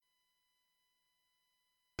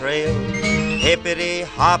trail.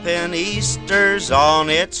 Hippity-hoppin' Easter's on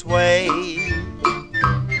its way.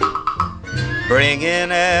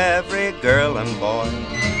 Bringing every girl and boy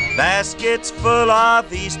baskets full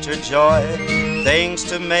of Easter joy, things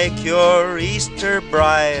to make your Easter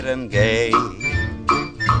bright and gay.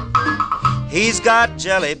 He's got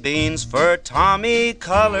jelly beans for Tommy,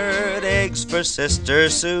 colored eggs for Sister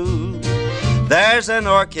Sue. There's an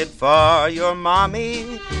orchid for your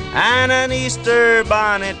mommy and an Easter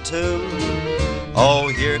bonnet too. Oh,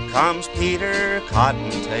 here comes Peter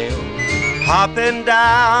Cottontail, hopping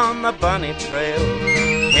down the bunny trail.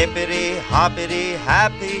 Hippity-hoppity,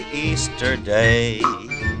 happy Easter day.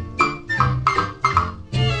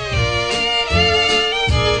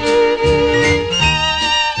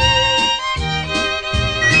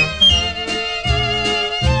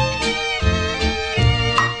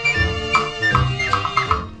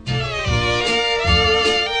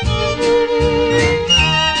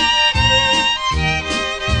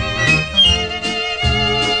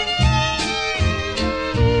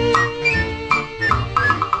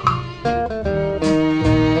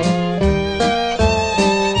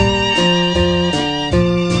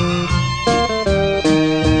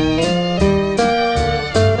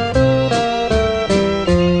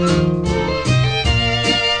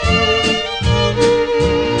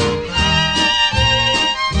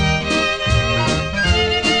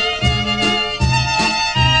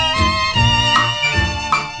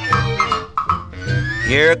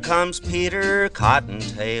 Here comes Peter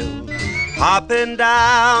Cottontail, hopping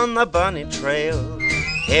down the bunny trail.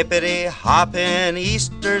 Hippity-hoppin'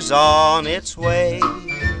 Easter's on its way.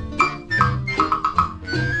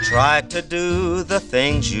 Try to do the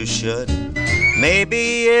things you should.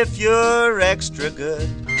 Maybe if you're extra good,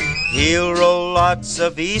 he'll roll lots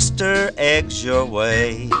of Easter eggs your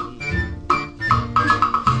way.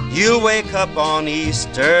 You wake up on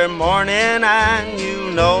Easter morning and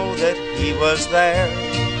you know that he was there.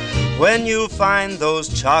 When you find those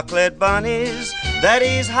chocolate bunnies that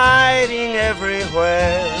he's hiding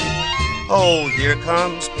everywhere. Oh, here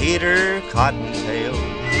comes Peter Cottontail,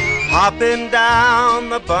 hopping down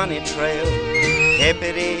the bunny trail.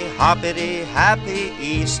 Hippity-hoppity, happy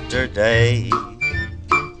Easter day.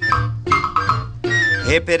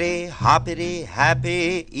 Hippity-hoppity,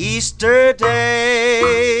 happy Easter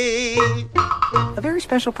day. A very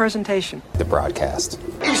special presentation. The broadcast.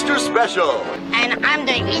 Easter special. And I'm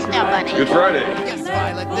the Easter Bunny. Good Friday. Yes,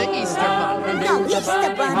 Violet, the Easter Bunny. No,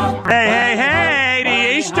 Easter Bunny. Hey,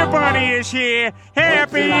 the Easter Bunny is here.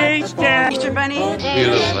 Happy Easter. Easter Bunny.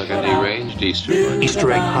 You look like a deranged Easter Bunny.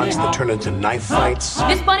 Easter egg hunts that turn into knife fights.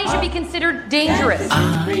 This bunny should be considered dangerous.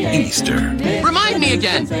 Easter. Remind me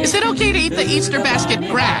again, is it okay to eat the Easter basket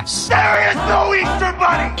grass? There is no Easter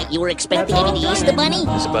Bunny. You were expecting to be the Easter Bunny?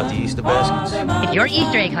 It's about the Easter baskets. If your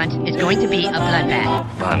Easter egg hunt is going to be a bloodbath.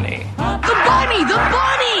 Bunny. The bunny! The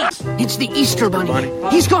bunny! It's the Easter bunny.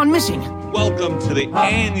 He's gone missing. Welcome to the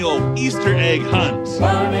annual Easter egg hunt.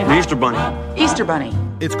 The Easter Bunny. Easter bunny.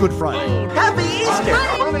 It's Good Friday. Happy Easter!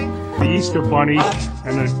 The Easter Bunny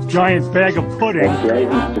and a giant bag of pudding.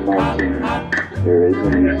 There is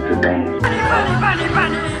an Easter Bunny.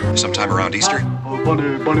 Bunny! Sometime around Easter. Bunny.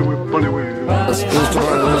 Who's the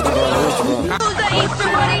Easter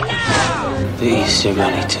Bunny now? The Easter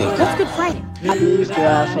Bunny took. What's Good Friday? Easter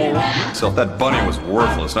asshole. So if that bunny was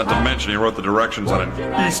worthless, not to mention he wrote the directions on an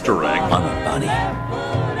Easter egg. I'm a bunny.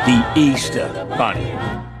 The Easter Bunny.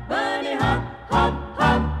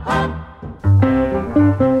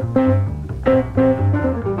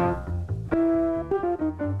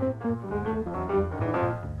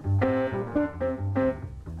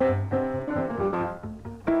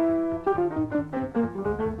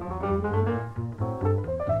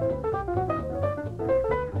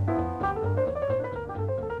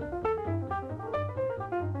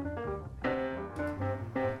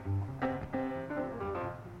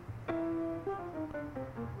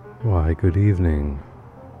 Why, good evening,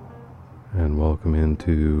 and welcome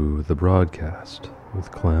into the broadcast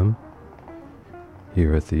with Clem,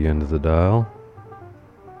 here at the end of the dial.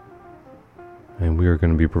 And we are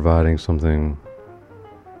going to be providing something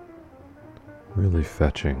really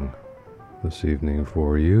fetching this evening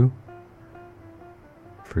for you,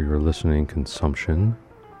 for your listening consumption,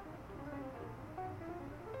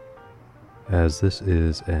 as this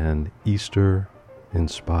is an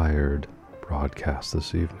Easter-inspired broadcast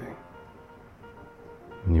this evening.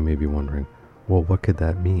 And you may be wondering, well, what could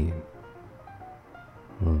that mean?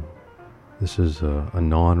 Well, this is a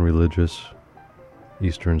non-religious,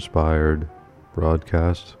 Easter-inspired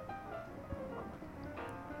broadcast.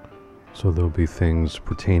 So there'll be things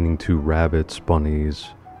pertaining to rabbits, bunnies,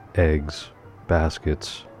 eggs,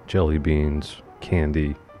 baskets, jelly beans,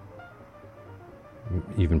 candy,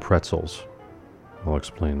 even pretzels. I'll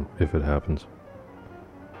explain if it happens.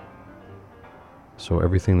 So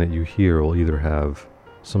everything that you hear will either have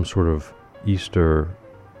some sort of Easter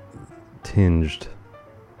tinged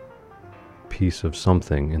piece of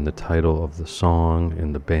something in the title of the song,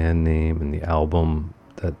 in the band name, in the album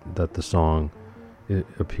that the song it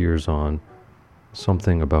appears on.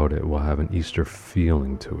 Something about it will have an Easter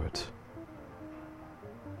feeling to it.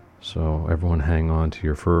 So everyone hang on to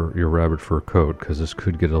your rabbit fur coat, because this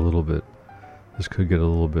could get a little bit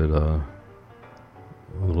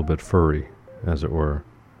furry, as it were.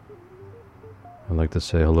 I'd like to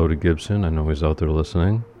say hello to Gibson. I know he's out there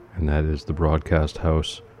listening, and that is the broadcast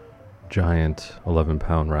house giant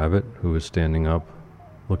 11-pound rabbit who is standing up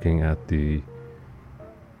looking at the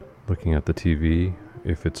TV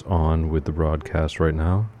if it's on with the broadcast right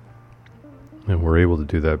now. And we're able to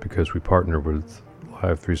do that because we partner with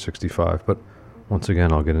Live 365, but once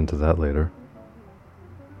again I'll get into that later.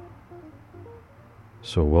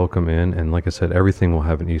 So welcome in, and like I said, everything will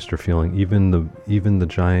have an Easter feeling, even the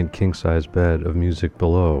giant king-size bed of music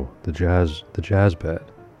below, the jazz bed.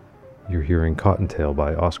 You're hearing Cottontail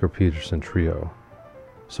by Oscar Peterson Trio.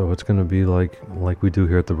 So it's going to be like we do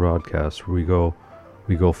here at the broadcast. We go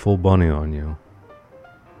full bunny on you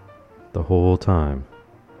the whole time.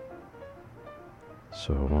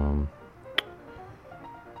 So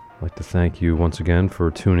I'd like to thank you once again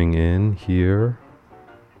for tuning in here,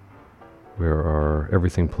 where our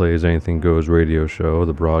Everything Plays, Anything Goes radio show,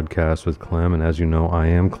 the broadcast with Clem. And as you know, I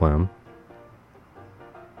am Clem,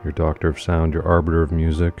 your doctor of sound, your arbiter of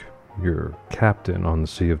music, your captain on the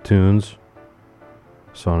sea of tunes,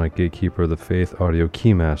 sonic gatekeeper of the faith, audio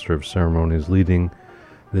keymaster of ceremonies, leading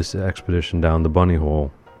this expedition down the bunny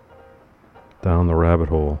hole, down the rabbit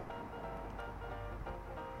hole.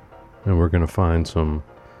 And we're going to find some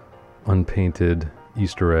unpainted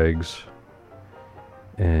Easter eggs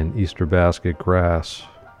and Easter basket grass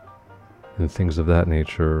and things of that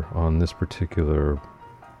nature on this particular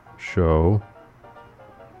show.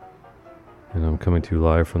 And I'm coming to you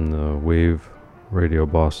live from the Wave Radio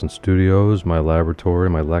Boston studios, my laboratory,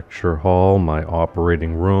 my lecture hall, my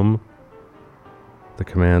operating room, the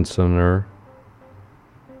command center,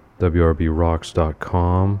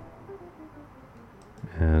 WRBRocks.com.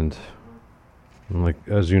 And like,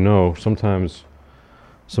 as you know, sometimes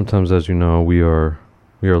as you know, we are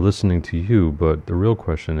listening to you, but the real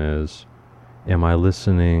question is, am I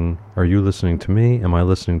listening? Are you listening to me? Am I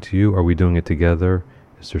listening to you? Are we doing it together?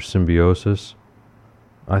 Is there symbiosis?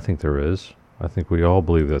 I think there is. I think we all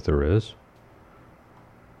believe that there is.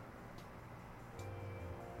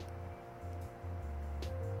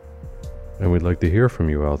 And we'd like to hear from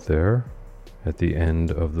you out there at the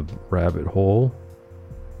end of the rabbit hole.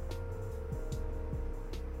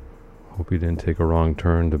 Hope you didn't take a wrong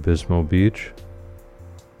turn to Bismo Beach.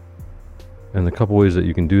 And the couple ways that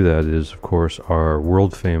you can do that is, of course, our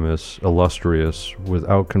world famous, illustrious,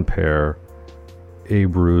 without compare,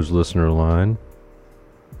 A-Brews listener line,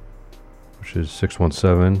 which is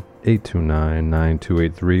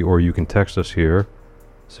 617-829-9283, or you can text us here,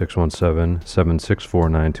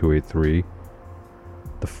 617-764-9283.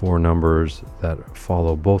 The four numbers that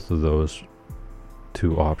follow both of those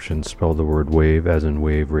two options spell the word WAVE, as in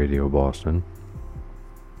Wave Radio Boston.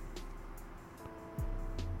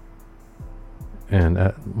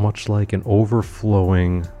 And much like an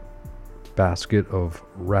overflowing basket of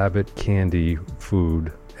rabbit candy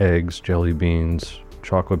food, eggs, jelly beans,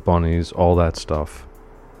 chocolate bunnies, all that stuff,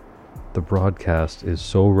 the broadcast is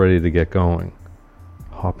so ready to get going,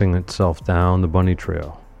 hopping itself down the bunny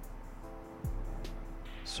trail.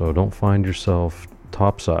 So don't find yourself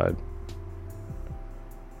topside,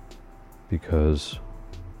 because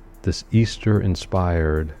this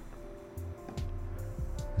Easter-inspired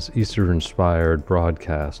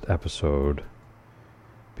broadcast episode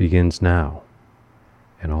begins now.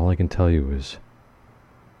 And all I can tell you is,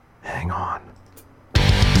 hang on.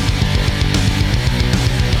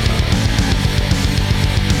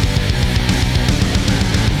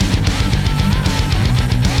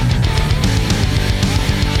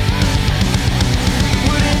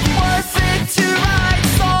 To write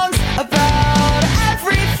songs about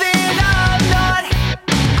everything I'm not. I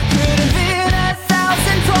could have been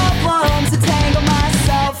 1,000 problems to tangle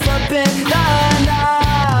myself up in the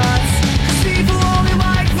knots. 'Cause people only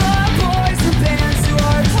like the boys from bands who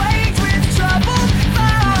are plagued with drugs.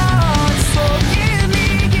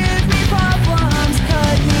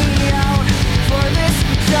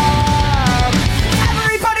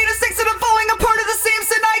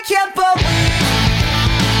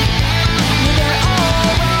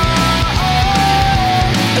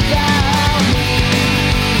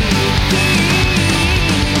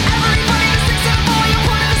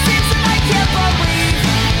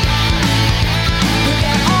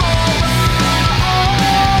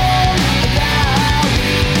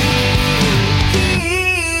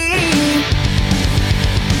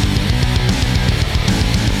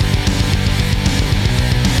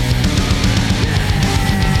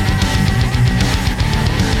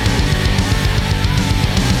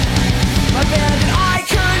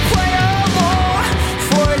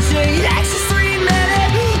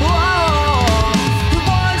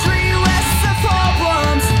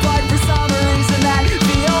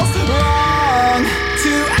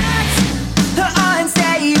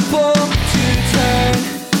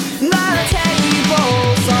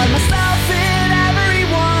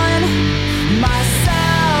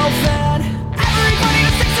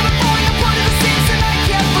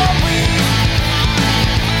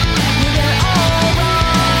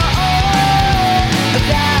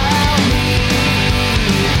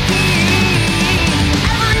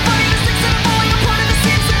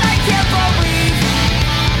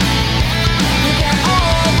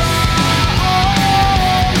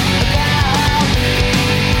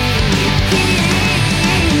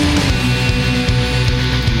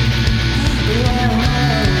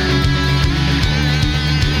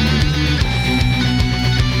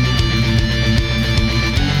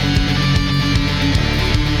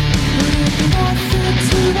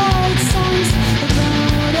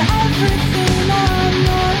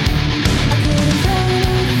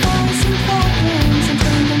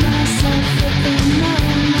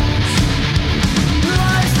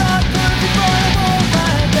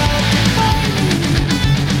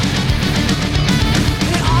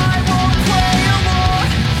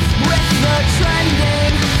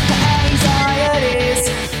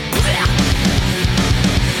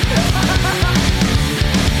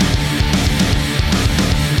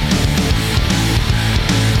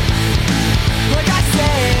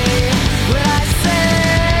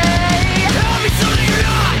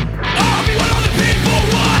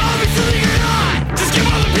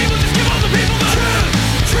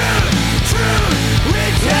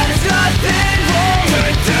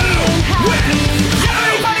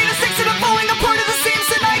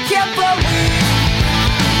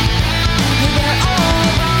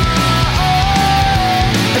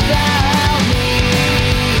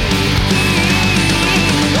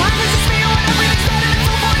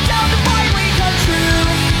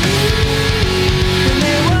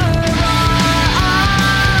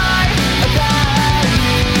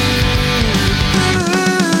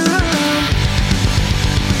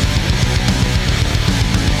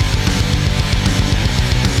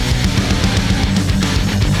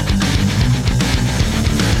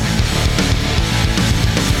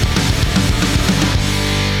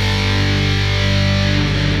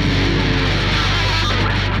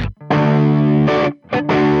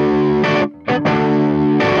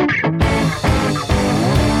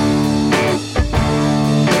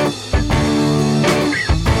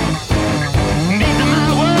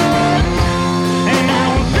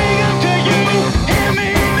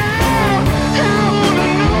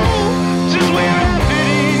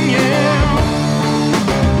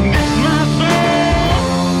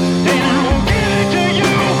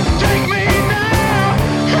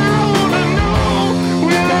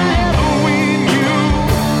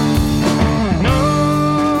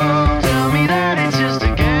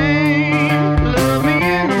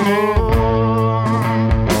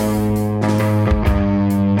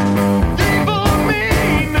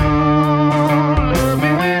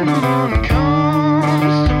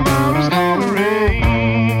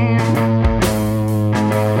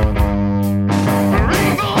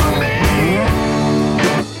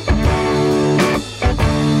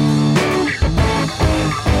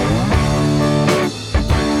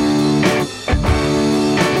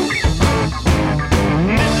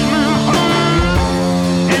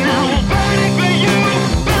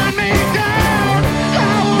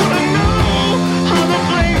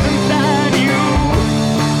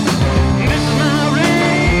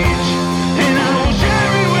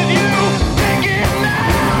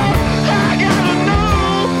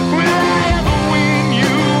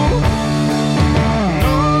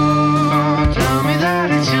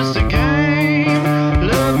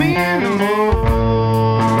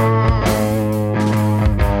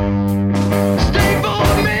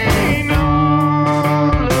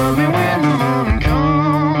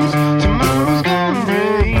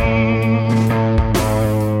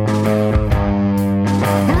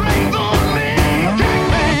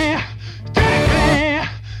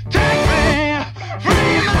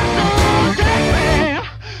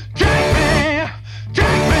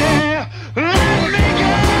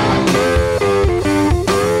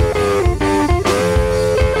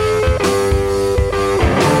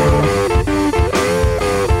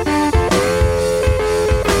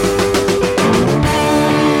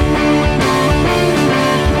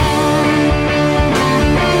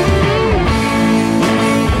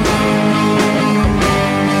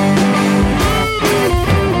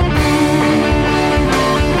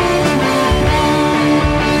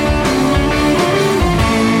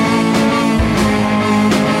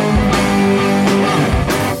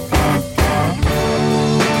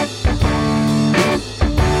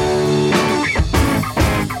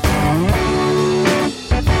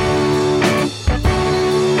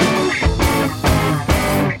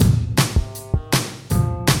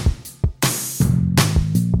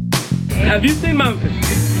 Have you seen Mountain?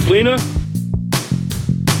 Lena?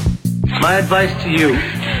 My advice to you,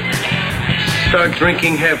 start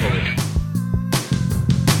drinking heavily.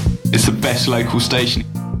 It's the best local station.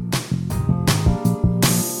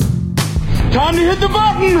 Time to hit the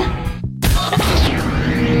button!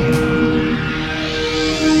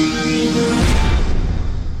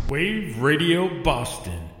 Wave Radio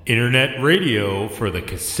Boston. Internet radio for the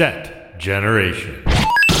cassette generation.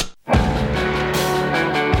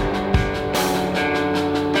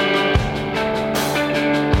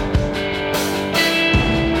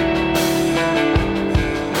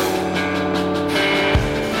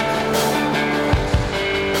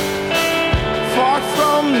 Far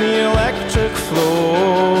from the electric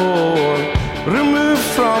floor, removed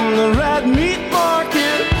from the red meat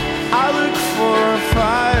market, I look for a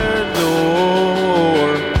fire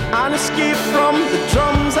door, an escape from the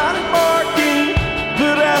drums and barking,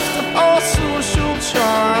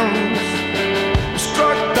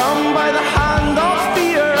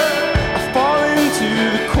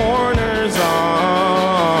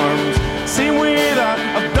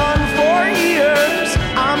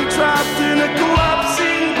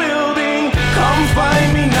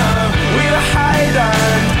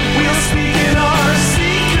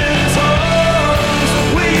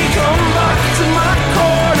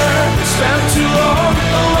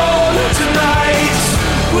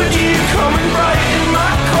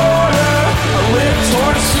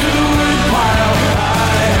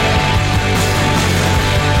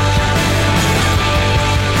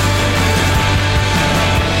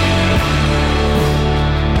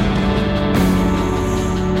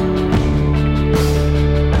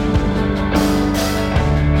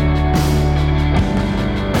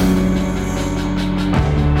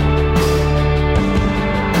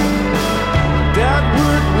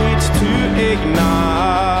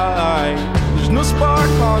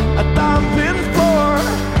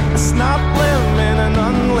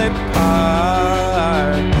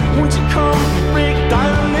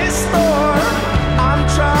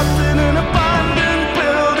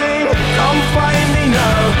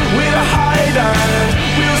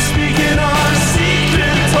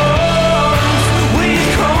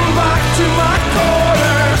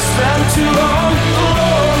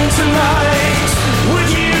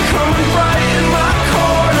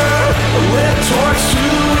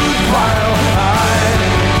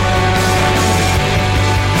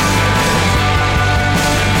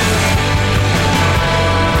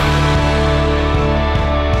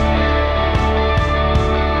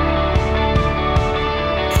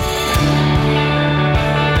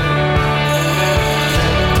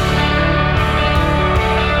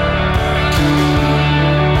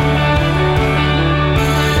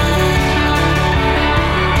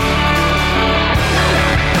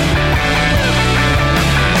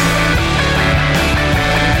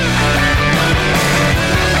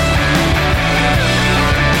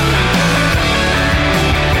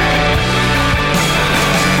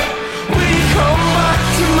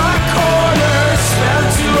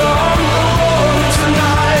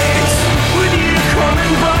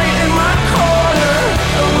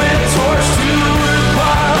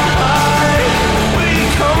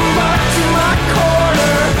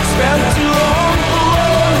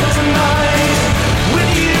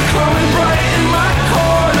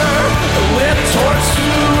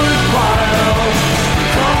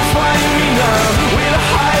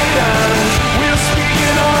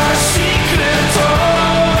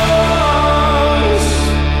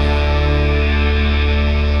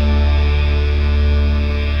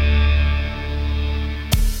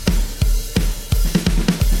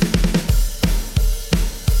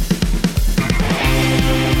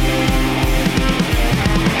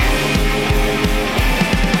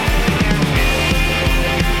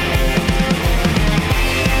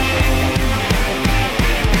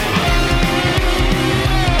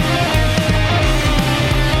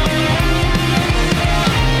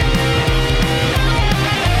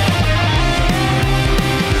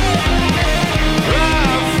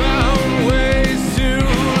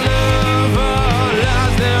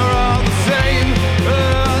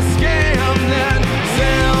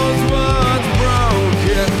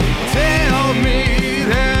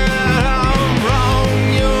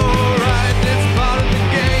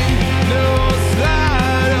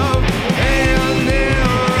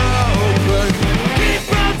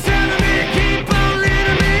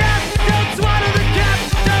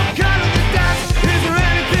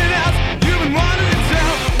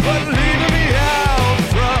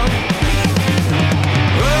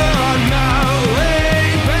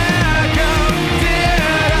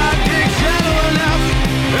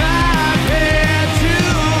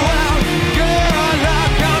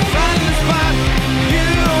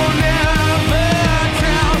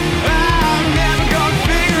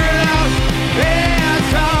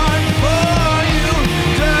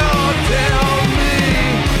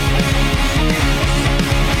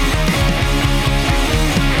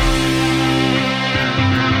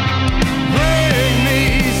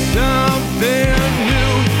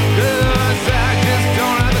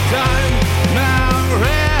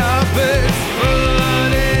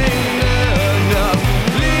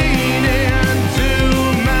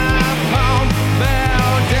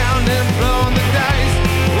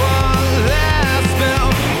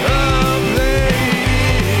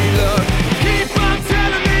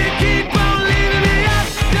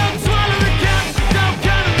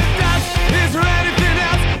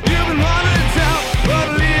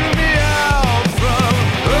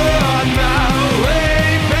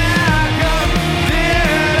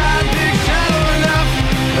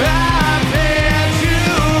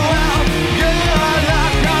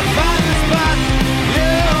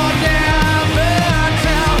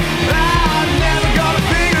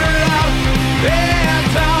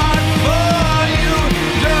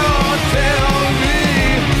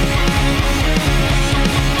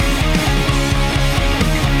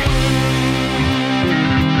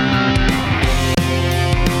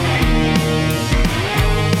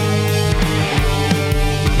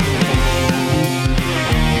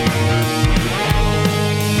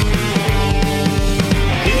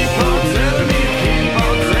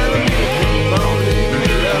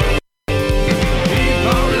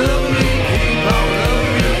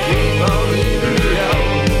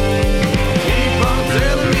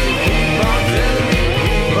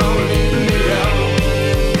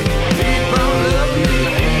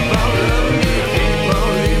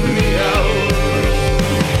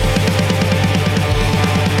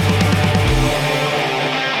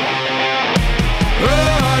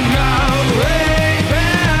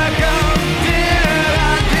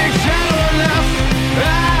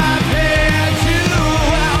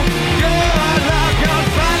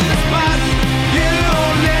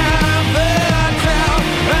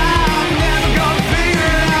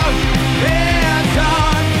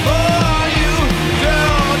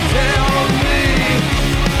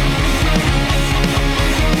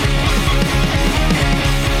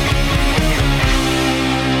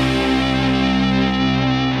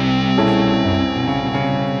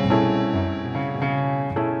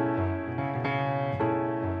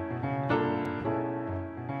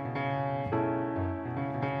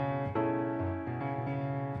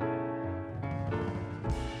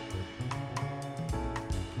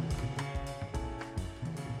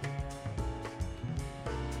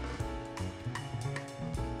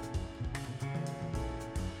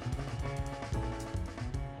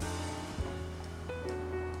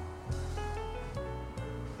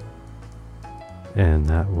 And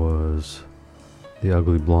that was the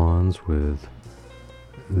Ugly Blondes with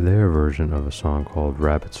their version of a song called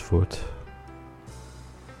Rabbit's Foot.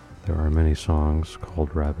 There are many songs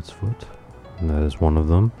called Rabbit's Foot, and that is one of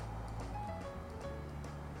them.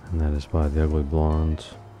 And that is by the Ugly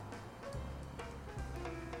Blondes.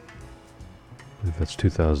 I believe that's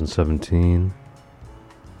 2017.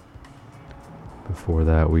 Before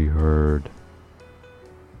that we heard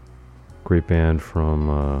a great band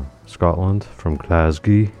from Scotland, from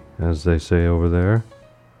Glasgow, as they say over there.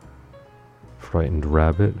 Frightened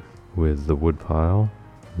Rabbit with The Woodpile.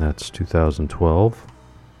 And that's 2012.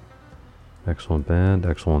 Excellent band,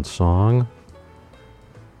 excellent song.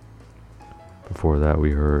 Before that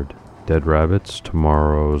we heard Dead Rabbits,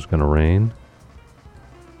 Tomorrow's Gonna Rain.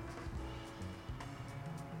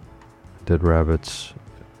 Dead Rabbits,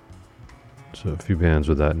 so a few bands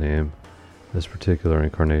with that name. This particular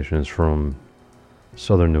incarnation is from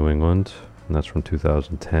southern New England, and that's from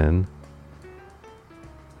 2010.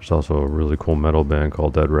 There's also a really cool metal band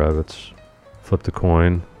called Dead Rabbits. Flip the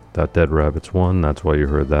coin, that Dead Rabbits won. That's why you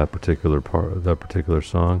heard that particular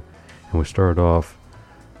song. And we started off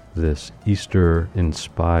this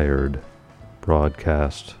Easter-inspired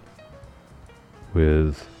broadcast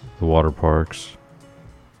with the Waterparks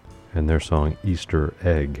and their song Easter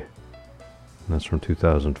Egg. And that's from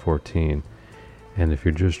 2014. And if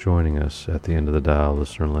you're just joining us at the end of the dial,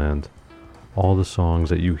 Listenerland, all the songs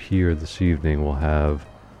that you hear this evening will have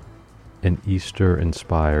an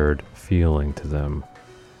Easter-inspired feeling to them.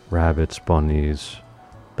 Rabbits, bunnies,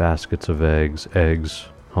 baskets of eggs,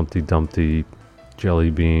 Humpty Dumpty, jelly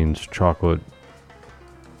beans, chocolate,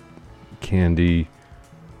 candy.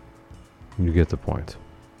 You get the point.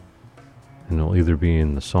 And it'll either be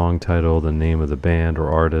in the song title, the name of the band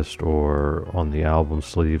or artist, or on the album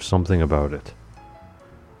sleeve, something about it.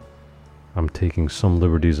 I'm taking some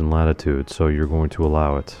liberties and latitude, so you're going to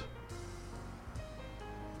allow it.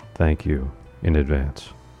 Thank you in advance.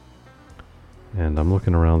 And I'm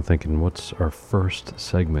looking around thinking, what's our first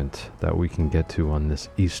segment that we can get to on this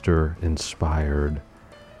Easter-inspired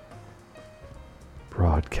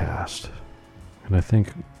broadcast? And I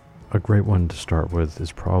think a great one to start with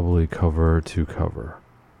is probably Cover to Cover.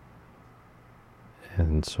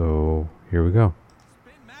 And so, here we go.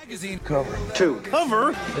 Magazine cover. 2.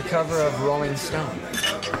 Cover? The cover of Rolling Stone.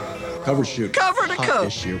 Cover shoot. Cover to cover.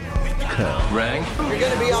 Issue. Rank. You're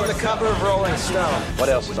gonna be on the cover of Rolling Stone. What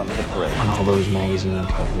else is on the parade? On all those magazine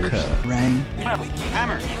covers. Rank.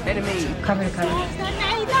 Hammer. Enemy. Cover to cover.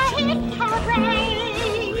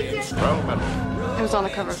 It was on the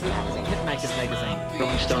cover of the magazine. Hit magazine.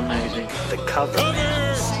 Rolling Stone magazine. The cover.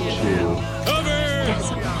 Issue.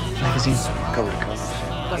 Magazine. Cover to cover.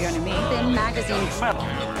 What you're under me. Thin magazine.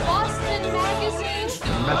 Boston magazine.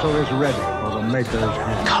 Metal is ready for the maker's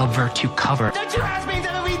hand. Cover to cover. Don't you ask me to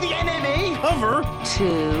read the enemy? Cover.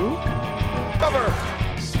 2. Cover.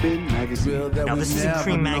 Spin magazine. Now this isn't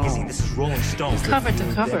Cream magazine, this is Rolling Stone. Cover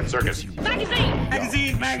to cover. Circus.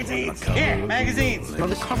 Magazines. Yeah, magazines. On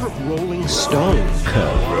the cover of Rolling Stone.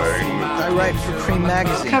 I write for Cream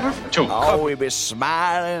magazine. Cover. 2. Oh, we be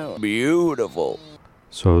smiling. Beautiful.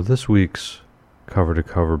 So this week's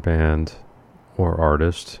cover-to-cover band or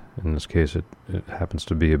artist, in this case it happens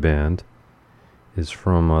to be a band, is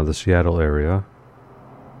from the Seattle area.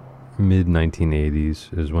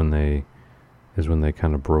 Mid-1980s is when they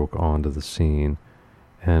kind of broke onto the scene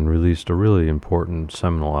and released a really important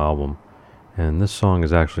seminal album. And this song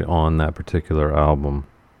is actually on that particular album.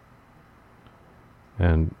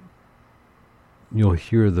 And you'll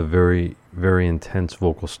hear the very, very intense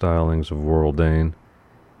vocal stylings of Warrell Dane.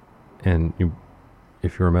 And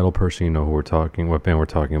if you're a metal person, you know what band we're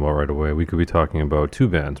talking about right away. We could be talking about two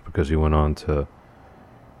bands because he went on to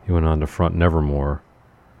front Nevermore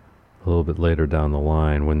a little bit later down the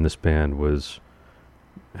line when this band was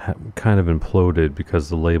kind of imploded because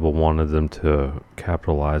the label wanted them to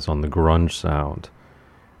capitalize on the grunge sound.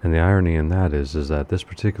 And the irony in that is that this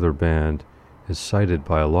particular band is cited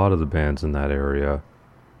by a lot of the bands in that area,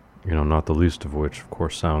 not the least of which, of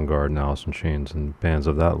course, Soundgarden, Alice in Chains, and bands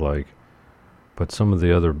of that like. But some of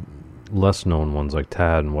the other less known ones like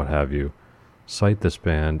Tad and what have you cite this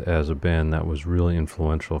band as a band that was really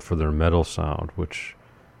influential for their metal sound, which,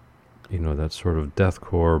 that sort of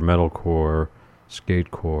deathcore, metalcore,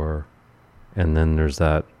 skatecore, and then there's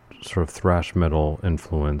that sort of thrash metal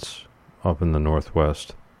influence up in the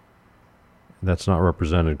Northwest that's not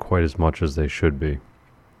represented quite as much as they should be.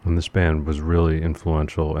 And this band was really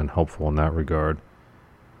influential and helpful in that regard.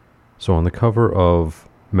 So on the cover of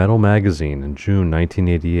Metal Magazine in June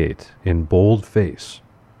 1988, in boldface,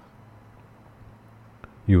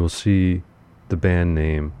 you will see the band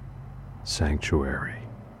name Sanctuary.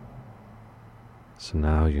 So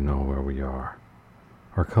now you know where we are.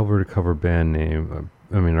 Our cover-to-cover band name,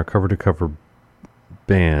 our cover-to-cover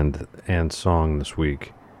band and song this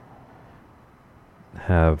week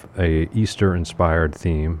have a Easter-inspired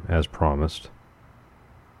theme, as promised.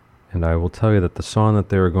 And I will tell you that the song that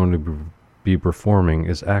they are going to be performing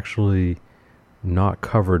is actually not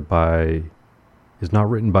covered by, is not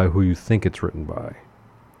written by who you think it's written by.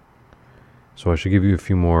 So I should give you a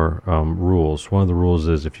few more rules. One of the rules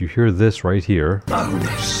is if you hear this right here.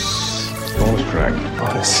 Bonus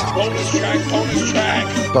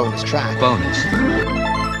track.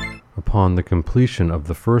 Upon the completion of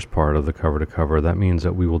the first part of the cover to cover, that means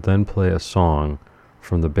that we will then play a song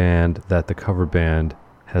from the band that the cover band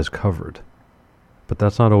has covered. But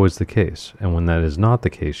that's not always the case. And when that is not the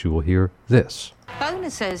case, you will hear this.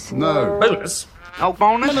 Bonuses. No. Bonus. Oh,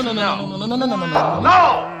 bonus? No.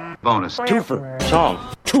 Bonus. Twofer. Song.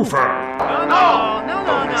 Twofer.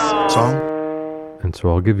 Song. And so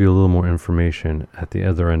I'll give you a little more information at the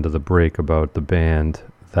other end of the break about the band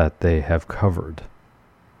that they have covered.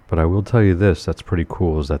 But I will tell you this, that's pretty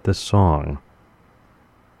cool, is that this song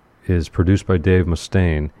is produced by Dave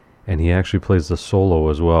Mustaine, and he actually plays the solo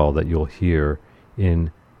as well that you'll hear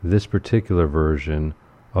in this particular version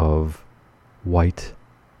of White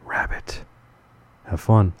Rabbit. Have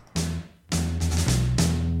fun.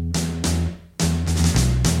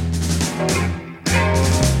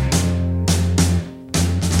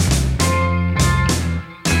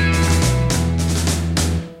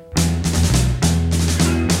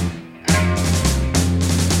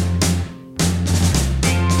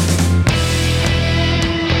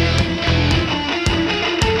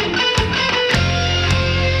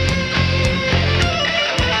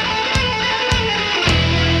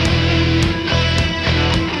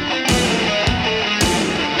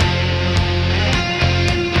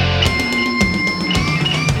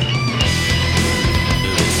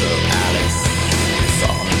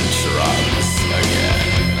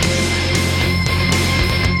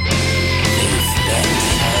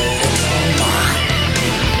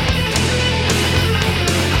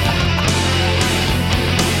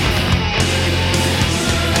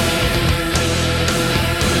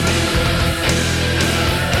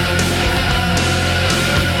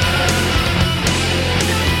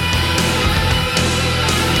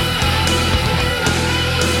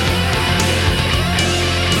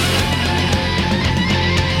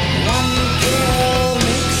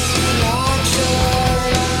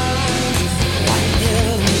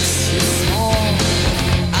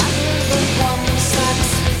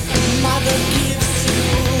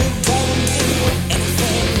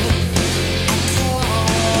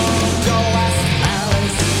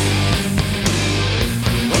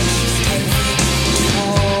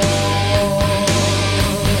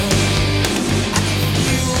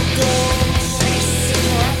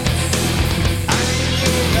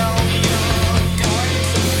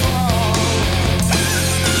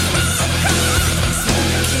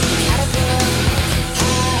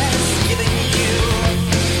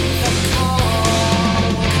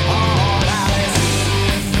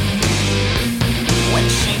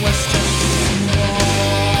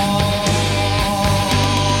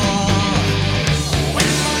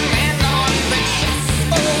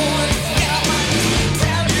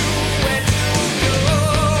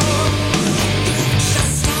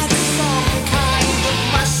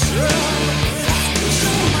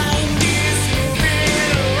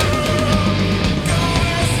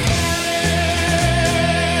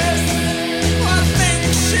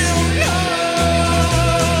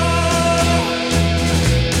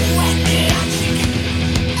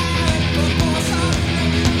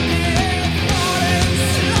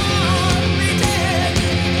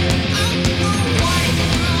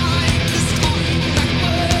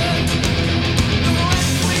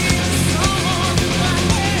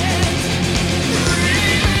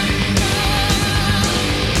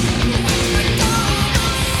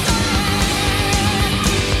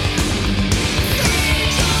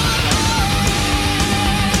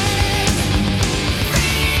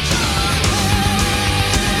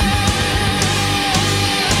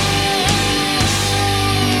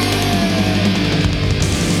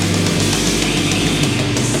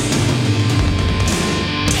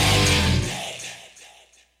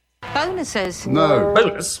 Bonuses. No.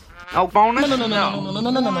 Bonus. Oh, bonus?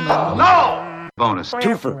 No. Bonus.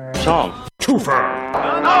 Twofer. Song. Twofer.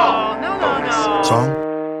 Song.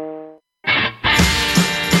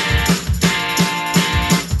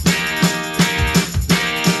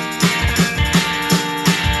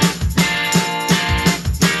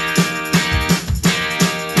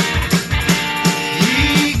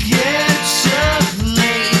 He gets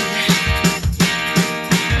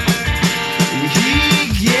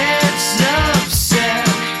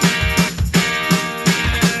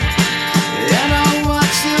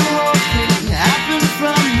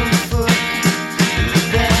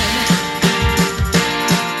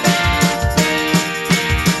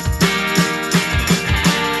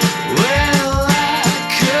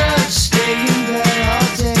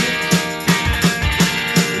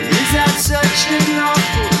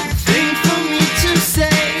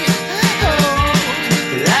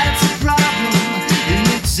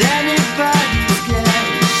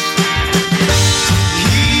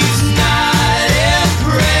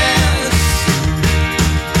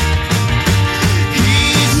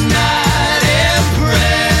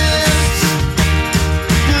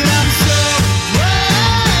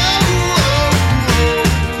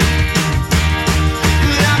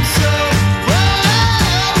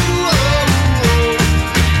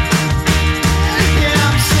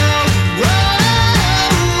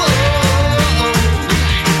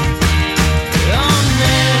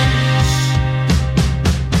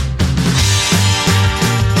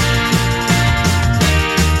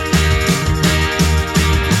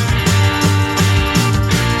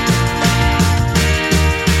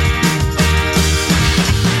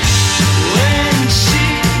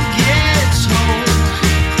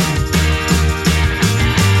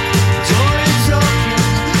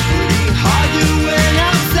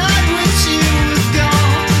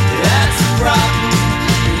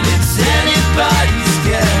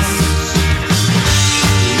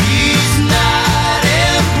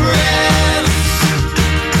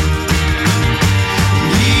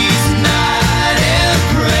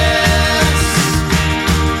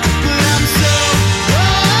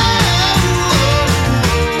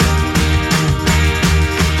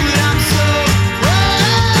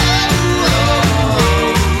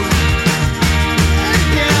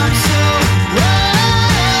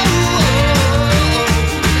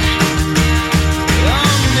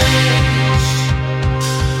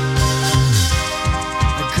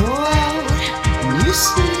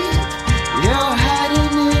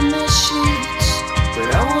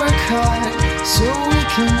cut so we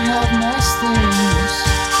can have nice things.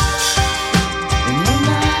 And you're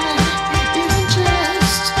not even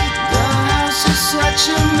dressed. The house is such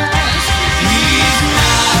a mess. He's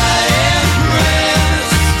not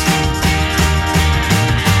impressed.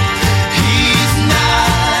 He's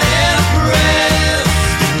not impressed.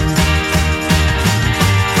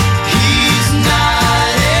 He's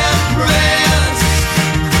not impressed.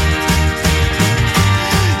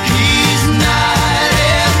 He's not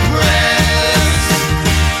impressed.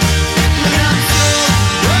 But I'm so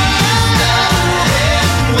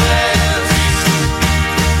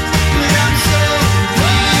But I'm so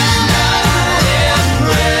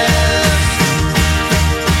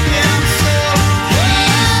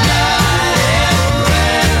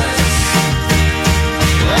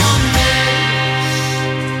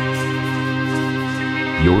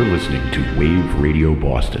You're listening to Wave Radio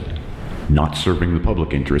Boston. Not serving the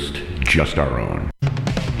public interest, just our own.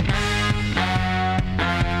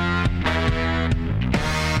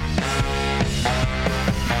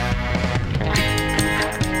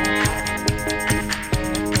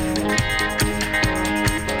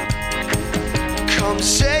 Come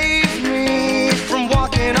save me from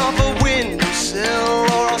walking off a windowsill,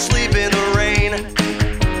 or I'll sleep in the rain.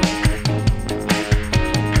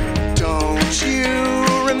 Don't you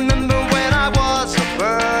remember when I was a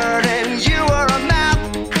bird and you were a map?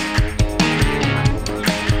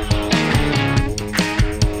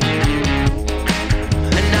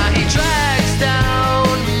 And now he drags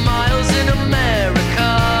down miles in America,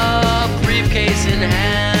 briefcase in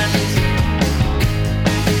hand.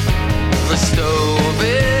 The stove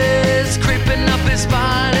is creeping up his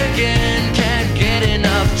spine again. Can't get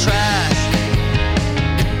enough trash.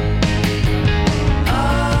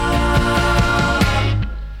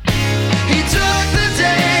 He took the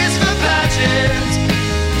days for pageants,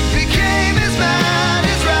 became as mad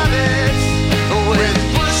as rabbits, with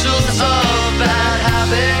bushels of bad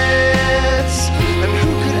habits. And who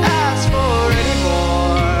could ask for any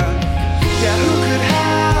more? Yeah, who could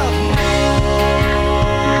have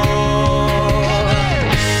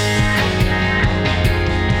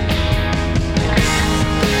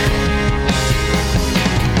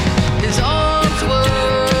His arms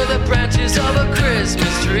were the branches of a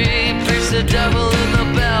Christmas tree, preached the devil in the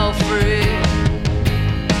belfry.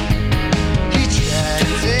 He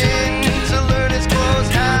checked in to learn his clothes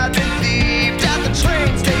had been thieved at the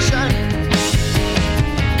train station.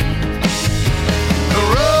 The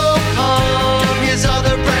rope hung his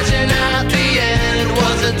other branch, and at the end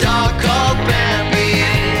was a dog called Bambi,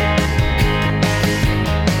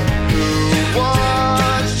 who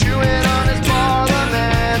was chewing on his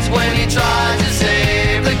parliaments when he tried to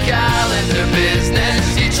save the calendar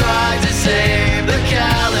business. He tried to save the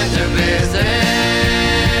calendar business.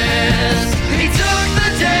 He took the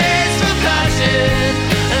days for passion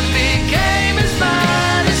and became as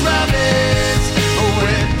mad as rabbits,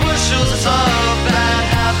 with bushels of bad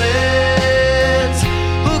habits.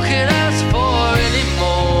 Who could ask for any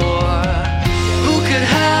more? Who could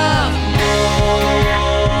have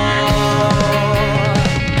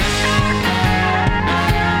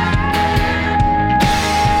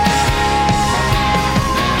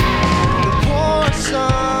The poor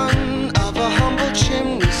son of a humble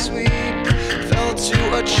chimney sweep fell to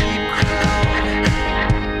a cheap crowd.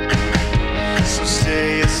 So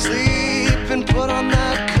stay asleep and put on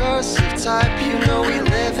that cursive type. You know we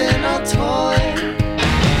live in a toy.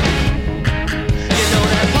 You know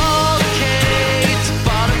that Paul Cates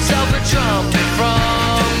bought himself a trumpet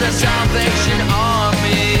from the Salvation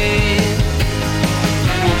Army.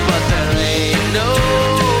 Well, but there ain't no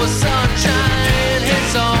sunshine in his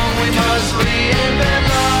song. We must reinvent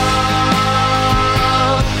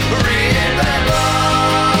love, reinvent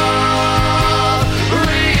love,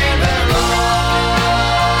 reinvent love.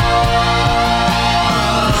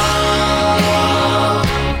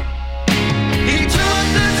 He took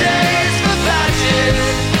the days for passion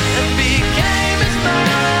and became as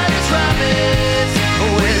mad as rabbits,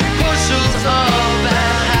 with bushels of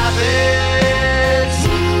bad habits.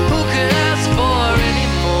 Who could ask for any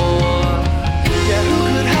more? Yeah, who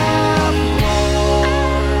could have more?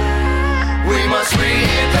 We must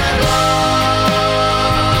reinvent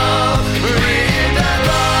love, reinvent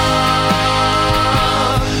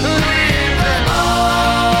love,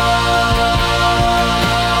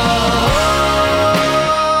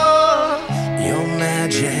 reinvent love. Your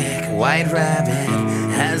magic white rabbit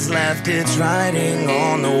has left its writing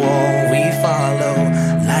on the wall. We follow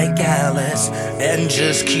like Alice and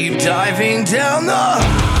just keep diving down the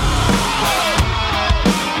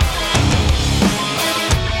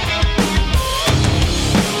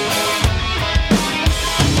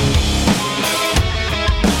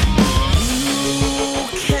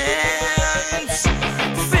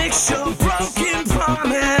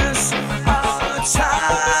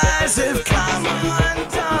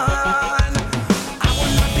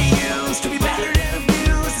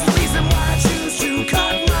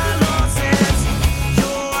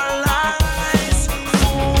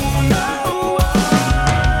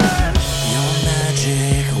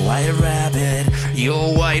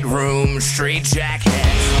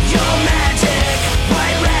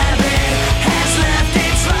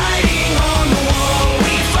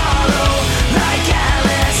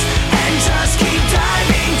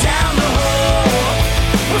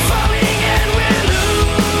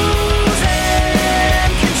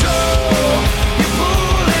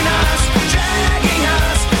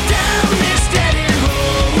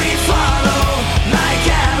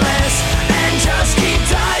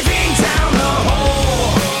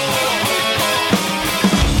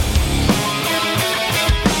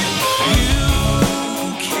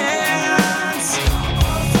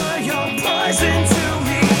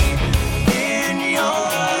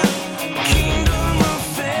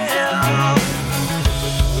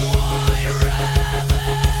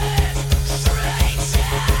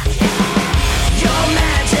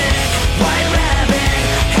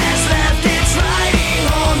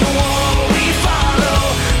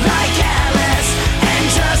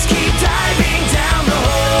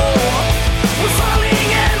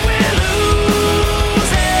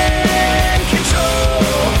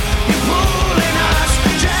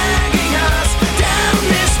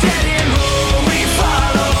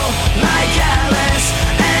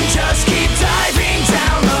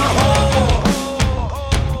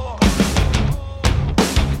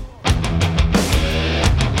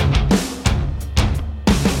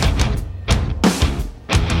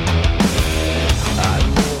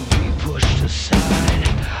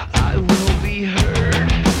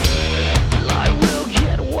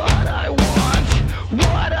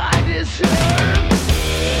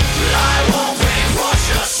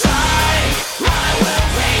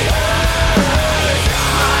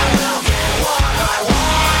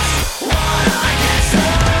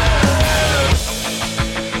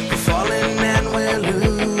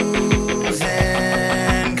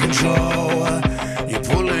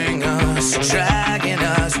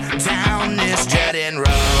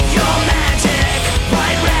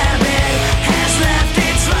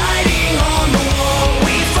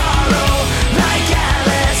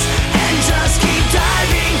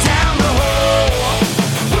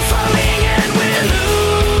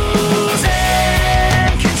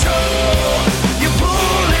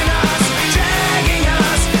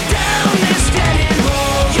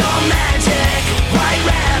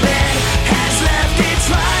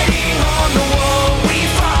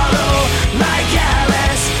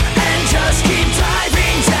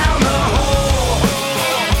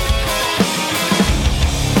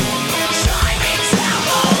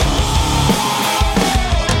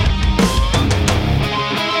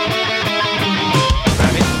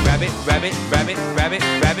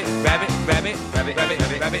rabbit, rabbit, rabbit, rabbit, rabbit,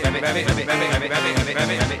 rabbit, rabbit, rabbit, rabbit, rabbit, rabbit,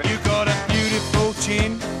 rabbit, rabbit. You got a beautiful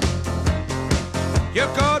chin. You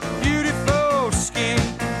got beautiful skin.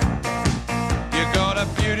 You got a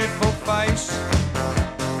beautiful face.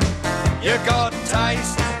 You got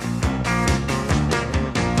taste.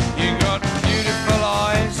 You got beautiful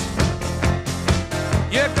eyes.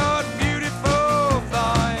 You got beautiful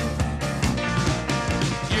thighs.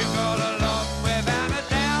 You got a long without a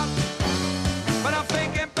doubt. But I'm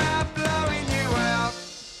thinking about blowing you out.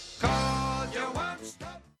 'Cause you won't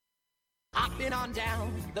stop. I've been on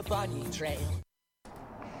down the bunny trail.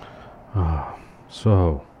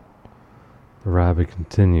 So, the rabbit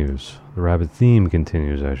continues. The rabbit theme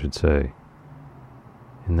continues, I should say.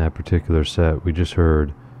 In that particular set, we just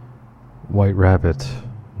heard White Rabbit.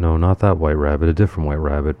 No, not that White Rabbit, a different White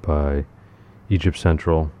Rabbit by Egypt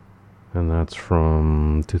Central. And that's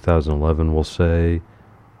from 2011, we'll say.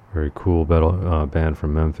 Very cool band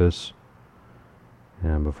from Memphis.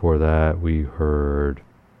 And before that, we heard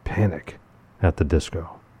Panic at the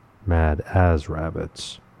Disco. Mad as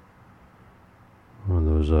Rabbits. One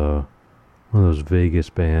of those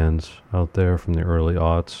Vegas bands out there from the early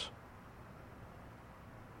aughts.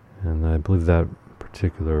 And I believe that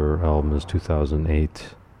particular album is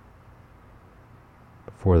 2008.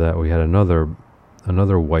 Before that we had another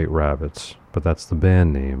White Rabbits, but that's the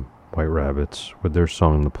band name, White Rabbits, with their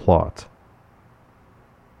song The Plot.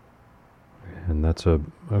 And that's a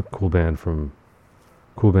cool band from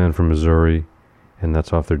Missouri, and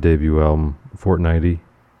that's off their debut album, Fortnighty.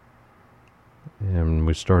 And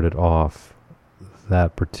we started off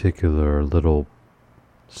that particular little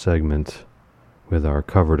segment with our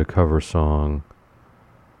cover-to-cover song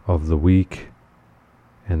of the week,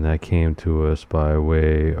 and that came to us by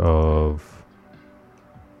way of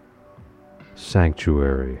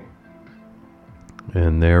Sanctuary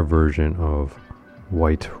and their version of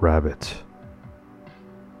White Rabbit.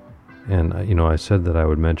 And, I said that I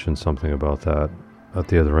would mention something about that at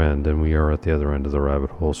the other end, and we are at the other end of the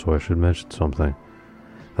rabbit hole, so I should mention something.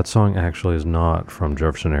 That song actually is not from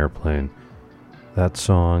Jefferson Airplane. That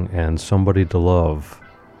song and Somebody to Love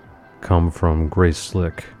come from Grace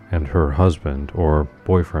Slick and her husband, or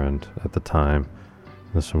boyfriend at the time.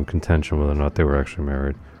 There's some contention whether or not they were actually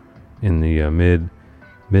married. In the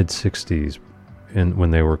mid-60s,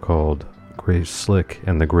 when they were called Grace Slick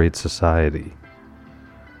and the Great Society.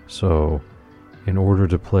 So, in order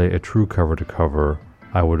to play a true cover-to-cover,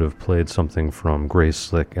 I would have played something from Grace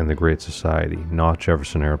Slick and the Great Society, not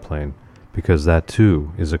Jefferson Airplane, because that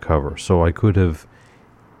too is a cover. So I could have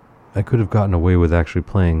gotten away with actually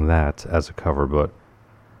playing that as a cover, but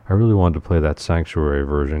I really wanted to play that Sanctuary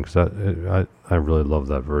version because I really love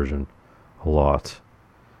that version a lot.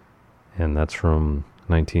 And that's from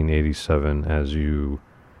 1987, as you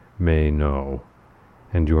may know.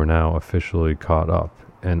 And you are now officially caught up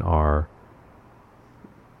in our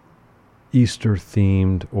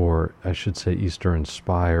Easter-themed, or I should say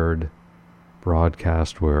Easter-inspired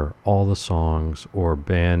broadcast where all the songs or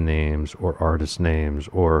band names or artist names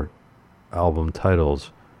or album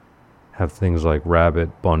titles have things like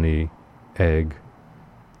rabbit, bunny, egg,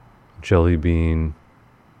 jelly bean,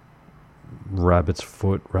 rabbit's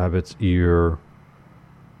foot, rabbit's ear,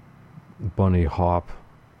 bunny hop,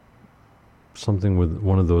 something with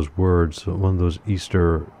one of those words, one of those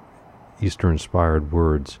Easter-inspired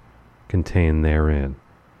words contained therein.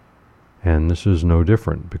 And this is no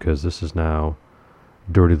different, because this is now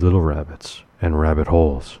Dirty Little Rabbits and Rabbit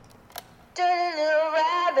Holes. Dirty little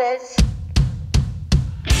rabbits.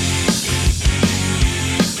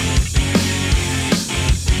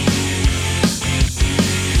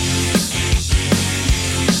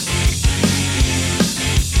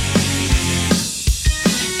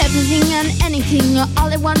 Everything and anything,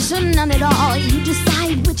 all at once or none at all. You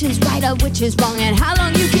decide which is right or which is wrong, and how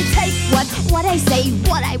long you can take what I say,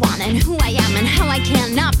 what I want, and who I am, and how I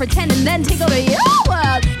cannot pretend, and then take over your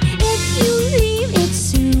world. If you leave, it's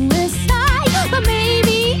suicide, but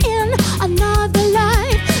maybe in another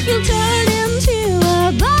life you'll turn into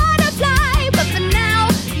a butterfly. But for now,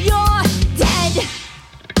 you're dead.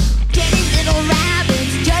 Dirty little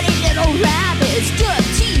rabbits, dirty little rabbits,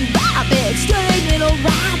 dirty rabbits, dirty little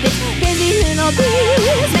rabbits, baby little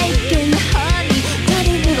bees making honey,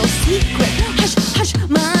 dirty little secret, hush, hush,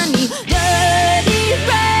 money, dirty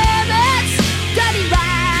rabbits, dirty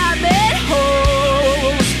rabbit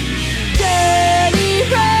holes, dirty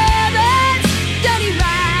rabbits.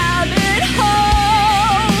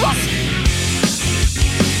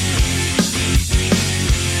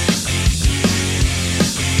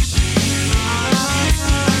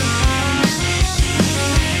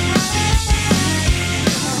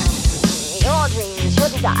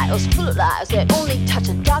 styles, full of lies that only touch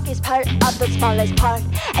the darkest part of the smallest part,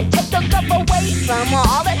 and take the cup away from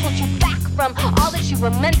all that holds you back from all that you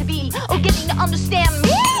were meant to be, or getting to understand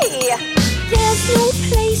me. There's no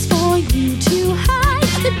place for you to hide.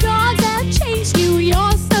 The dogs have chased you,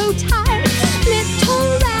 you're so tired.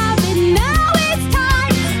 Little rabbit, now it's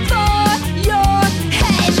time for your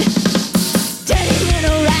head. Dirty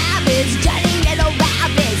little rabbits, dirty little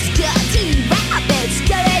rabbits, dirty rabbits,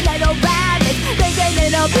 dirty little rabbits, dirty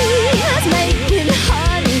little bees making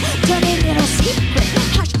honey, dirty little secret,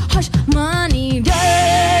 hush, hush, money,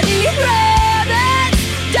 dirty rabbits,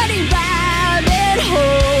 dirty rabbit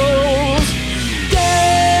holes,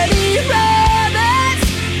 dirty rabbits,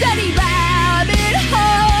 dirty rabbit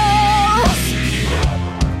holes.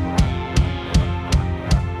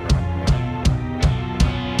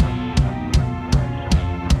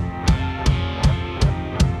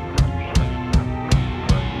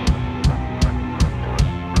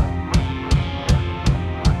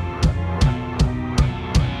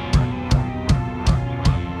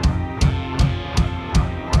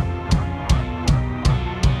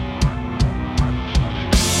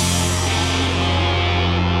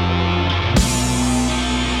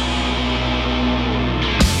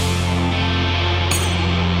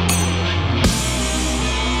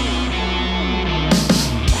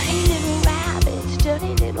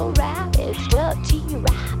 Dirty little rabbits, dirty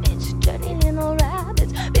rabbits, dirty little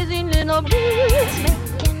rabbits, busy little bees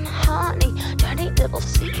making honey, dirty little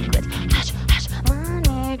secrets, hush, hush,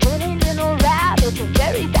 money, dirty little rabbits,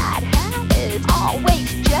 very bad habits, always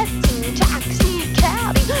just in taxi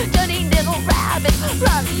cabby, dirty little rabbits,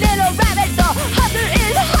 run little rabbits, the hunter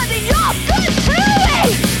is hunting your good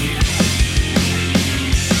tooie.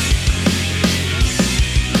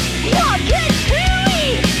 Your good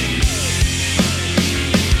tooie.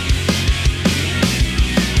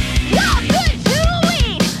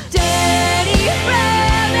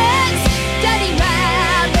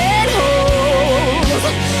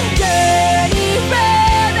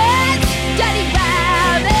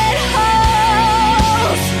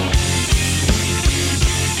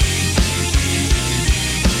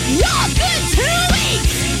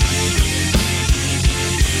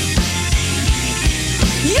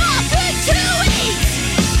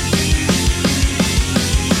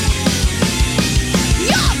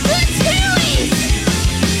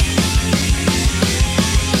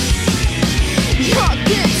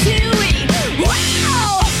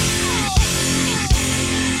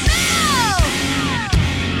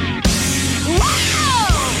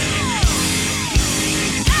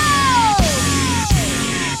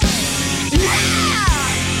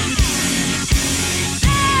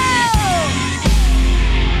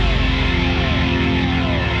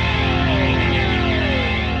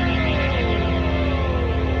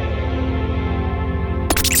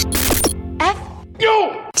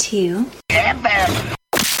 Two.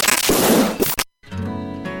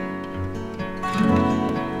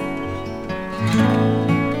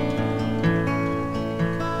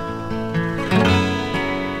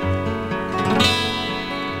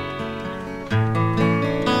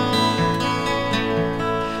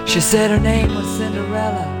 She said her name was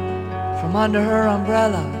Cinderella, from under her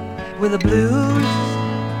umbrella with the blues.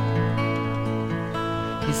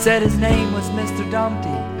 He said his name was Mr. Dumpty,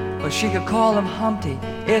 but she could call him Humpty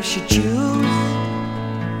if she choose.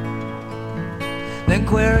 Then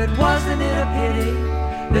queer it wasn't it a pity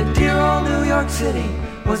that dear old New York City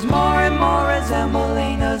was more and more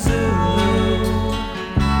resembling a zoo.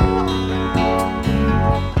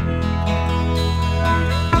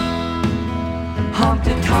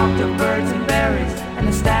 Humpty talked of birds and berries and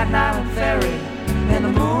the Staten Island ferry and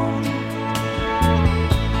the moon.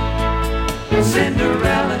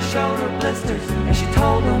 Cinderella showed her blisters and she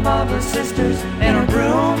told them of her sisters and her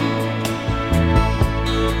broom,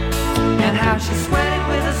 and how she sweated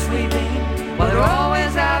with a sweeping while they're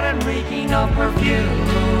always out and reeking of perfume.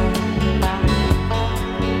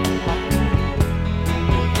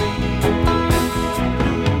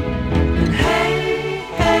 And hey,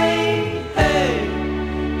 hey, hey,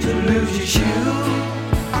 to lose your shoe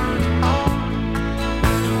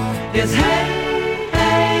is hey,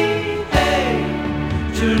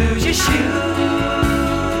 to lose your shoes.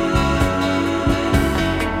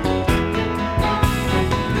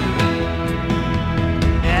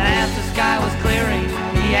 And as the sky was clearing,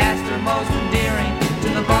 he asked her most endearing to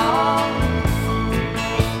the ball.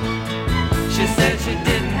 She said she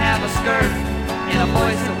didn't have a skirt, in a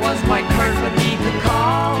voice that was quite curt, but he could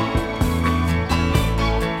call.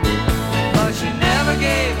 But she never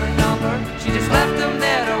gave her number, she just left him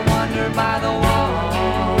there to wonder by the wall.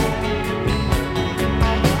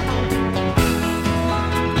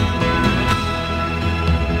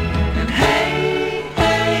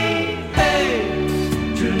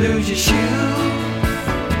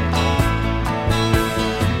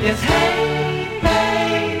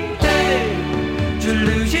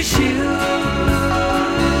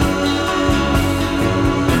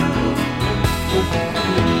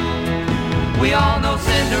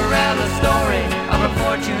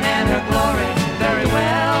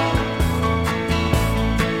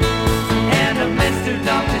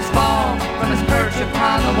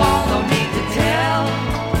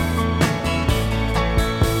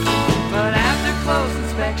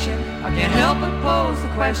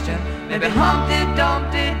 Maybe Humpty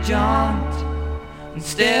Dumpty jumped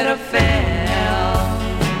instead of fell.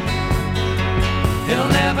 He'll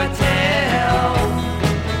never tell.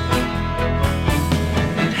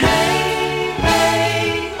 And hey,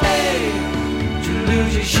 hey, hey, did you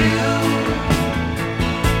lose your shoe?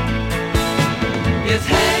 Yes,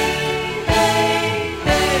 hey, hey,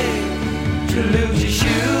 hey, did you lose your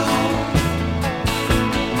shoe?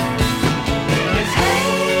 Yes, hey,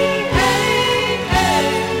 hey, hey,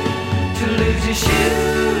 did you lose your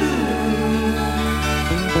shoe?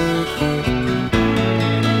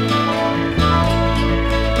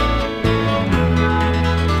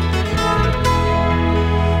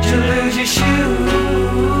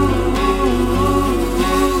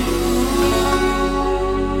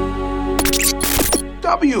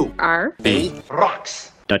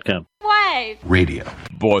 WRA-Rocks.com. Wave Radio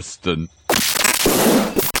Boston.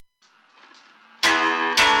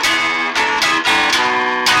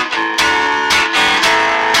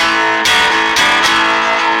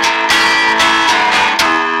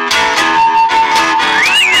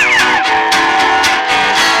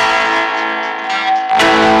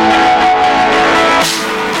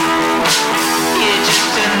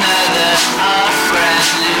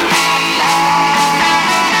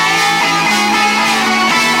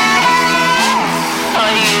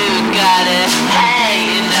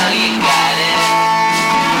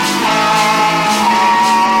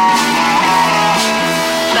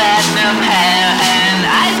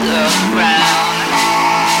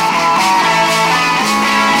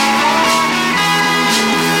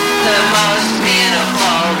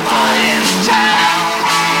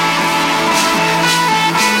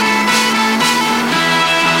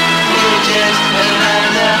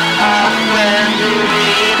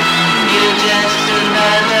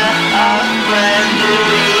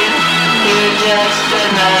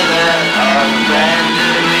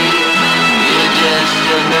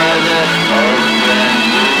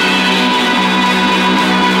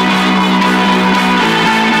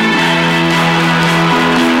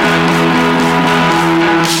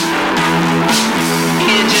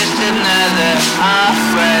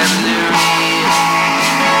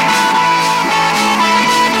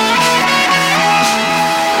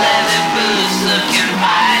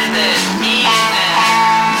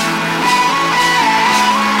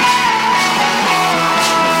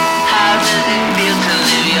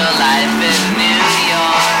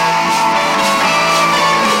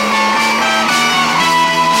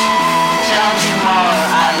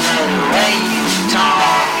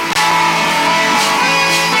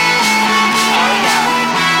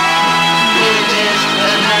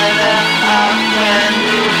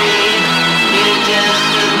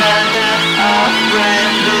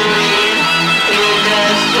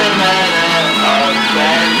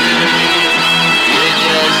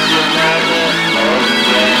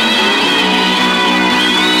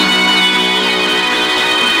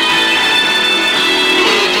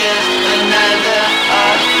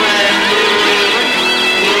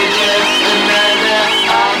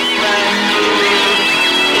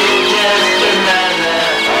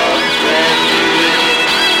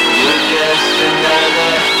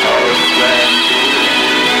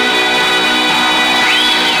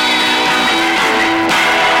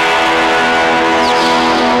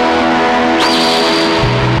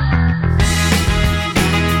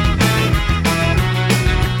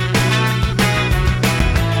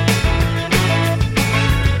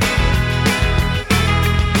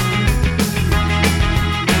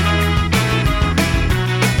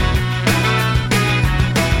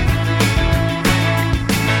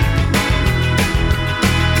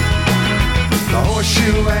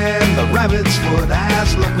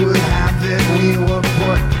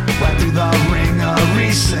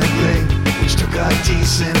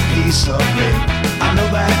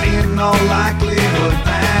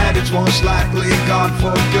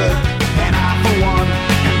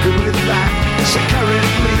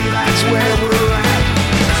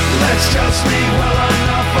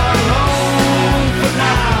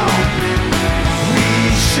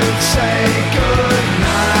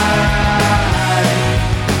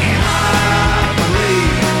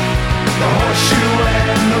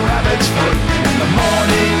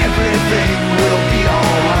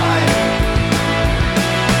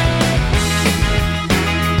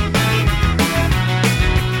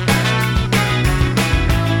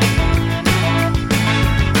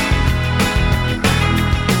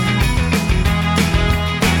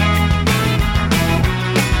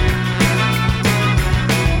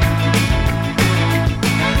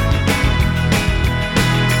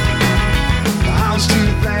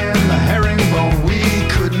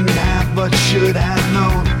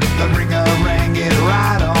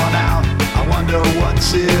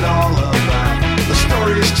 all about. The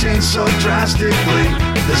story has changed so drastically.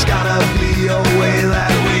 There's gotta be a way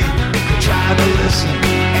that we could try to listen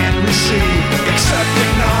and receive, accept,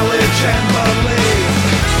 acknowledge, and believe.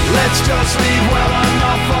 Let's just leave well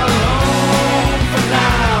enough alone for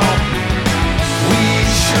now. We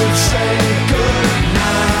should say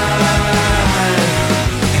goodnight.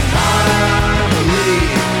 And I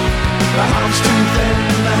believe the hound's tooth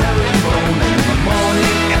and the herringbone, and in the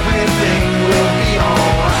morning everything will be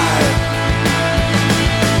alright.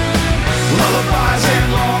 Lullabies and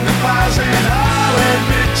long goodbyes, and I'll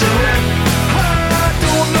admit to it, I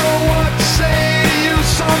don't know what to say to you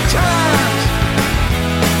sometimes.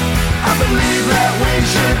 I believe that we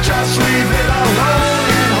should just leave it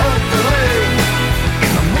alone, and hopefully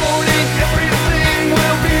in the morning everything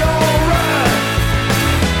will be alright.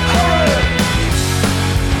 Alright.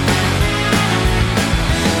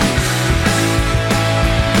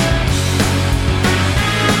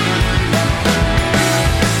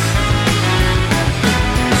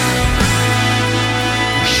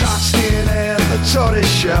 Shark skin and the tortoise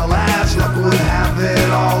shell, as luck would have it,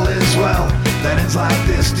 all is well. That ends like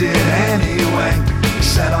this did anyway. We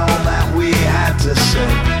said all that we had to say,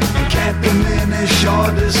 and can't diminish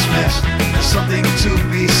or dismiss. There's something to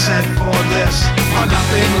be said for this, or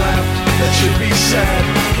nothing left that should be said.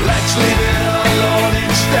 Let's leave it alone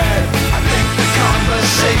instead. I think the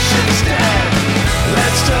conversation's dead.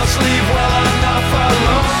 Let's just leave well enough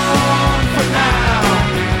alone for now.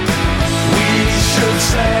 We should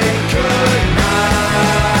say goodnight.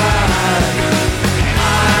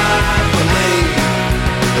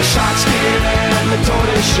 The shark skin and the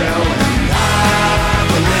tortoise shell, and I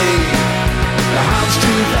believe the hound's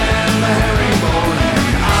tooth and the herringbone,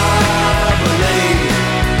 and I believe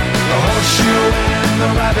the horseshoe and the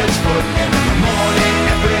rabbit's foot, and in the morning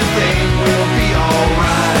everything will be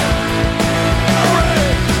alright. Alright.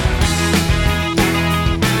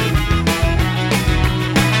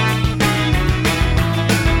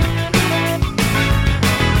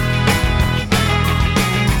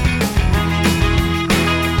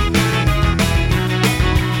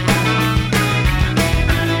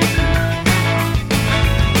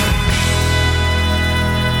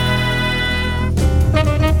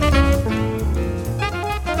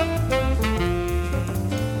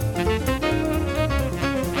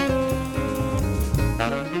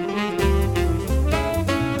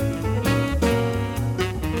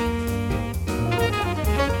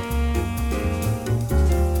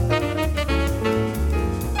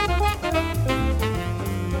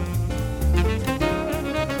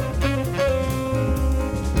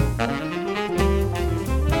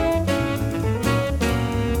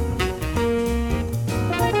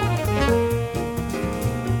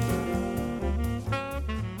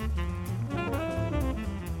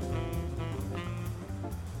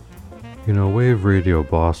 You know, Wave Radio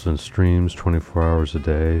Boston streams 24 hours a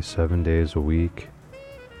day, 7 days a week.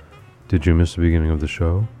 Did you miss the beginning of the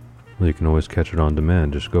show? Well, you can always catch it on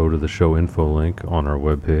demand. Just go to the show info link on our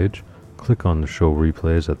webpage, click on the show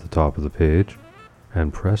replays at the top of the page,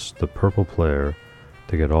 and press the purple player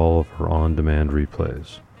to get all of our on-demand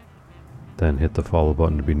replays. Then hit the follow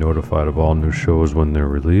button to be notified of all new shows when they're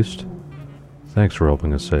released. Thanks for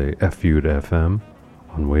helping us say FU to FM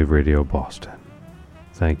on Wave Radio Boston.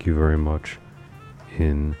 Thank you very much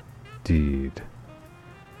indeed.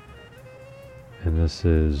 And this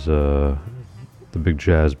is the Big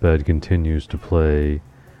Jazz Bed continues to play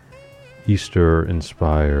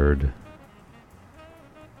Easter-inspired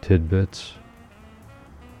tidbits.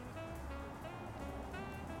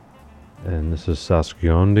 And this is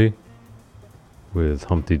Saskiondi with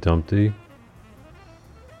Humpty Dumpty.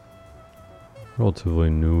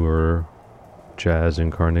 Relatively newer jazz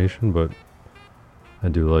incarnation, but I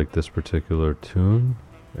do like this particular tune,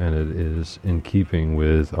 and it is in keeping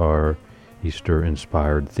with our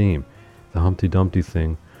Easter-inspired theme. The Humpty Dumpty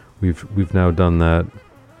thing, we've now done that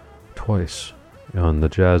twice on the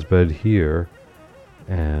jazz bed here,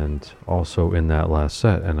 and also in that last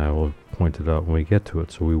set, and I will point it out when we get to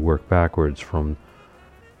it. So we work backwards from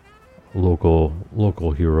local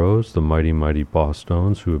heroes, the mighty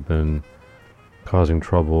Bosstones, who have been causing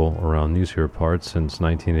trouble around these here parts since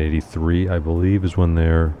 1983, I believe, is when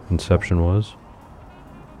their inception was.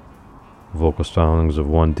 Vocal stylings of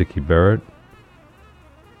one Dickie Barrett.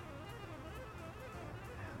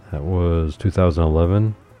 That was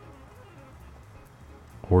 2011.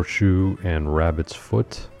 Horseshoe and Rabbit's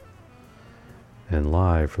Foot. And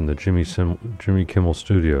live from the Jimmy Kimmel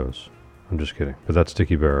Studios. I'm just kidding, but that's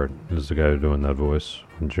Dickie Barrett. Is the guy doing that voice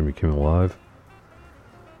on Jimmy Kimmel Live.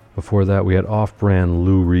 Before that, we had Off-Brand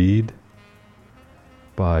Lou Reed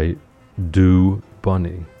by Do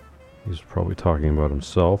Bunny. He's probably talking about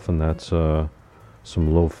himself, and that's some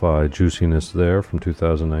lo-fi juiciness there from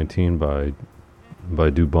 2019 by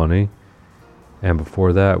Do Bunny. And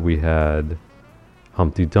before that, we had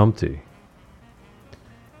Humpty Dumpty.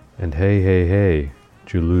 And Hey, Hey, Hey,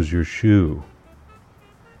 Did You Lose Your Shoe?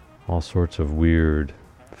 All sorts of weird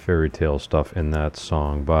fairy tale stuff in that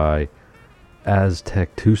song by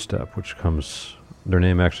Aztec Two-Step, which comes, their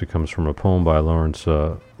name actually comes from a poem by Lawrence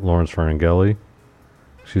Ferlinghetti.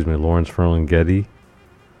 Lawrence Ferlinghetti.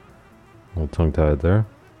 A little tongue-tied there.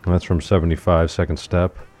 And that's from 75, Second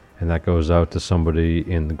Step. And that goes out to somebody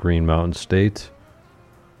in the Green Mountain State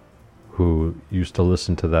who used to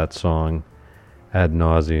listen to that song ad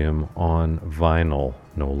nauseum on vinyl,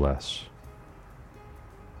 no less.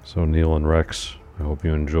 So Neil and Rex, I hope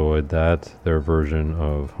you enjoyed that, their version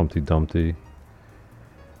of Humpty Dumpty.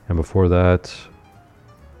 And before that,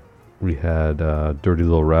 we had Dirty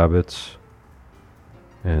Little Rabbits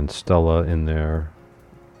and Stella in there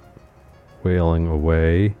wailing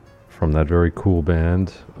away from that very cool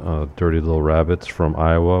band, Dirty Little Rabbits from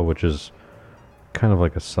Iowa, which is kind of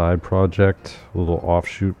like a side project, a little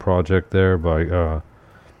offshoot project there by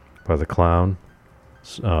the Clown,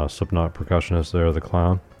 Slipknot percussionist there, the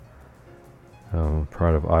Clown.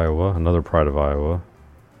 Pride of Iowa, another Pride of Iowa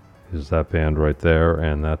is that band right there,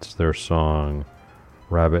 and that's their song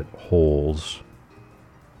Rabbit Holes,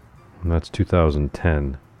 and that's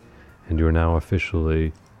 2010. And you're now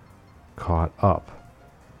officially caught up,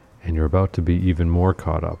 and you're about to be even more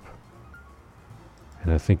caught up.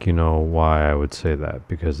 And I think you know why I would say that,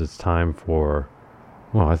 because it's time for,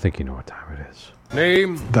 well, I think you know what time it is.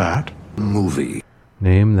 Name that movie.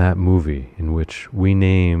 Name that movie in which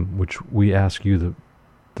we ask you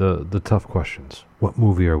the tough questions. What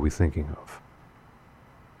movie are we thinking of?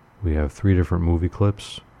 We have 3 different movie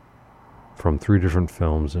clips from 3 different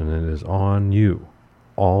films, and it is on you,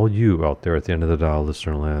 all you out there at the end of the dial,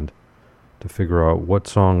 listener land, to figure out what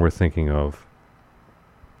song we're thinking of.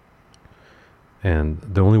 And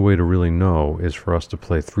the only way to really know is for us to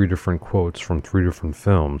play 3 different quotes from 3 different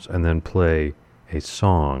films, and then play a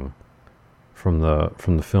song from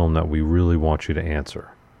the film that we really want you to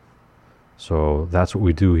answer. So that's what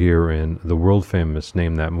we do here in the world famous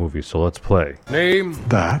Name That Movie. So let's play. Name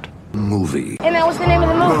that movie. Hey man, what's the name of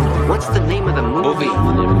the movie? What's the name of the movie?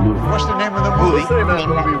 What's the name of the movie?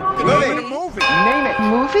 Name it movie. Name it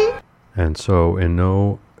movie? And so in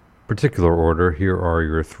no particular order, here are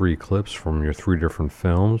your 3 clips from your 3 different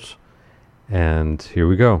films. And here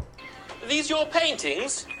we go. Are these your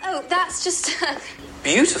paintings? Oh, that's just...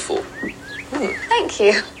 Beautiful. Thank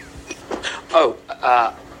you. Oh,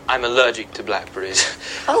 I'm allergic to blackberries.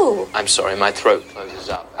 Oh. I'm sorry, my throat closes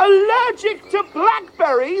up. Allergic to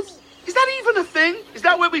blackberries? Is that even a thing? Is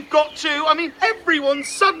that where we've got to? I mean, everyone's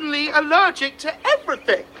suddenly allergic to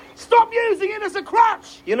everything. Stop using it as a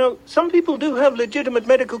crutch! You know, some people do have legitimate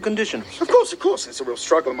medical conditions. Of course. It's a real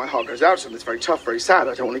struggle. My heart goes out to them. It's very tough, very sad.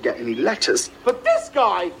 I don't want to get any letters. But this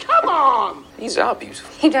guy, come on! These are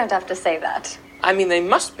beautiful. You don't have to say that. I mean, they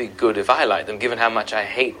must be good if I like them, given how much I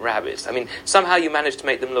hate rabbits. I mean, somehow you managed to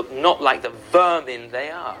make them look not like the vermin they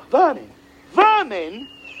are. Vermin? Vermin?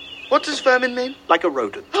 What does vermin mean? Like a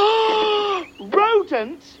rodent.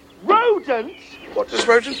 Rodent? Rodent? What does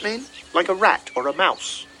rodent mean? Like a rat or a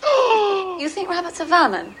mouse. You think rabbits are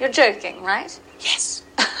vermin? You're joking, right? Yes.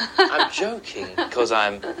 I'm joking because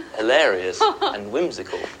I'm hilarious and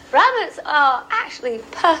whimsical. Rabbits are actually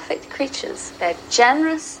perfect creatures. They're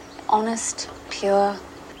generous, honest, pure.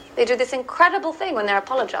 They do this incredible thing when they're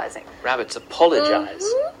apologizing. Rabbits apologize.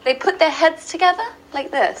 Mm-hmm. They put their heads together like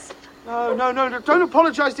this. No, don't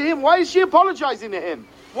apologize to him. Why is she apologizing to him?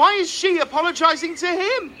 Why is she apologizing to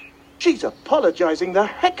him? She's apologizing the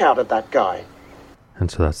heck out of that guy. And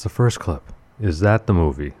so that's the first clip. Is that the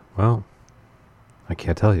movie? Well, I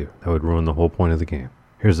can't tell you. That would ruin the whole point of the game.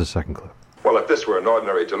 Here's the second clip. Well, if this were an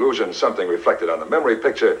ordinary delusion, something reflected on the memory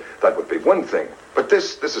picture, that would be one thing. But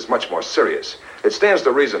this is much more serious. It stands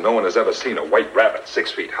to reason no one has ever seen a white rabbit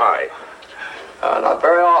 6 feet high. Not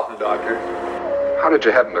very often, Doctor. How did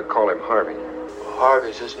you happen to call him Harvey?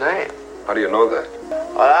 Harvey's his name. How do you know that?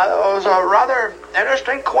 There was a rather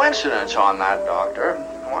interesting coincidence on that, Doctor.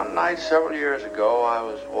 One night several years ago, I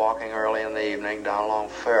was walking early in the evening down along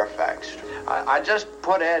Fairfax Street. I just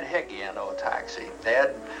put Ed Hickey into a taxi.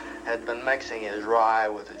 Ed had been mixing his rye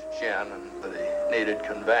with his gin and that he needed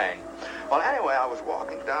conveying. Well, anyway, I was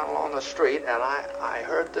walking down along the street, and I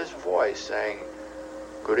heard this voice saying,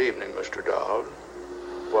 "Good evening, Mr. Dowd."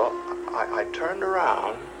 Well, I turned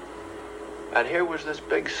around, and here was this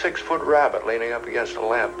big 6-foot rabbit leaning up against a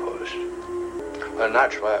lamppost. And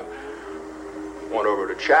naturally, I went over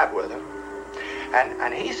to chat with him.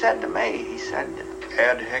 And he said to me, he said,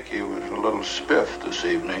 Ed Hickey was a little spiff this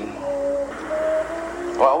evening.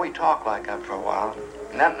 Well, we talked like that for a while.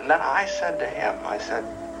 And then I said to him, I said,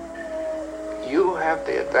 you have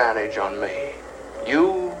the advantage on me.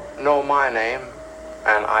 You know my name,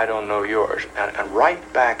 and I don't know yours. And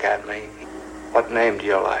right back at me, what name do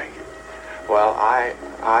you like? Well, I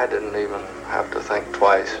didn't even have to think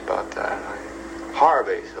twice about that.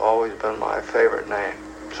 Harvey's always been my favorite name.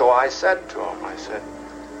 So I said to him, I said,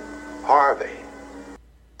 Harvey,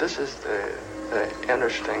 this is the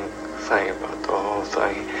interesting thing about the whole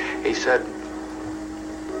thing. He said,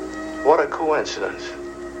 what a coincidence.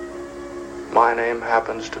 My name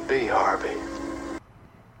happens to be Harvey.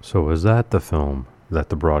 So is that the film that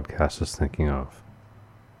the broadcast is thinking of?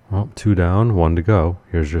 Well, 2 down, 1 to go.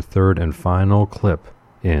 Here's your third and final clip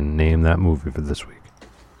in Name That Movie for this week.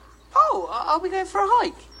 Oh, are we going for a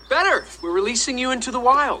hike? Better. We're releasing you into the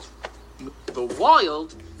wild. The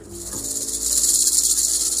wild?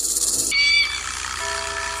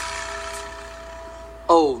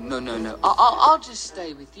 Oh, no. I'll just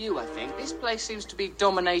stay with you, I think. This place seems to be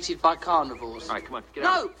dominated by carnivores. All right, come on, get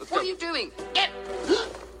out. No, what are you doing?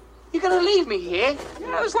 You're going to leave me here?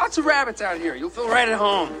 Yeah, there's lots of rabbits out here. You'll feel right at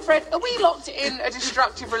home. Fred, are we locked in a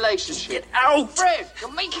destructive relationship? Get out! Fred,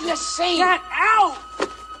 you're making a scene. Get out!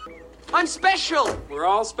 I'm special. We're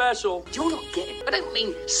all special. You're not getting it. I don't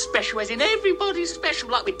mean special as in everybody's special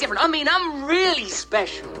like we're different. I mean I'm really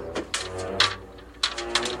special.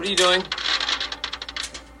 What are you doing?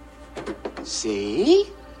 See?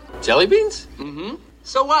 Jelly beans? Mm-hmm.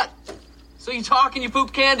 So what? So you talk and you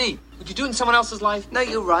poop candy. Would you do it in someone else's life? No,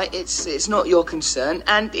 you're right. It's not your concern.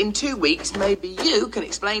 And in 2 weeks, maybe you can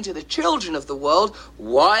explain to the children of the world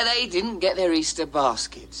why they didn't get their Easter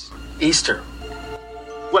baskets. Easter.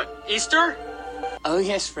 What, Easter? Oh,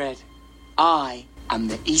 yes, Fred. I am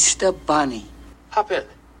the Easter Bunny. Hop in.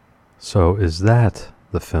 So is that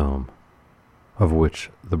the film of which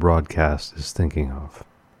the broadcast is thinking of?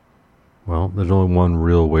 Well, there's only one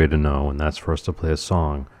real way to know, and that's for us to play a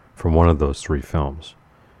song from one of those 3 films.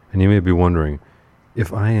 And you may be wondering,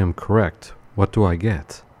 if I am correct, what do I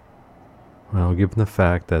get? Well, given the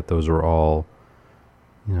fact that those are all,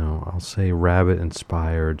 I'll say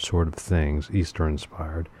rabbit-inspired sort of things,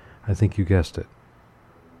 Easter-inspired, I think you guessed it.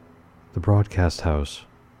 The Broadcast House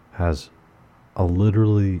has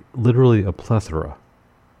literally a plethora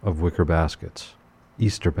of wicker baskets,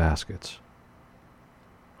 Easter baskets.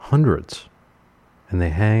 Hundreds. And they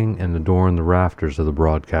hang and adorn the rafters of the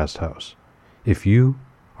Broadcast House. If you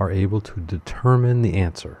are able to determine the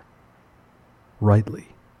answer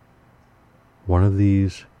rightly, one of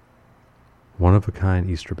these one-of-a-kind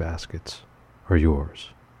Easter baskets are yours.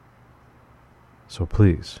 So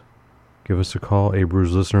please, give us a call,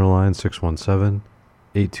 Abreu's listener line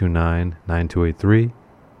 617-829-9283,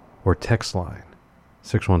 or text line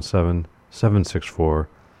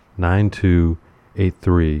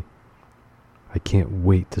 617-764-9283. I can't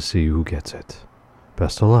wait to see who gets it.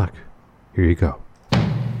 Best of luck. Here you go.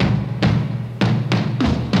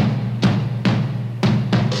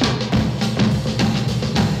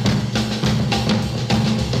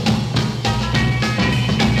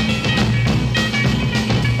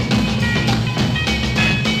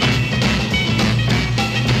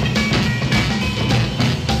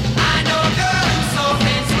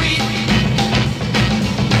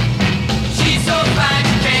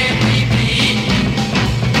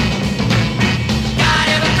 Got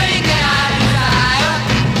everything that I desire.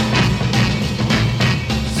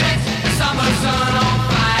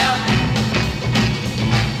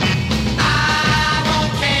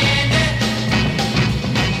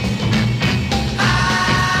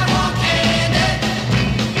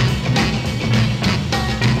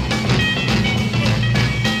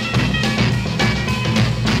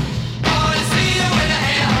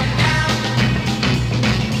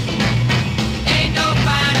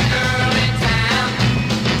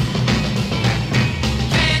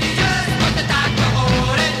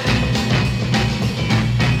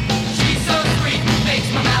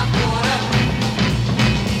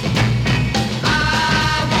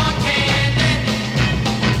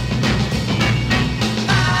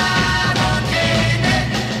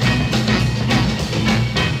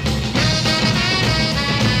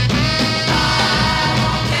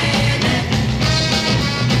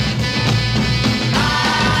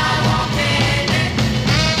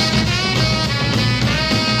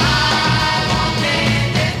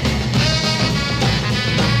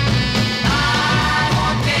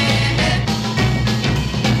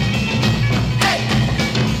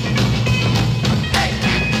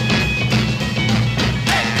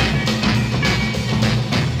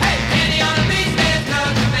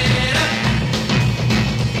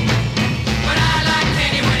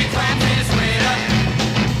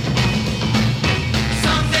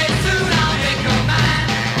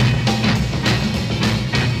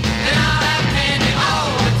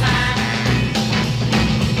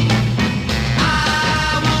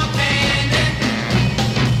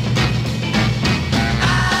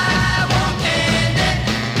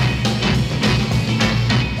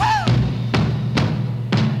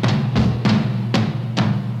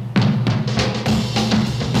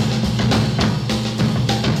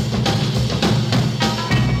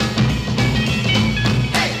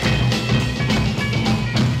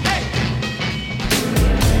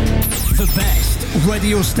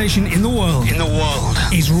 radio station in the world.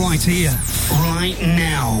 Is right here, right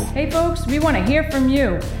now. Hey folks, we want to hear from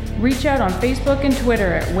you. Reach out on Facebook and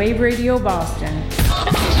Twitter at Wave Radio Boston.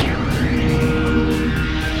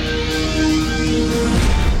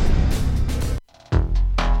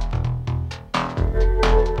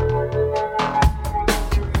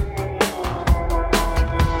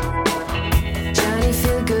 Johnny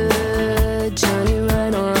feel good, Johnny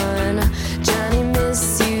right on. Johnny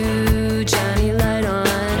miss you, Johnny light on.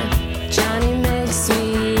 Johnny makes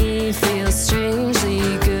me feel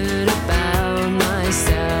strangely good about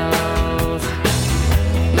myself.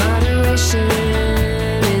 Moderation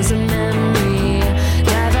is a memory.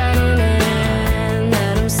 Dive out in and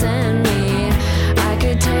let 'em send me. I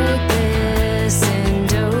could take this in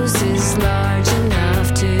doses large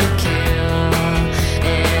enough to kill.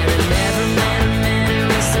 And I never met a man who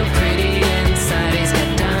was so pretty inside. He's got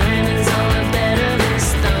diamonds on the bed of his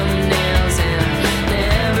thumbnails. And I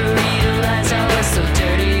never realized I was so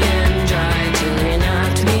dirty and dry till he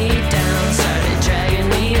knocked me down, started dragging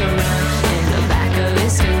me around in the back of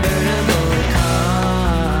his convertible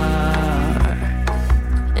car.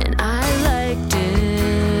 And I liked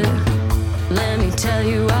it. Let me tell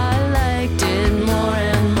you, I liked it more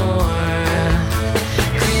and more.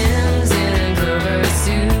 Crimson Clover,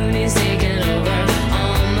 soon he's taken over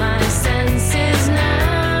all my senses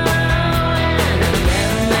now. And I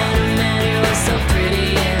never met a man who was so pretty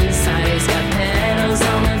inside. He's got petals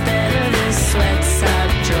on the bed of his sweat sock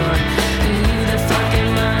drawer. Who the fuck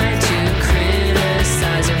am I to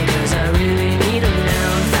criticize him? 'Cause I really need him now.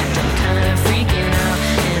 In fact, I'm kind of freaking out,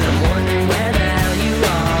 and I'm wondering where the hell you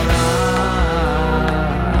all are.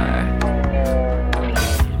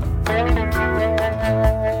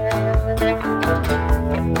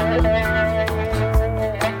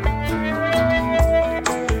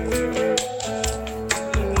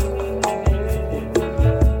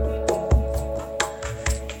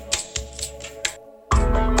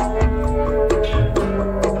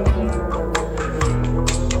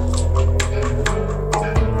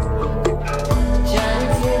 Johnny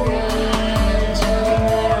feel good, Johnny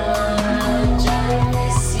right on. Johnny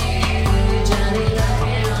miss you, Johnny let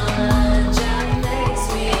me on. Johnny makes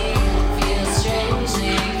me feel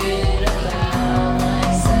strangely good about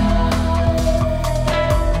myself.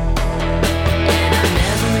 And I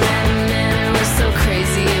never met a man who was so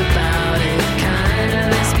crazy about it. Kind of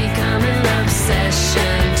has become an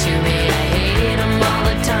obsession to me. I hate him all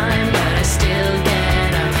the time, but I still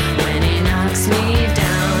get up when he knocks me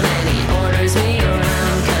down and he orders me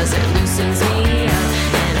around 'cause it loosens me up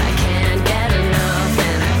and I can't get enough,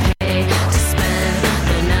 and I pay to spend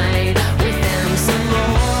the night with him some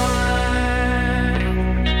more.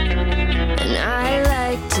 And I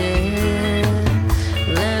liked it.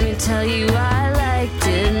 Let me tell you, I liked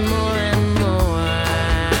it more and more.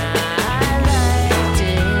 I liked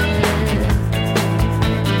it.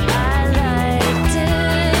 I liked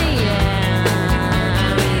it, yeah. I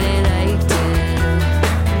really liked it.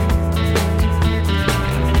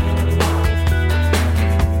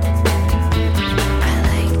 I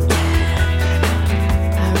liked it.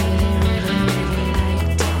 I really, really, really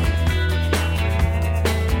liked it.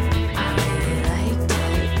 I really liked it.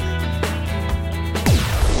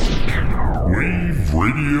 Wave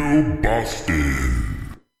Radio Boston.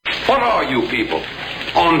 What are you people?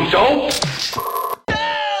 On dope?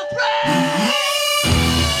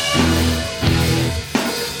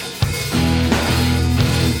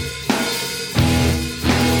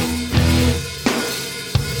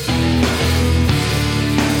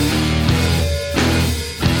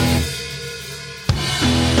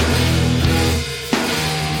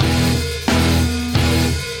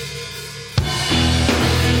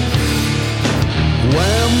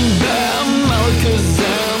 Wham, bam,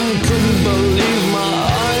 Alakazam, couldn't believe my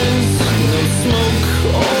eyes. No smoke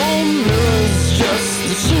or mirrors, just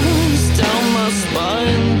the chills down my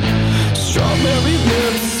spine. Strawberry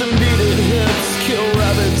lips and beaded hips, kill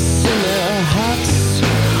rabbits in their hats.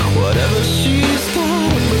 Whatever she's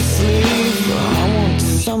got up her sleeve, I want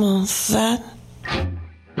some of that.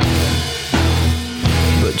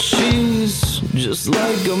 But she's just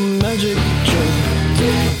like a magic trick.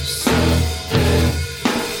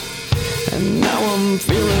 And now I'm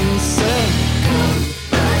feeling sick,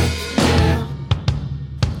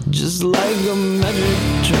 just like a magic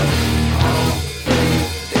trick.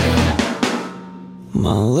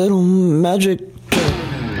 My little magic trick.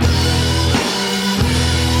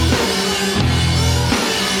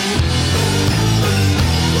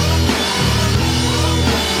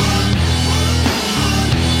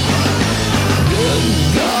 Good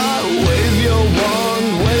God, wave your wand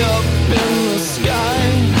way up in the sky.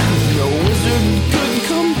 No wizard could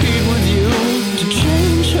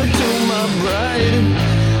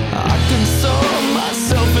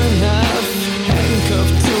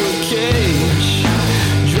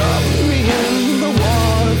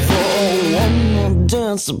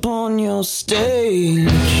dance upon your stage.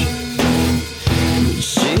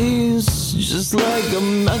 She's just like a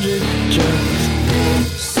magic trick.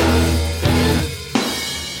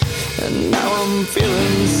 And now I'm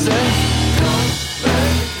feeling sick.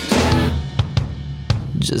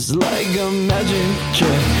 Just like a magic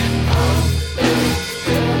trick.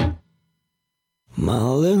 My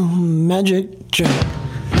little magic trick.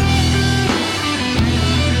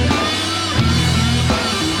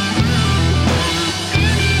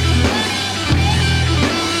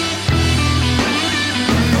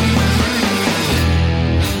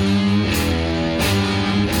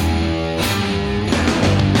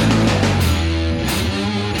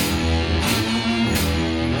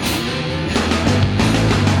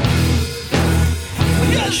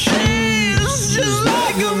 She's just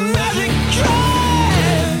like a magic trick.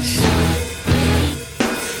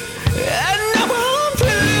 And now I'm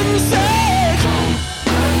feeling sick.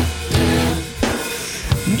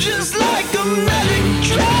 Just like a magic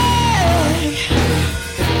trick.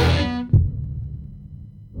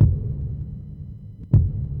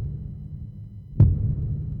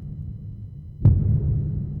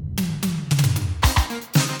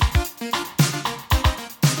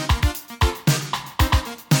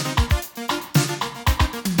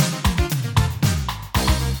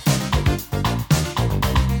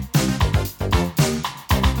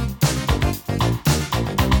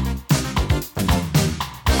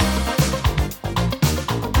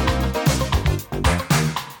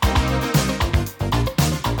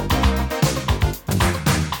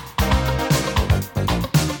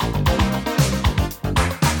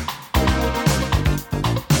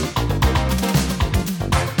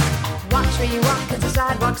 Watch where you walk, 'cause the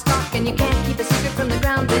sidewalks talk, and you can't keep a secret from the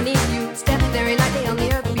ground beneath you. Step very lightly on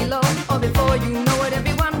the earth below, or before you know it,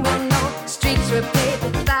 everyone will know. Streets were paved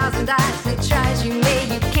with 1,000 eyes, and try as you may,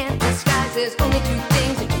 you can't disguise. There's only two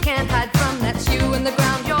things that you can't hide from, that's you and the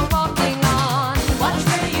ground you're walking on. Watch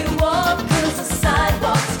where you walk, 'cause the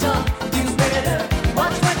sidewalks talk. You better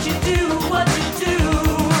watch what you do, what you do.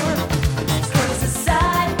 'Cause the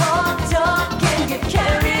sidewalk talk can get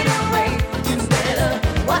carried away. You better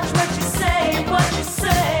watch what you say, what you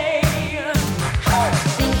say.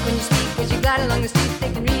 Think when you speak, 'cause you glide along the street,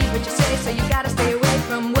 they can read what you say. So you gotta stay away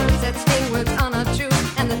from words that sting, words are not true.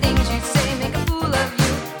 And the things you say make a fool of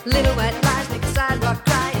you. Little white lies make a sidewalk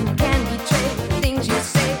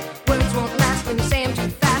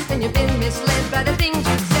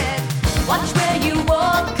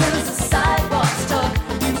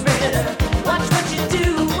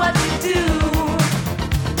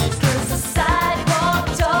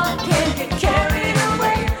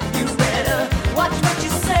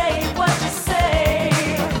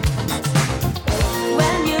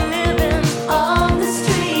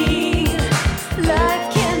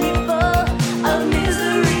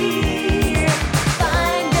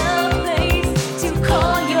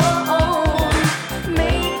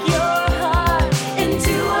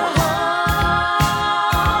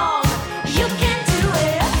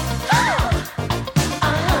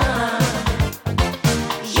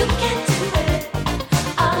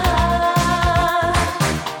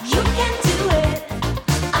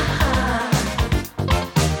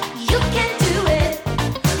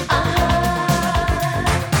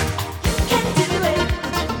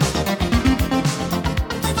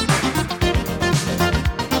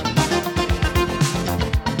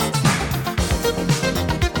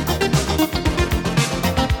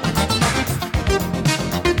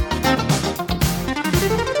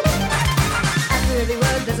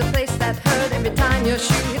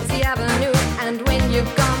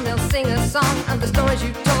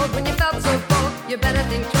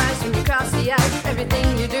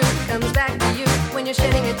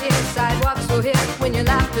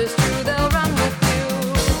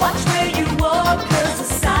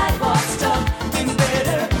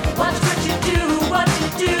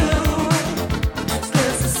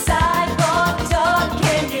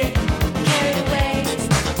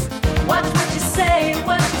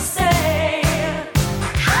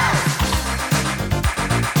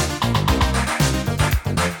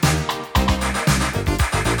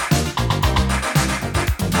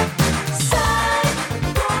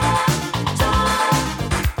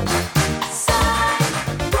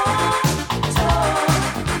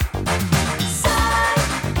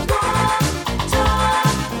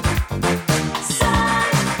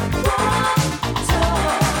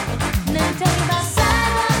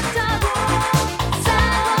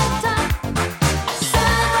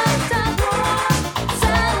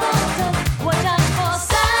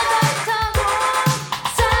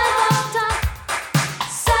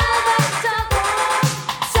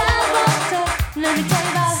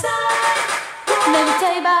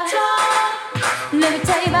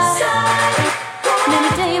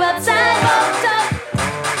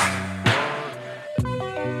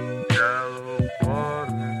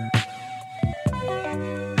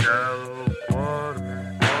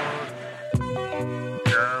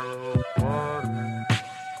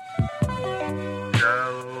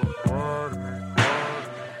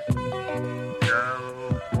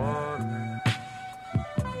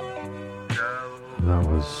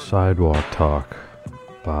Sidewalk Talk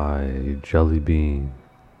by Jelly Bean.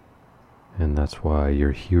 And that's why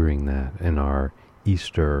you're hearing that in our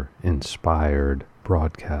Easter-inspired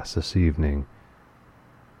broadcast this evening.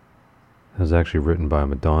 It was actually written by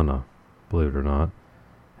Madonna, believe it or not.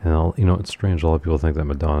 And it's strange, a lot of people think that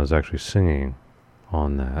Madonna is actually singing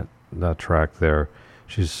on that track there.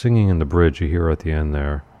 She's singing in the bridge, you hear her at the end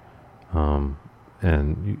there.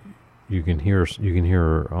 And you can hear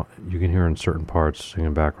her in certain parts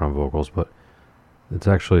singing background vocals, but it's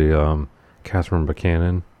actually Catherine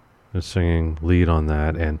Buchanan is singing lead on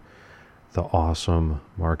that, and the awesome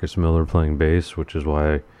Marcus Miller playing bass, which is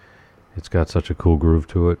why it's got such a cool groove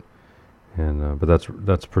to it. And but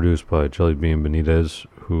that's produced by Jelly Bean Benitez,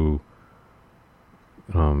 who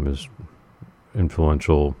is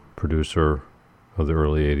influential producer of the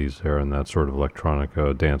early 80s there, and that sort of electronic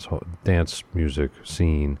dance music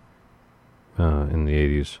scene in the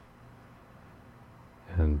 80s.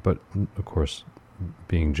 But of course,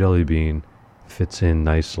 being Jelly Bean fits in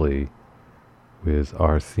nicely with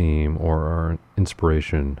our theme or our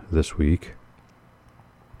inspiration this week.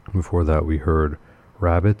 Before that, we heard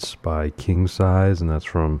Rabbits by King Size, and that's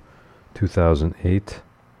from 2008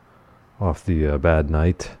 off the Bad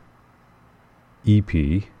Night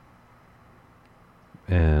EP.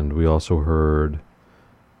 And we also heard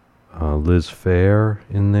Liz Phair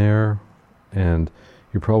in there. And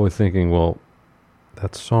you're probably thinking, well,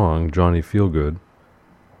 that song, Johnny Feelgood,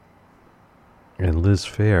 and Liz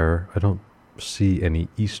Phair, I don't see any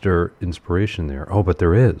Easter inspiration there. Oh, but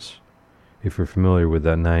there is. If you're familiar with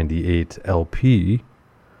that 98 LP,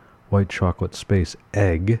 White Chocolate Space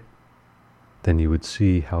Egg, then you would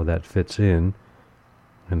see how that fits in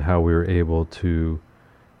and how we were able to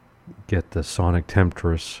get the sonic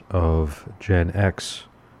temptress of Gen X,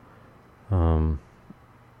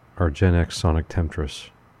 our Gen X sonic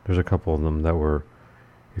temptress. There's a couple of them that were,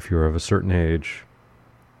 if you're of a certain age,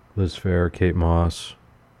 Liz Phair, Kate Moss,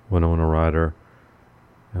 Winona Ryder.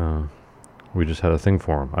 We just had a thing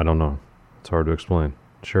for them. I don't know. It's hard to explain.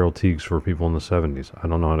 Cheryl Tiegs for people in the 70s. I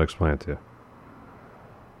don't know how to explain it to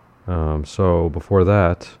you. So before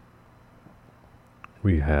that,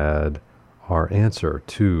 we had our answer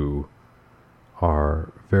to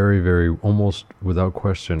our very, very, almost without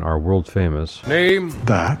question, our world famous Name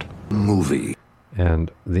that movie. And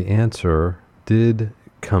the answer did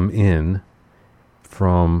come in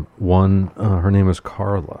from one, her name is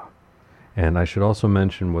Carla. And I should also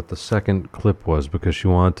mention what the second clip was, because she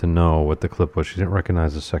wanted to know what the clip was. She didn't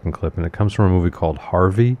recognize the second clip, and it comes from a movie called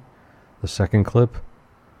Harvey, the second clip,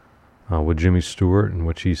 with Jimmy Stewart, in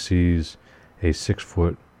which he sees a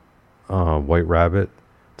 6-foot white rabbit.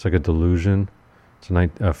 It's like a delusion. It's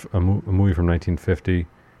a movie from 1950.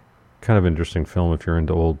 Kind of interesting film if you're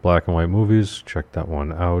into old black and white movies. Check that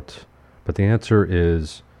one out. But the answer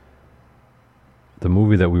is, the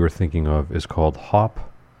movie that we were thinking of is called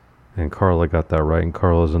Hop. And Carla got that right. And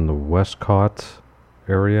Carla's in the Westcott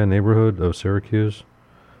area, neighborhood of Syracuse,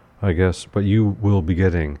 I guess. But you will be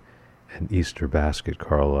getting an Easter basket,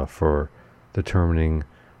 Carla, for determining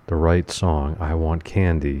the right song, I Want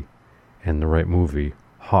Candy, and the right movie,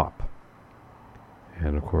 Hop.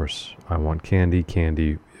 And of course, I Want Candy.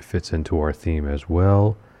 Candy fits into our theme as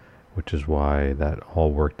well, which is why that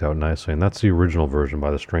all worked out nicely. And that's the original version by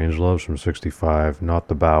the Strangeloves from 65, not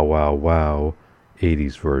the Bow Wow Wow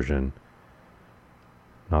 80s version.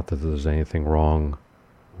 Not that there's anything wrong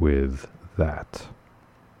with that.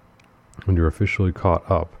 When you're officially caught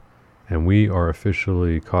up, and we are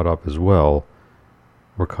officially caught up as well,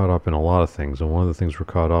 we're caught up in a lot of things, and one of the things we're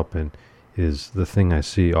caught up in is the thing I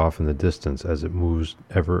see off in the distance as it moves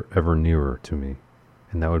ever nearer to me,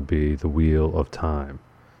 and that would be the Wheel of Time,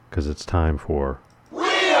 because it's time for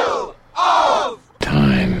Wheel of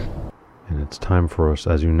Time. And it's time for us,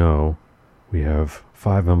 as you know, we have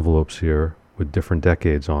 5 envelopes here with different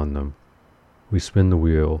decades on them. We spin the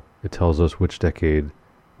wheel, it tells us which decade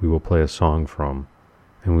we will play a song from,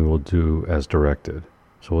 and we will do as directed.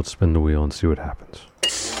 So let's spin the wheel and see what happens.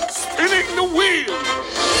 Spinning the wheel!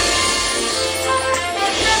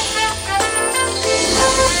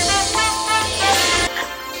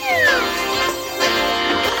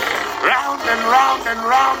 Round and round and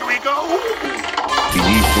round we go.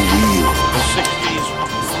 Beneath the wheel. The 60s.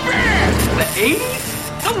 Spin! The 80s?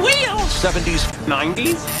 The wheel! 70s.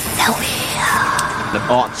 90s? The wheel. The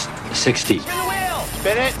aughts. The 60s. Spin the wheel!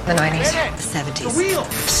 Spin it! The 90s. Spin it! The 70s. The wheel!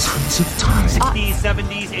 Sons of time. 60s,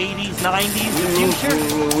 70s, 80s, 90s, the future.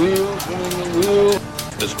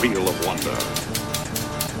 This wheel of wonder.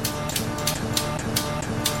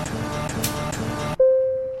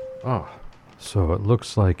 So it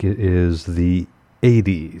looks like it is the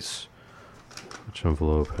 80s. Which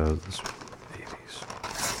envelope has this babies?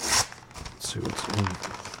 Let's see what's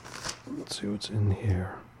in. Let's see what's in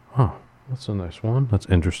here. Oh, that's a nice one. That's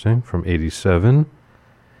interesting. From 87.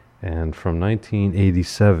 And from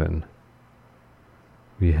 1987,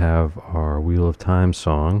 we have our Wheel of Time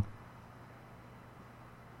song.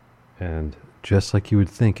 And just like you would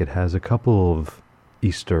think, it has a couple of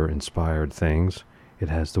Easter-inspired things. It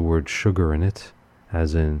has the word sugar in it,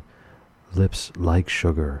 as in lips like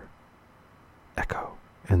sugar. Echo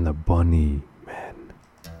and the Bunny Men.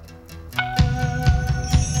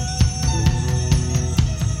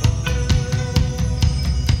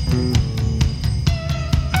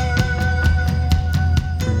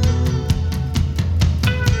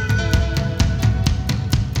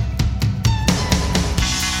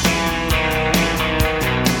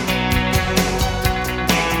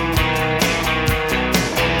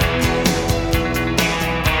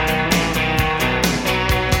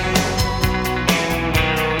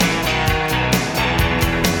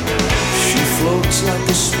 Like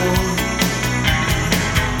a swan,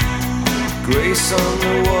 grace on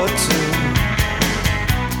the water,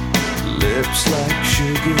 lips like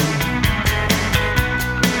sugar,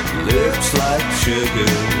 lips like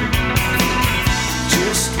sugar.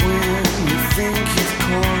 Just when you think you've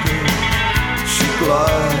caught her, she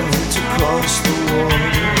glides across the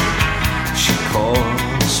water. She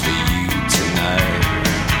calls for you tonight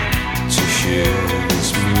to share this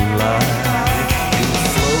moonlight. You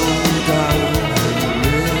flow down.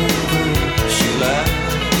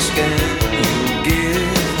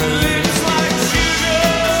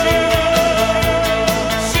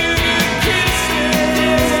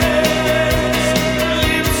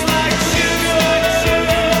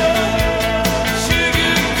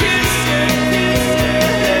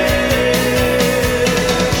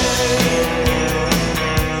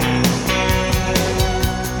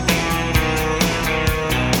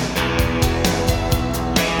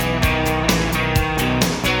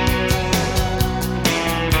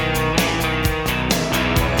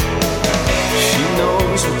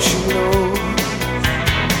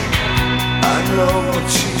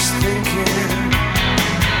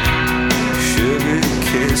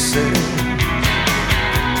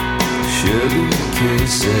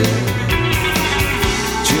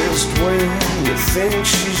 Just when you think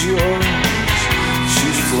she's yours,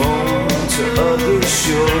 she's flown to other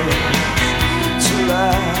shores to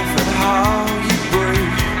laugh at how you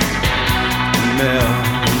break and melt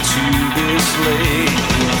into this lake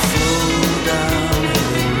and flow down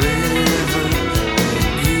the river that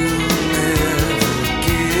you'll never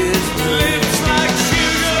give her. Lips like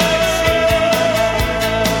sugar.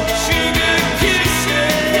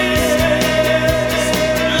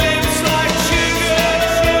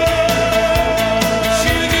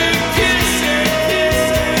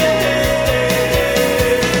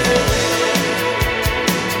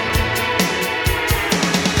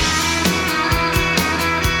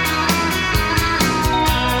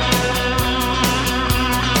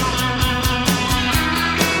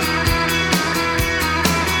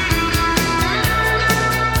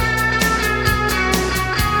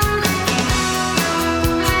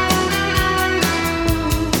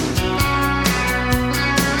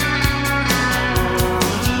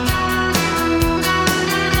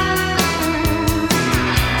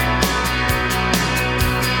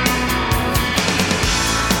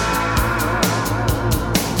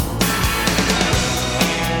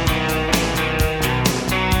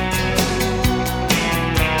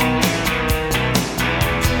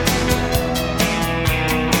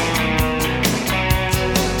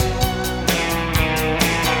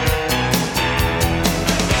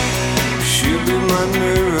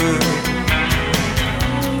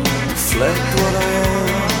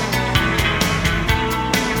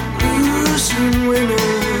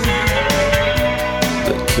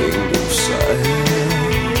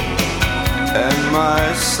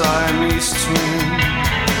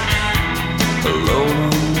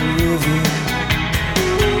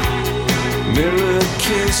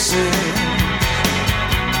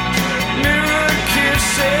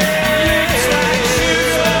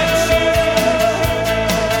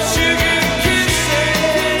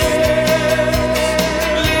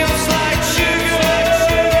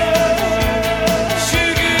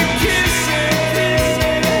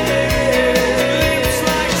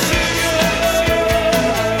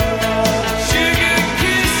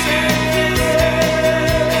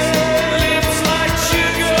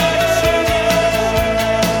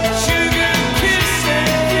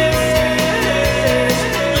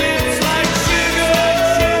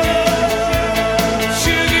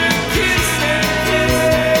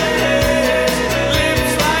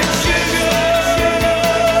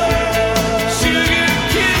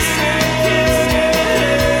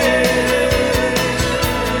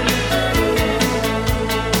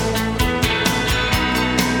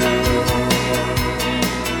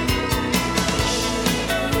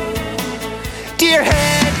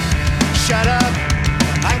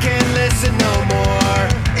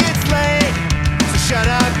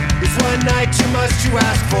 you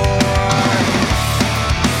ask for.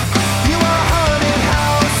 You are a haunted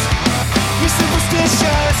house, you're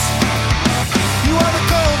superstitious. You are the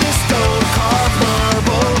coldest stone carved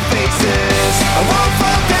marble faces. I won't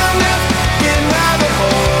fall down that fucking rabbit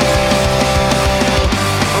hole.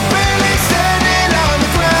 I'm barely standing on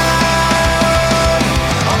the ground.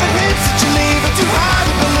 All the hints that you leave are too hard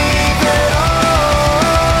to believe at all.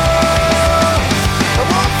 I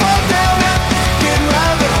won't fall down that fucking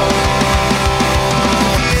rabbit hole.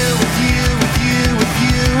 With you, with you, with you, with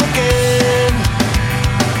you again.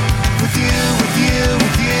 With you, with you,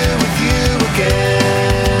 with you, with you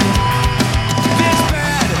again. This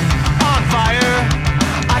bed on fire,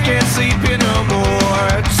 I can't sleep in no more.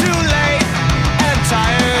 Too late and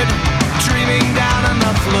tired, dreaming down on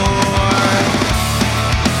the floor.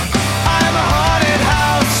 I am a haunted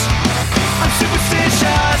house, I'm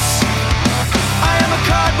superstitious. I am a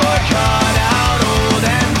cardboard cutout, old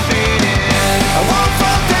and faded. I won't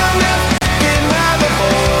fall down that fucking rabbit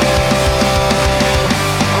hole.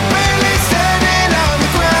 I'm barely standing on the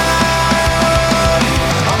ground.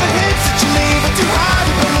 All the hints that you leave are too hard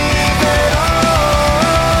to believe at all.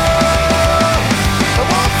 I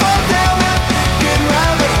won't fall down that fucking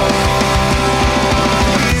rabbit hole.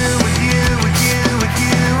 With you, with you, with you, with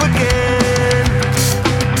you again.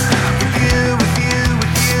 With you, with you,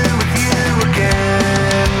 with you, with you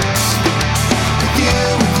again. With you,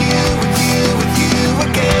 with you, with you, with you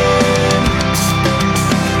again.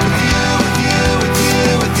 With you, with you, with you,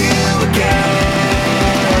 with you again.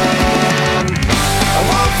 I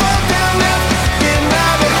won't fall down that fucking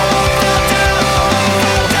rabbit hole.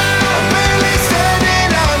 I'm barely standing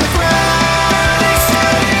on the ground.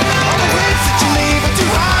 All the hints that you leave are too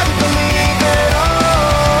hard to believe at all.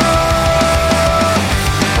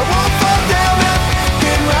 I won't fall down that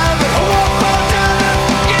fucking rabbit hole. I won't fall down that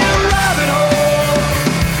fucking rabbit hole.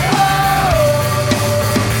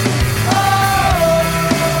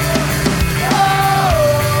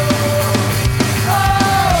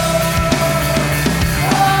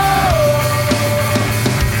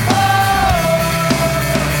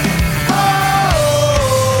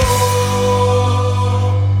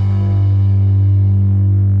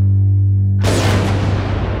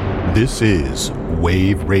 This is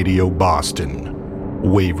Wave Radio Boston.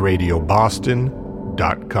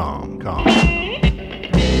 WaveRadioBoston.com.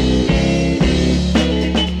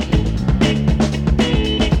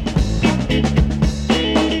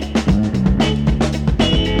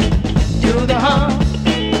 Do the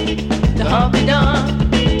Humpty Dance.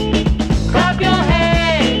 Clap your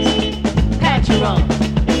hands, pat your arm,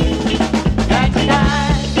 pat your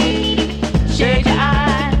eyes, shake your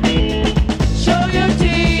eyes, show your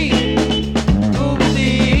teeth, move the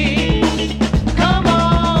knees. Come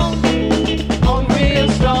on real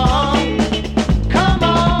strong.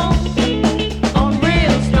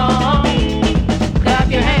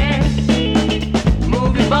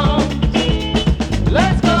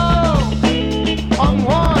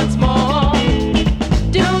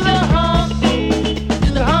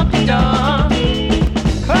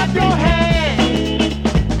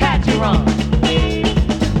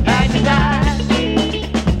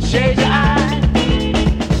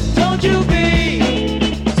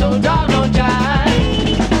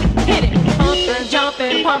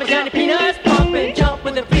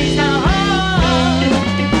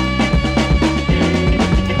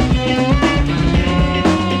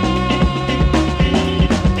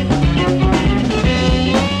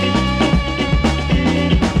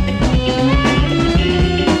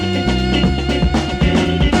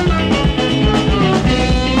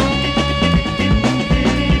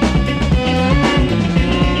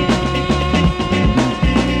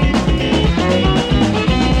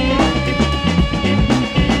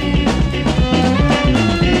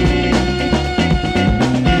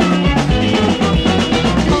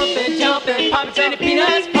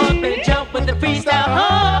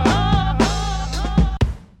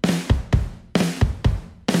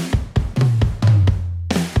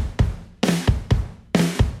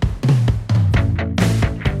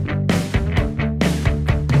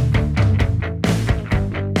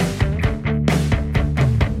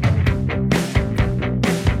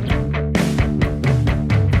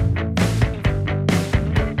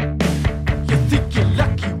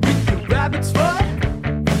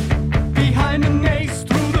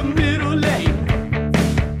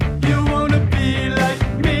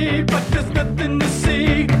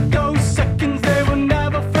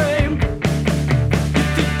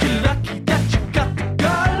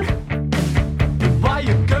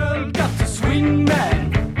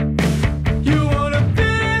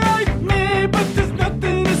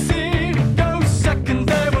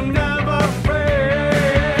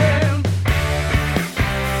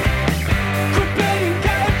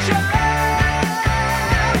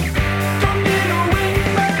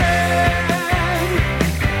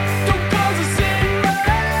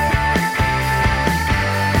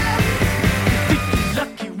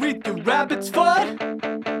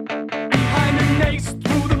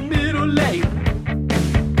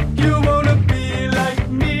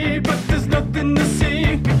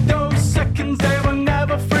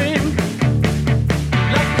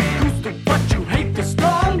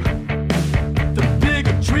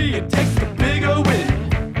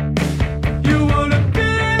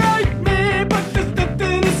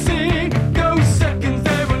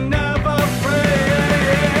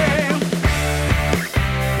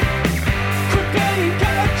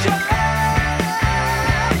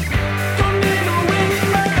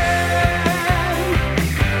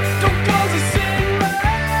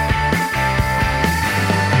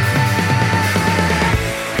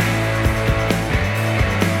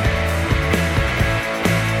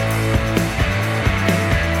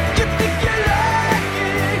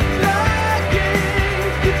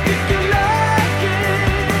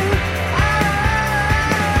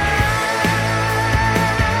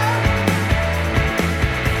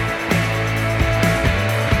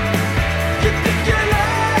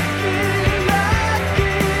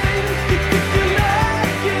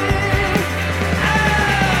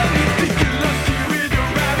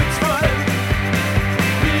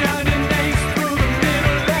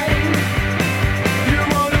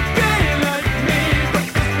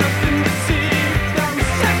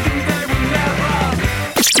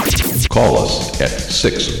 Call us at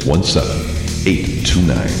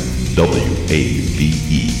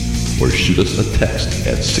 617-829-WAVE or shoot us a text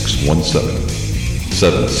at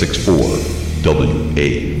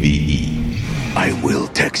 617-764-WAVE. I will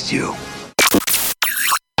text you.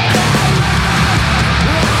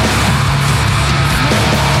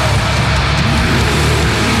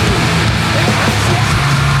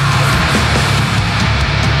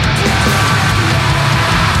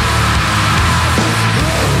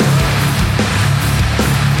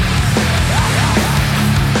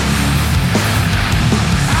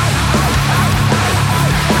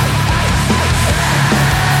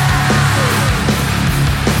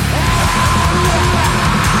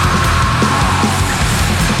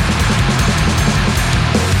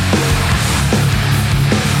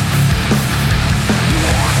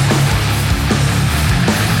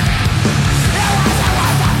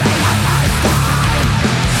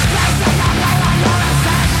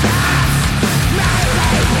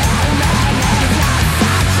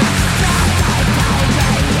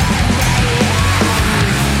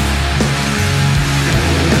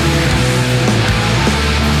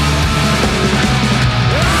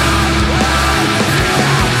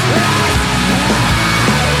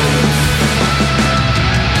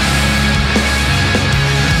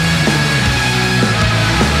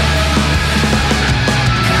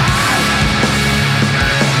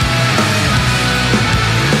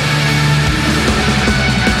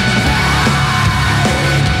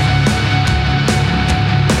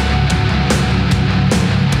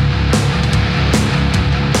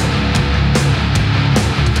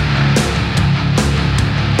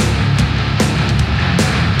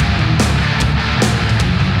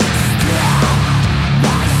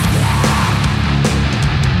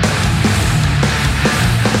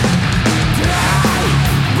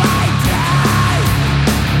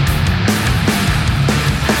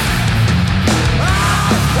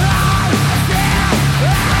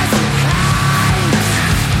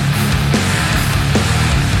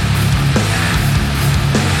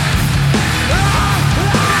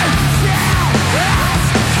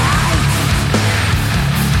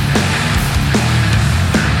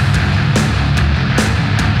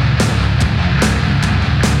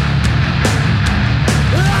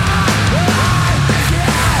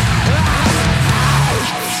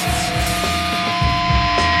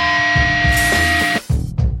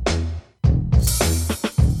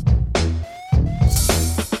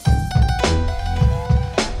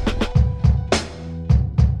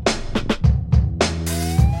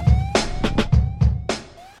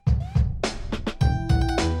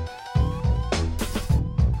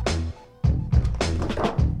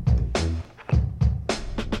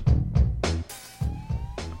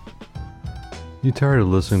 You tired of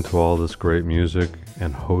listening to all this great music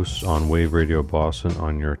and hosts on Wave Radio Boston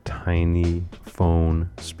on your tiny phone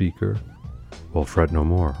speaker? Well, fret no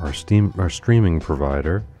more. Our streaming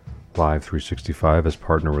provider, Live 365, has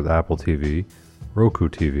partnered with Apple TV, Roku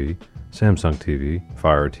TV, Samsung TV,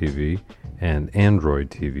 Fire TV, and Android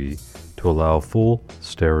TV to allow full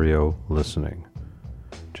stereo listening.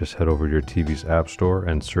 Just head over to your TV's App Store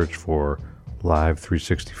and search for Live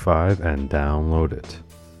 365 and download it.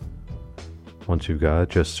 Once you've got it,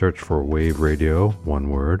 just search for Wave Radio, one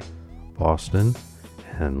word, Boston,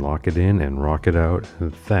 and lock it in and rock it out.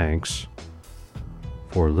 And thanks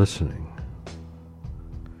for listening.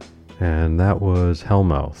 And that was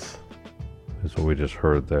Hellmouth, is what we just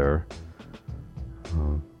heard there.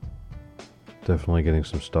 Definitely getting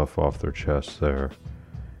some stuff off their chest there.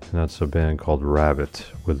 And that's a band called Rabbit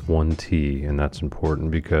with one T, and that's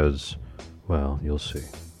important because, well, you'll see.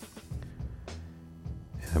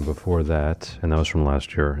 And before that, and that was from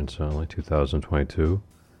last year, incidentally, 2022.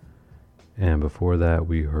 And before that,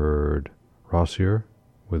 we heard Rossier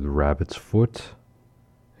with Rabbit's Foot.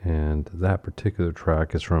 And that particular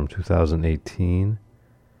track is from 2018.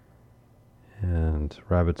 And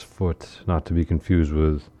Rabbit's Foot, not to be confused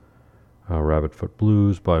with Rabbit Foot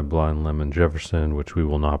Blues by Blind Lemon Jefferson, which we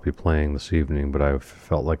will not be playing this evening, but I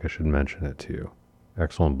felt like I should mention it to you.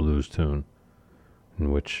 Excellent blues tune,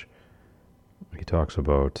 in which he talks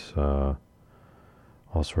about all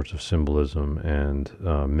sorts of symbolism and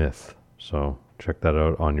myth. So check that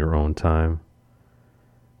out on your own time.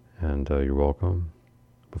 And you're welcome.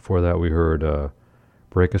 Before that, we heard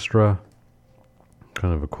Breakestra,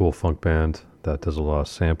 kind of a cool funk band that does a lot of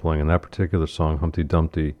sampling. And that particular song, Humpty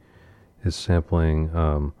Dumpty, is sampling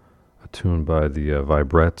a tune by the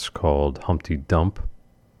Vibrettes called Humpty Dump.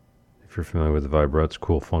 If you're familiar with the Vibrettes,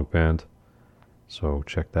 cool funk band. So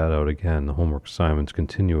check that out again. The homework assignments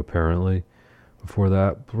continue apparently. Before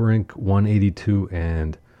that, Blink 182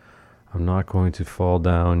 and I'm not going to fall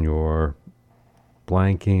down your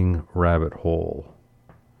blanking rabbit hole.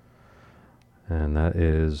 And that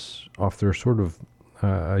is off their sort of,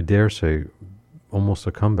 I dare say, almost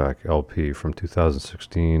a comeback LP from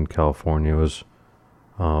 2016. California was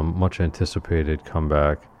much anticipated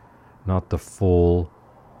comeback. Not the full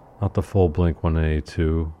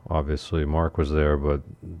Blink-182. Obviously, Mark was there, but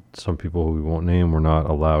some people who we won't name were not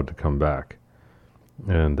allowed to come back.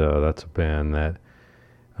 And that's a band that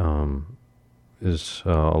is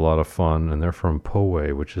a lot of fun, and they're from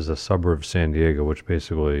Poway, which is a suburb of San Diego, which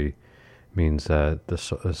basically means that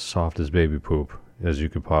as soft as baby poop as you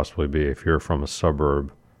could possibly be if you're from a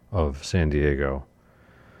suburb of San Diego.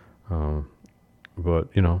 But,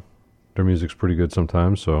 you know, their music's pretty good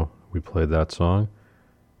sometimes, so we played that song.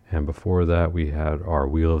 And before that, we had our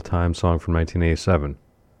Wheel of Time song from 1987.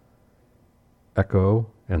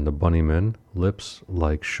 Echo and the Bunnymen, Lips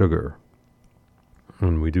Like Sugar.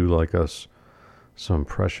 And we do like us some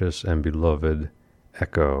precious and beloved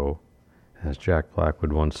Echo. As Jack Black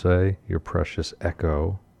would once say, your precious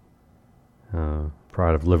Echo.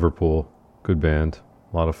 Pride of Liverpool, good band,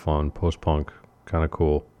 a lot of fun, post-punk, kind of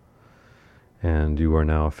cool. And you are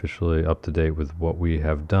now officially up to date with what we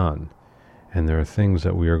have done. And there are things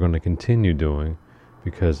that we are going to continue doing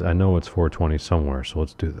because I know it's 420 somewhere, so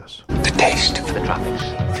let's do this. The taste of the tropics.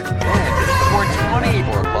 420.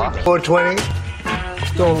 4 o'clock. 420.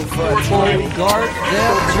 Stolen 420. Guard.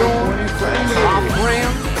 Del Jones.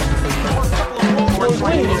 Off-ramp.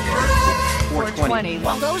 420. 420.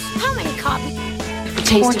 Well, those how many copies?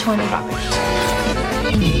 Taste 420.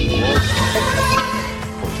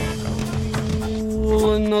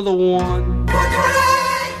 Another one.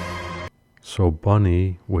 So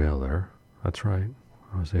Bunny Wailer, that's right.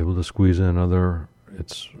 I was able to squeeze in another,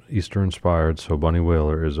 it's Easter inspired, so Bunny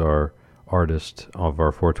Wailer is our artist of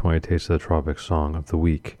our 420 Taste of the Tropics song of the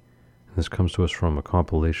week. And this comes to us from a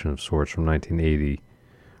compilation of sorts from 1980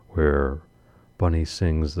 where Bunny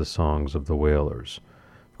sings the songs of the Wailers.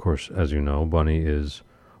 Of course, as you know, Bunny is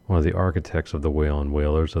one of the architects of the Wailin'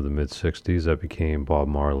 Wailers of the mid-60s that became Bob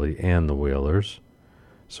Marley and the Wailers.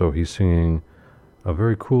 So he's singing a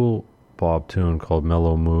very cool Bob tune called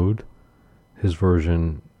Mellow Mood. His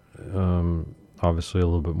version, obviously a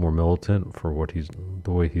little bit more militant for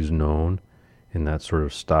the way he's known in that sort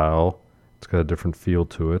of style. It's got a different feel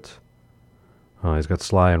to it. He's got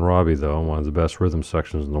Sly and Robbie though, one of the best rhythm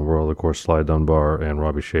sections in the world. Of course, Sly Dunbar and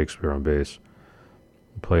Robbie Shakespeare on bass.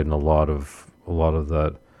 Played in a lot of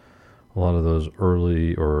those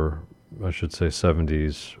early, or I should say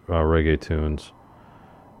 70s reggae tunes.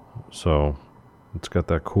 So it's got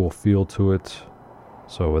that cool feel to it.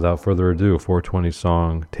 So without further ado, 420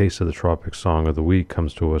 song, Taste of the Tropics song of the week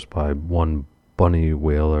comes to us by one Bunny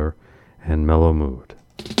Wailer and Mellow Mood.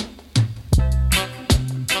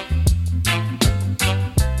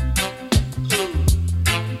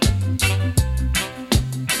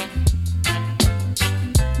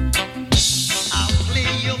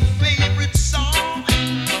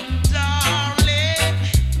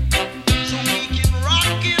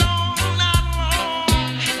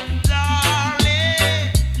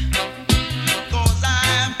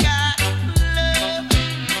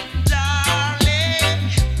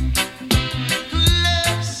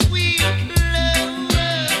 Lips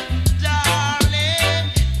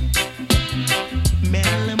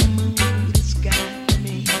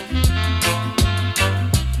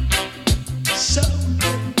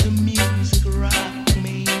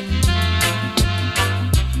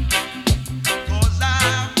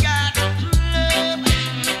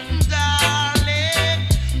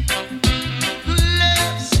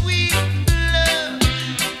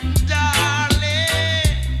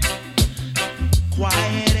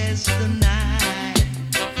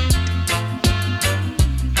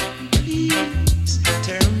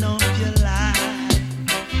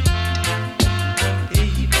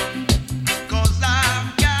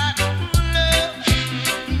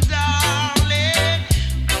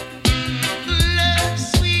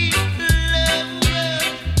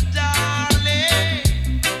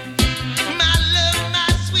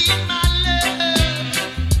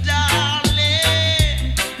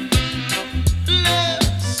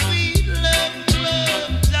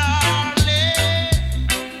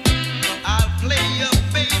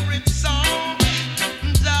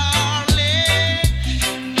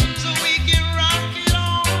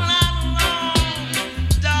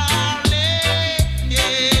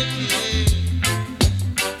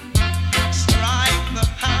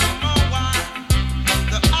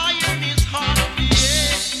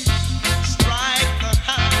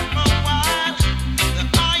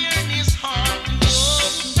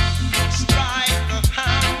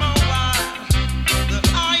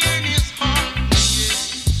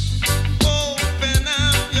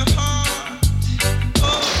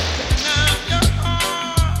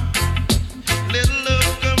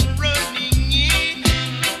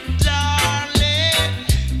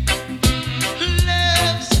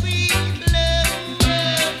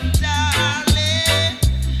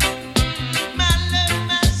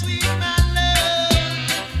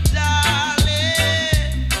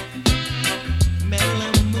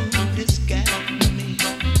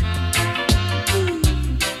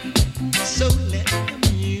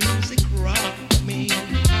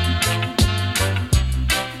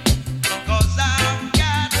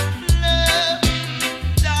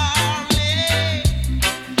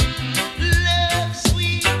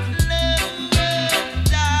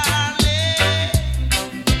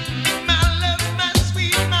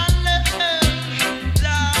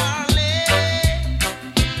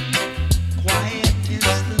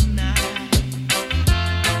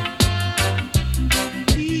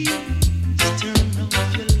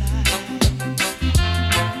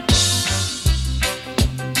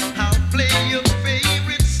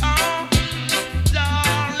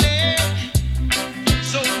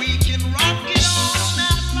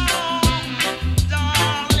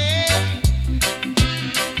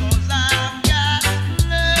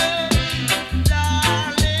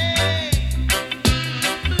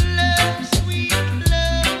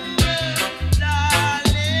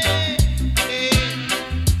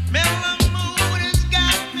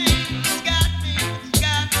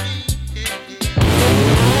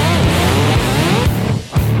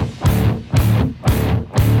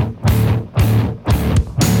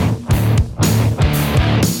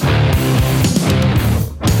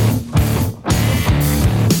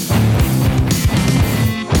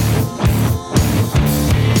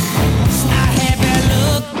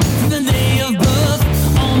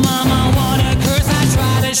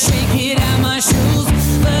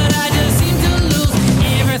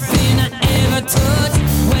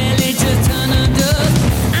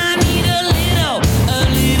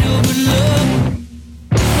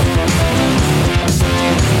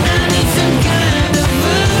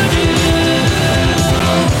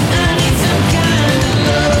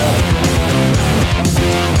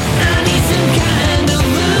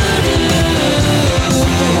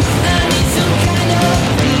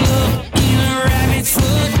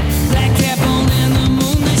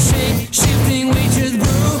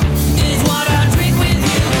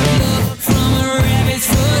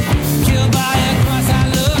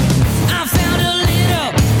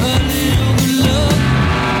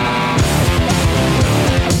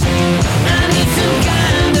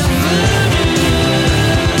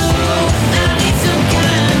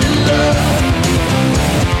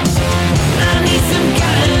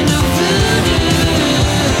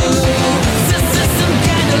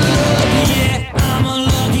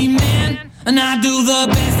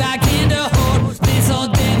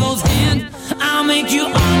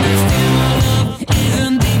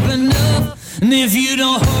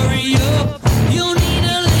hurry up. You need a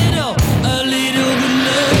little good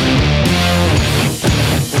love.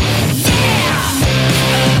 Yeah, a little good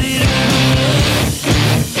love.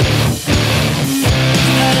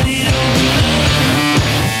 A little good love.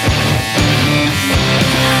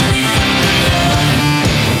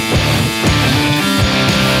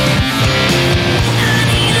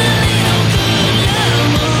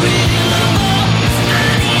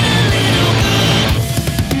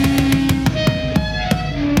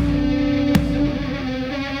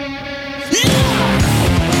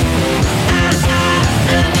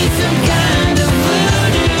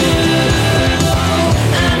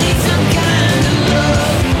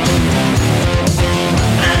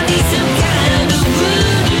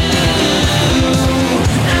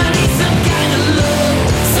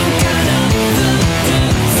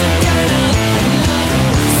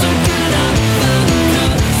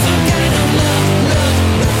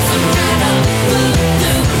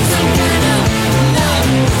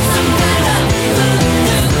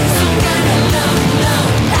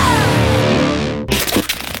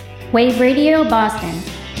 Wave Radio Boston.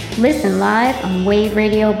 Listen live on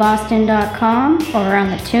waveradioboston.com or on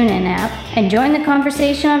the TuneIn app, and join the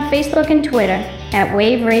conversation on Facebook and Twitter at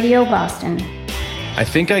Wave Radio Boston. I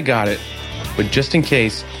think I got it, but just in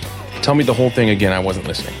case, tell me the whole thing again. I wasn't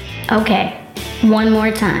listening. Okay, one more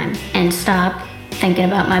time, and stop thinking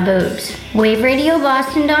about my boobs.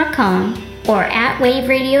 waveradioboston.com or at Wave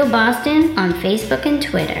Radio Boston on Facebook and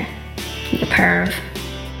Twitter. You perv.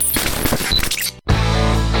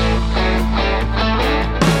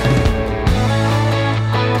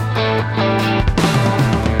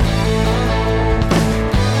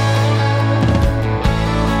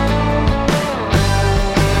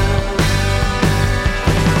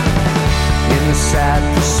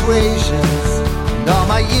 And all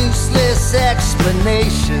my useless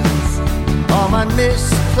explanations, all my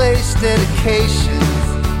misplaced dedications,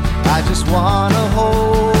 I just wanna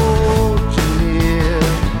hold you near.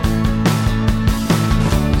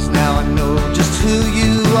 'Cause now I know just who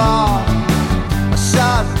you are. I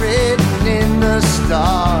saw it written in the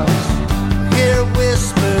stars. I hear it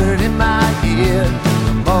whispered in my ear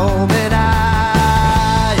the moment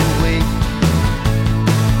I awake.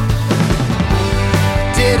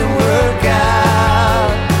 Didn't work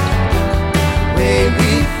out the way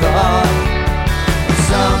we thought.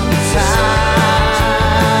 Sometimes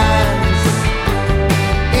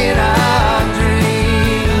in our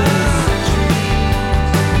dreams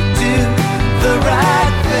do the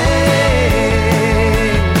right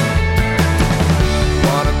thing.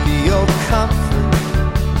 Wanna be your comfort,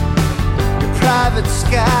 your private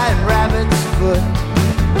sky and rabbit's foot.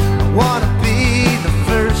 I wanna be the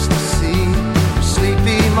first to see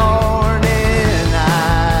sleepy morning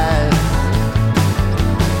eyes.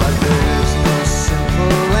 But there's no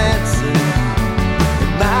simple answer.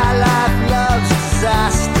 My life loves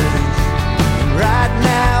disasters. And right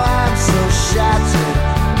now I'm so shattered.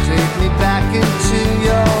 Take me back into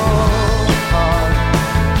your heart.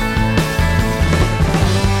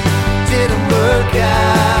 Didn't work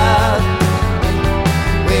out the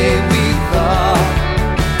way we thought.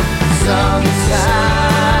 Sometimes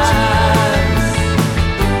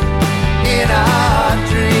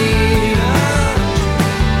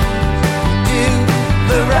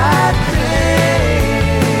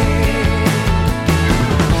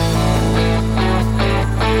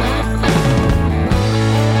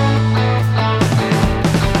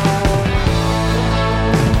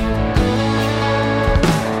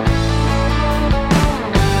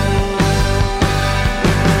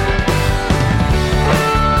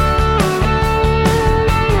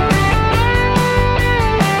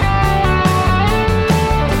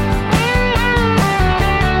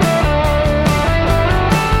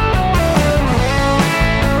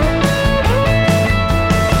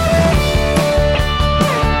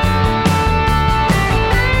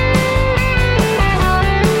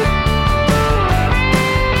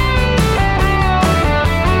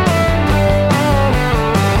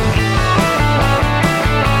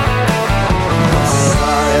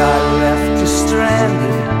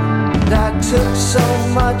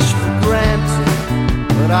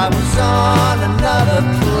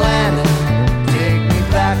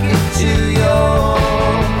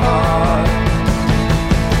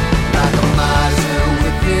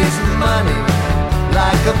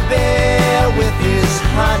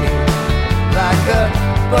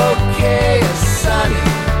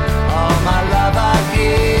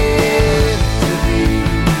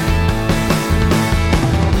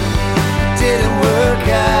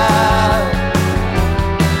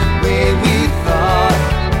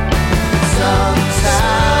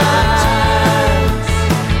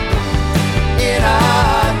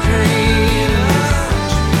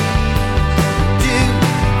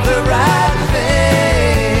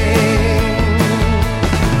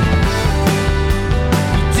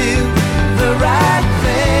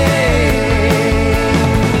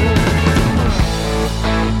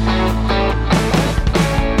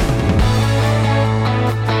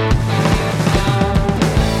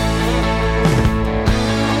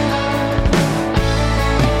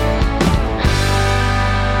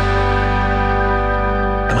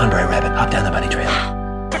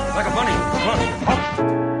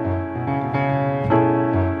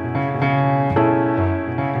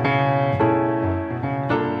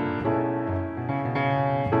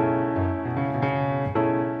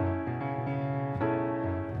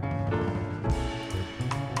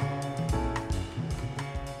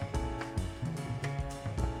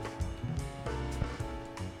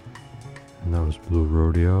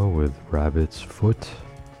Rodeo with Rabbit's Foot.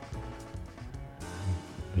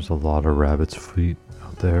 There's a lot of rabbit's feet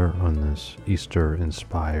out there on this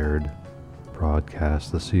Easter-inspired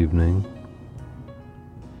broadcast this evening.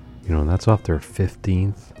 You know, and that's off their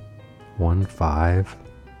 15th 1-5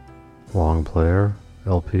 long player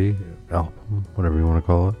LP, album, whatever you want to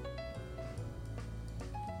call it.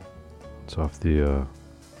 It's off the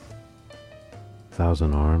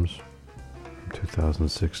 1,000 Arms from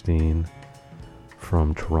 2016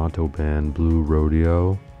 from Toronto band Blue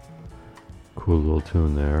Rodeo. Cool little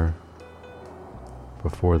tune there.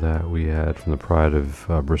 Before that, we had from the Pride of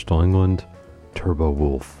Bristol, England, Turbo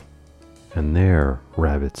Wolf and their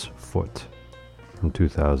Rabbit's Foot from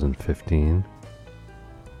 2015.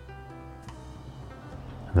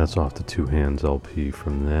 And that's off the Two Hands LP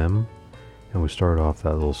from them. And we start off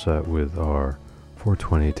that little set with our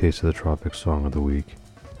 420 Taste of the Tropics Song of the Week,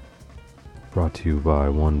 brought to you by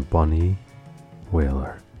one Bunny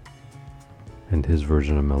Whaler and his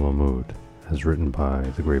version of Mellow Mood, as written by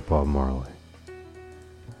the great Bob Marley.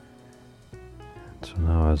 And so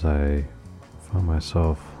now, as I find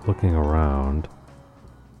myself looking around,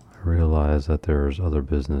 I realize that there's other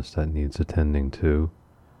business that needs attending to.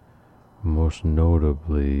 Most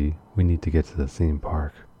notably, we need to get to the theme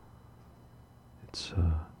park. It's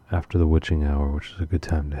after the witching hour, which is a good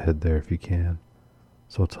time to head there if you can.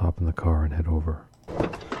 So let's hop in the car and head over.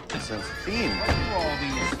 That sounds themed. What do all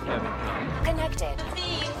these have in common? Connected.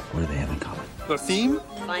 Theme. What do they have in common? The theme?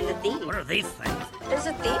 Find the theme. What are these things? There's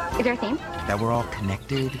a theme. Is there a theme? That we're all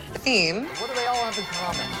connected. Theme. What do they all have in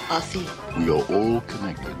common? A theme. We are all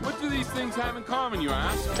connected. What do these things have in common, you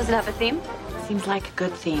ask? Does it have a theme? Seems like a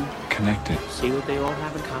good theme. Connected. See what they all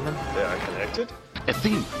have in common? They are connected? A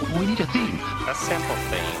theme. We need a theme. A simple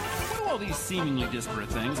theme. What do all these seemingly disparate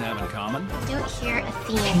things have in common? Don't hear a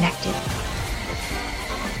theme. Connected.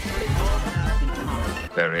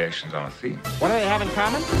 Variations on a theme. What do they have in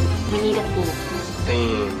common? We need a theme.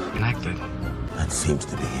 Theme. Connected. That seems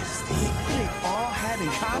to be his theme. They all have in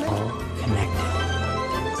common? All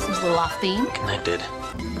connected. Seems a little off theme. Connected.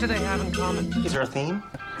 What do they have in common? Is there a theme?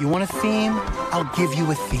 You want a theme? I'll give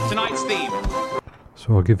you a theme. Tonight's theme.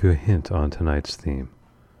 So I'll give you a hint on tonight's theme.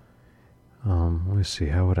 Let me see,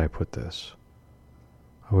 how would I put this?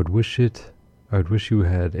 I would wish you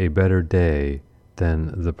had a better day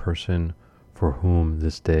than the person for whom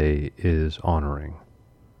this day is honoring.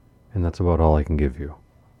 And that's about all I can give you.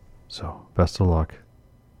 So, best of luck.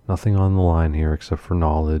 Nothing on the line here except for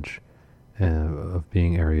knowledge of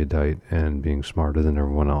being erudite and being smarter than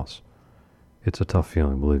everyone else. It's a tough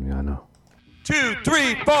feeling, believe me, I know. 2,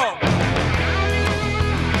 3, 4.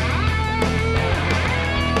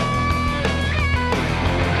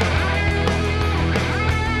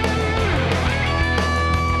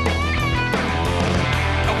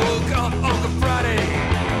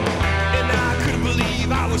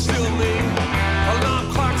 I was still me.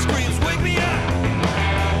 Alarm clock screams, wake me up.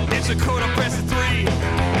 It's a code, I press the 3.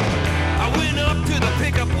 I went up to the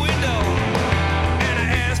pickup window and I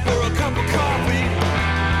asked for a cup of coffee.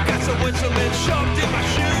 Got some insulin shoved in my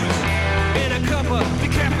shoes and a cup of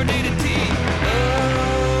decaffeinated tea.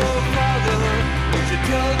 Oh, Father, would you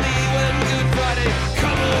tell me when Good Friday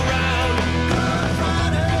come around? Good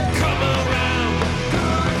Friday. Come around.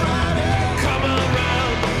 Good Friday. Come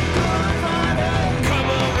around. Good Friday. Come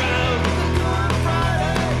around. Good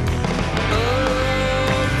Friday.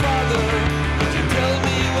 Oh, Father, would you tell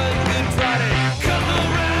me when Good Friday come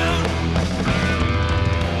around?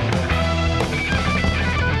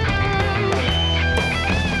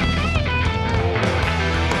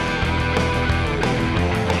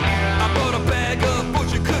 I bought a bag of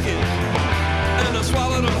butcher cookies and I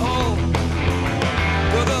swallowed them whole.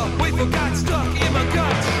 Well, the wafer got stuck in my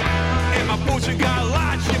guts and my butcher got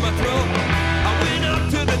lodged in my throat. I went up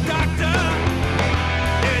to the doctor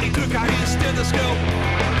and he took out his stethoscope.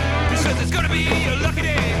 He says it's gonna be a lucky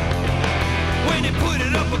day when he put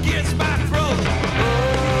it up against my throat.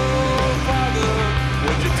 Oh, Father,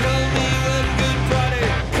 would you tell me when Good Friday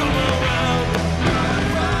come around? Good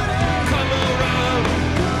Friday. Come around.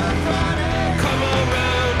 Good Friday. Come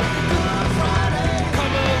around. Good Friday.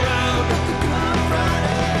 Come around. Good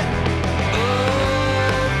Friday. Oh,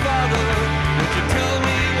 Father, would you tell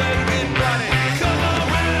me when Good Friday come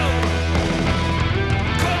around?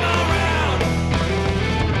 Come around.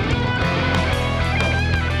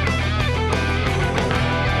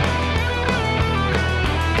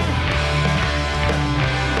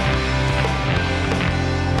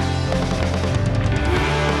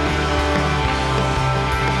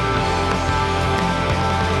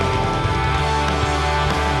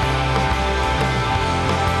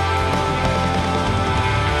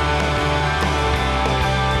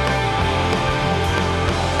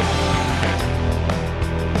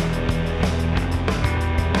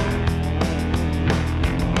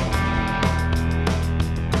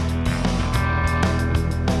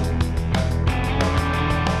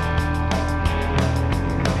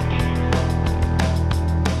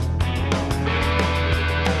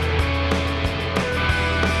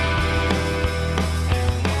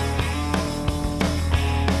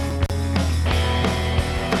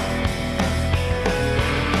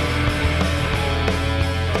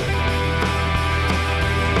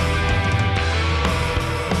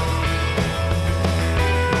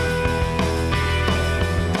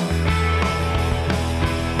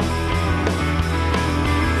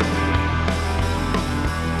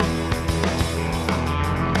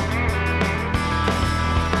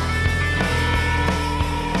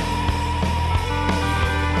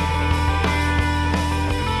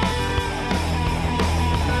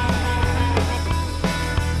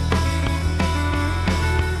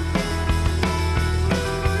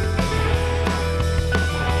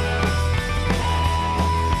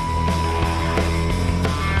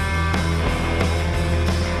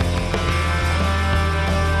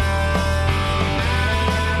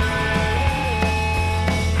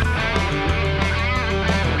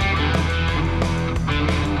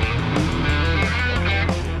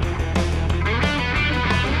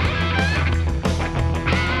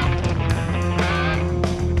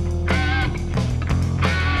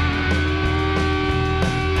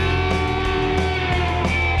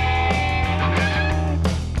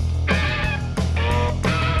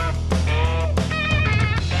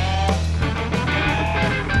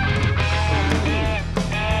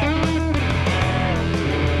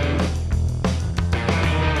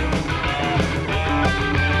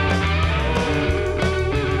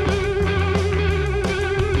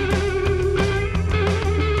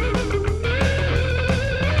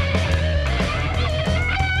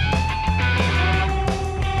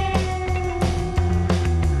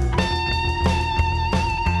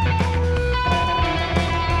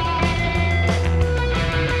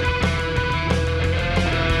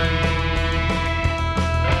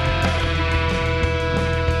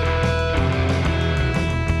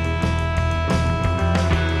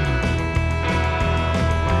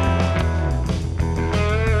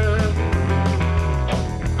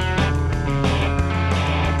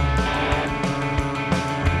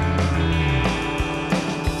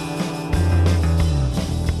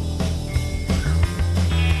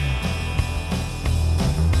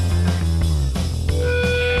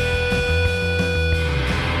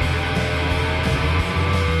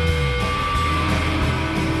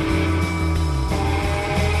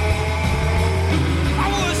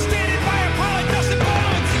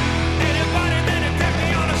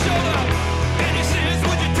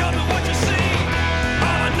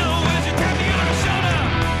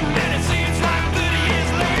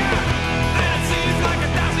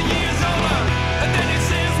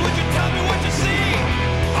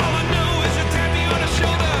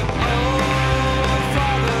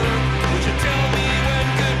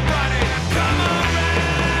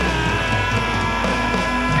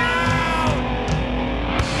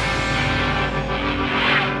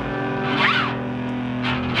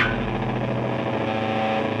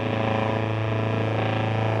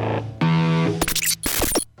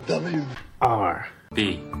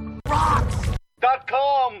 Wave.com.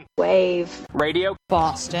 Wave. Radio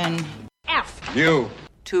Boston. F. U.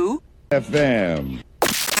 2. FM.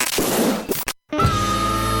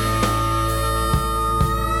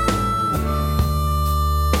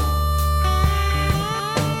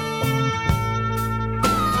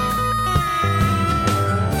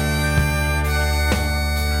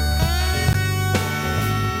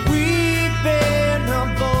 We've been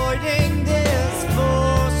avoiding this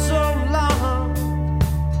for so long.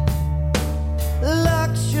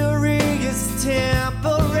 Luxury is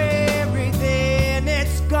temporary, then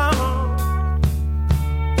it's gone.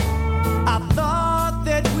 I thought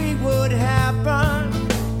that we would happen.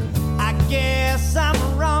 I guess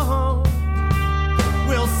I'm wrong.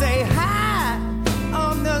 We'll say hi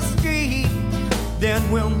on the street, then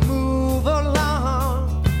we'll move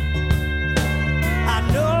along. I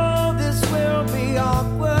know this will be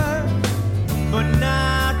awkward, but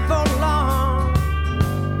not for long.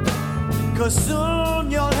 'Cause soon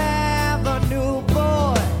you'll have a new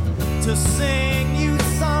boy to sing you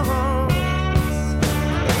songs.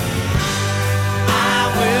 I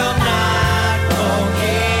will not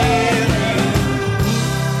forgive you,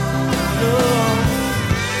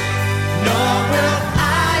 nor will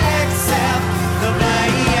I accept the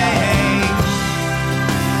blame.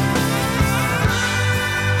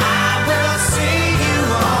 I will see you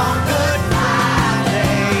on Good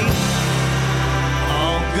Friday,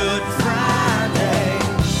 on Good Friday.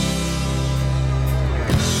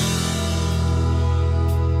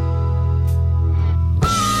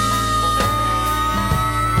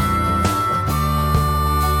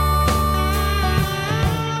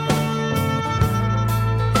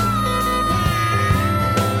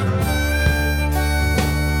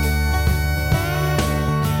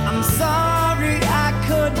 I'm sorry I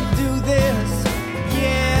couldn't do this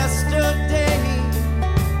yesterday.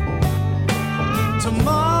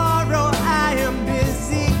 Tomorrow I am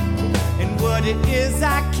busy, and what it is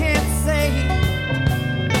I can't say.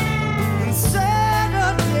 And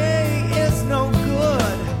Saturday is no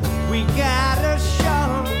good, we got a show.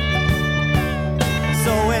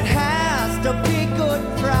 So it has to be Good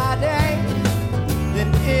Friday, then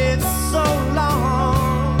it's so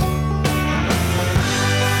long.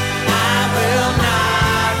 I will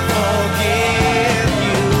not forgive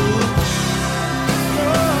you,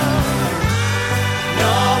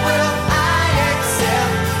 nor will I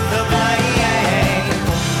accept the blame.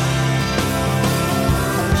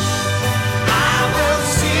 I will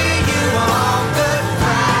see you on Good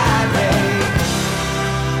Friday,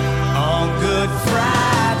 on Good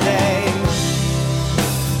Friday.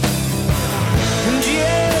 And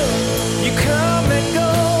you come and go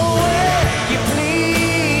where you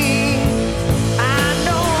please. I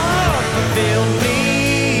know what fulfilled me.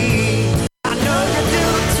 I know you do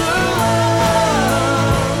too.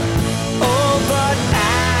 Oh, but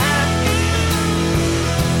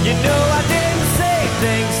you know I didn't say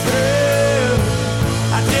things through.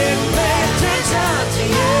 I didn't pay attention to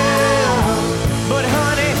you. But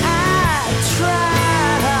honey, I tried.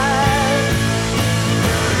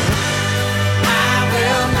 I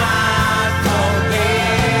will not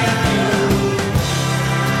forgive you,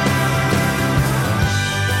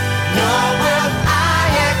 nor will I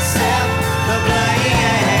accept the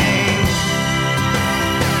blame.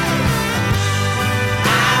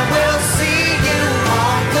 I will see you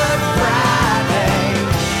on Good Friday,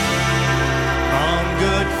 on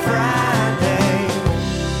Good Friday,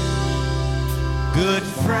 Good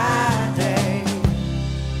Friday,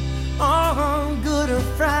 on Good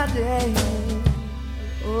Friday.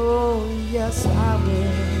 Oh, yes, I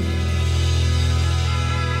will.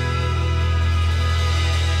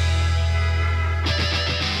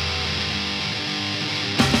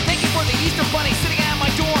 Thank you for the Easter bunny sitting at my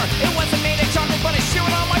door. It wasn't made of chocolate, but it's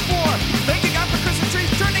shivering on my floor. Thank you God for Christmas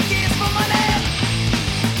trees, turning keys for money.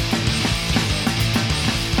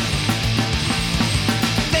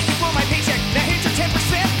 Thank you for my paycheck. Now here's your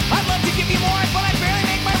 10%. I'd love to give you more, but I barely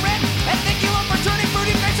make my rent. And thank you all for turning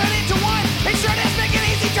fruity nights out into wine. It sure does make it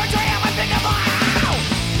easy to try out my pickup line.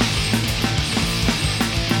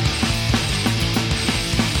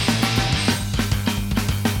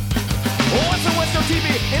 What's on Western TV?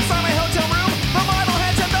 Inside my hotel room, the model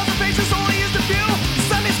had 10,000 faces.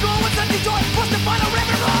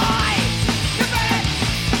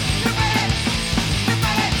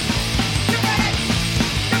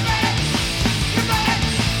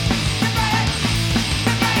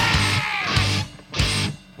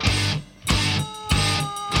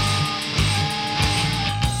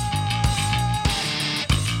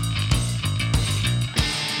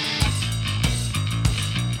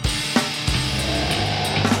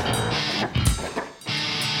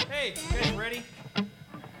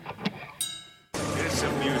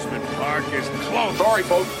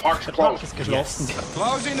 sorry, folks. Park's closed. Yes.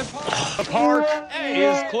 Closing the park. The park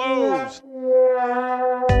is closed.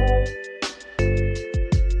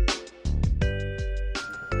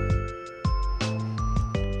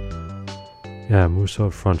 Yeah, Moose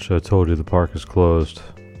Out Front Show told you the park is closed.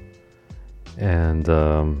 And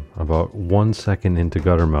about 1 second into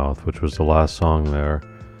Guttermouth, which was the last song there,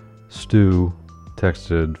 Stu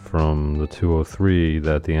texted from the 203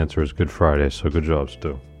 that the answer is Good Friday, so good job,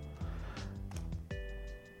 Stu.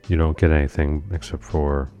 You don't get anything except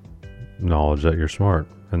for knowledge that you're smart,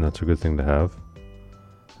 and that's a good thing to have.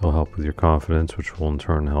 It'll help with your confidence, which will in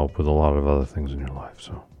turn help with a lot of other things in your life.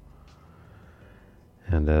 So,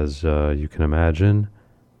 and as you can imagine,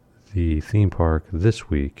 the theme park this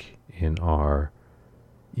week in our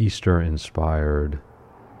Easter-inspired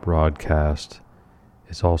broadcast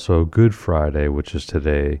is also Good Friday, which is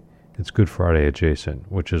today. It's Good Friday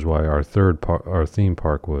adjacent, which is why our our theme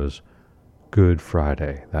park was Good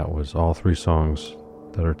Friday. That was all 3 songs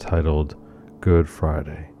that are titled Good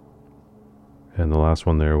Friday. And the last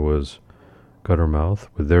one there was Guttermouth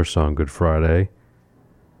with their song Good Friday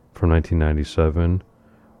from 1997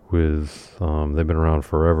 with, they've been around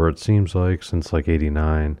forever, it seems like, since like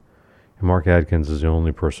 89. And Mark Adkins is the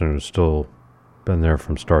only person who's still been there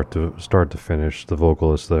from start to finish, the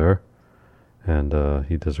vocalist there. And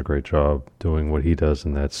he does a great job doing what he does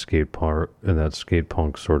in that skate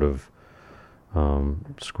punk sort of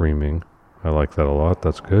screaming. I like that a lot.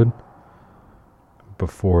 That's good.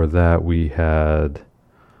 Before that, we had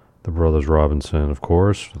the Brothers Robinson, of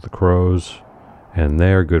course, with the Crows, and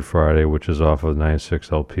their Good Friday, which is off of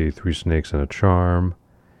 96 LP, 3 Snakes and a Charm.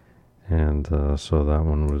 And so that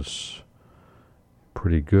one was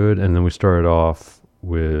pretty good. And then we started off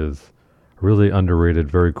with a really underrated,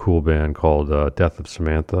 very cool band called Death of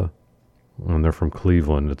Samantha. And they're from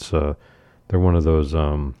Cleveland. It's they're one of those...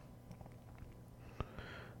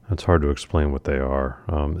 it's hard to explain what they are.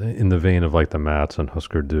 In the vein of like the Mats and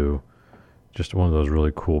Husker Du. Just one of those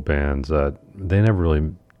really cool bands that they never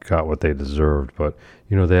really got what they deserved. But,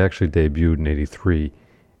 you know, they actually debuted in 83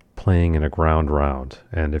 playing in a ground round.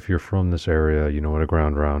 And if you're from this area, you know what a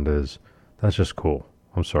ground round is. That's just cool.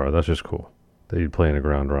 I'm sorry, that's just cool. That you'd play in a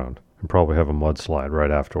ground round. And probably have a mudslide right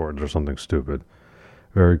afterwards or something stupid.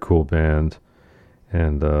 Very cool band.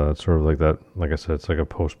 And it's sort of like that, like I said, it's like a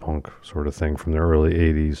post-punk sort of thing from the early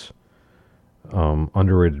 80s.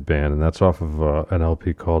 Underrated band, and that's off of an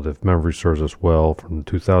LP called If Memory Serves Us Well from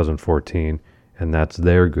 2014, and that's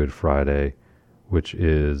their Good Friday, which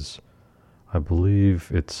is, I believe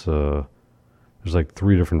it's, there's like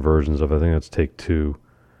 3 different versions of it. I think it's take 2.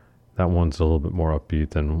 That one's a little bit more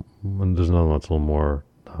upbeat than, there's another one that's a little more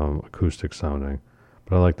acoustic sounding,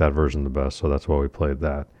 but I like that version the best, so that's why we played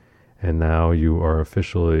that. And now you are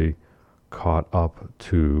officially caught up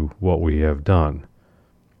to what we have done.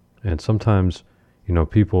 And sometimes, you know,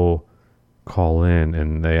 people call in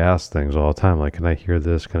and they ask things all the time, like, can I hear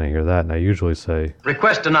this? Can I hear that? And I usually say,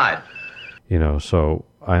 Request denied. You know, so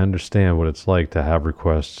I understand what it's like to have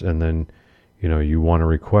requests and then, you know, you want to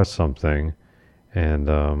request something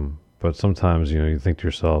and, but sometimes, you know, you think to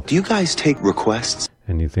yourself, do you guys take requests?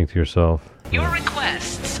 And you think to yourself, your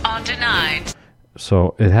requests are denied.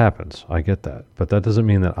 So it happens. I get that. But that doesn't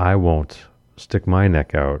mean that I won't stick my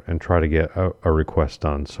neck out and try to get a request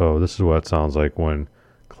done. So this is what it sounds like when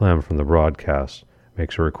Clem from the broadcast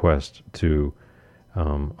makes a request to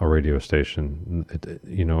a radio station,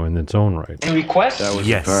 you know, in its own right. Any requests? That was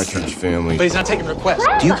the Partridge Family. But he's not taking requests.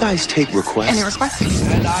 Do you guys take requests? Any requests?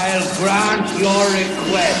 And I'll grant your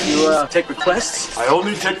request. You take requests? I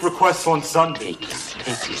only take requests on Sunday.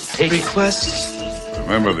 Take requests?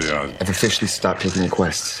 Remember the I've officially stopped taking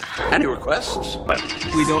requests. Any requests?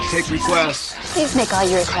 We don't take requests. Please make all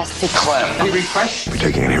your requests be Any requests? Are you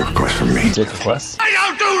taking any requests from me? Take requests? I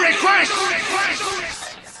don't do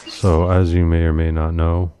requests! So as you may or may not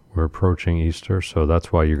know, we're approaching Easter, so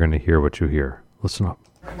that's why you're going to hear what you hear. Listen up.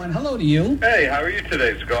 Well, hello to you. Hey, how are you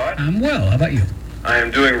today, Scott? I'm well. How about you? I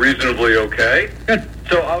am doing reasonably okay. Good.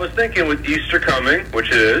 So I was thinking with Easter coming, which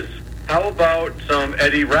it is, how about some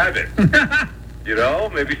Eddie Rabbit? You know,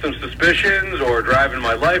 maybe some Suspicions, or Driving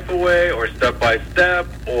My Life Away, or Step by Step,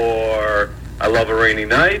 or I Love a Rainy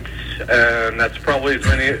Night, and that's probably as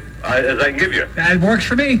many as I can give you. That works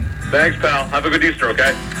for me. Thanks, pal. Have a good Easter,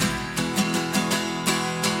 okay?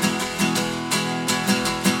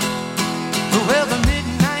 Well, the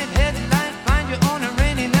midnight headlight find you on a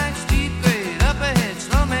rainy night, steep grade up ahead,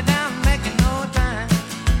 slow me down, making no time.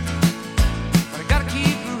 But I gotta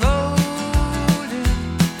keep rolling.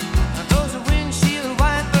 Those are windshield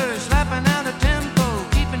wipers slapping out a tempo,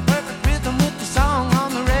 keeping perfect rhythm with the song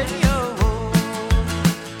on the radio.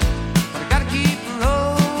 But I gotta keep rolling.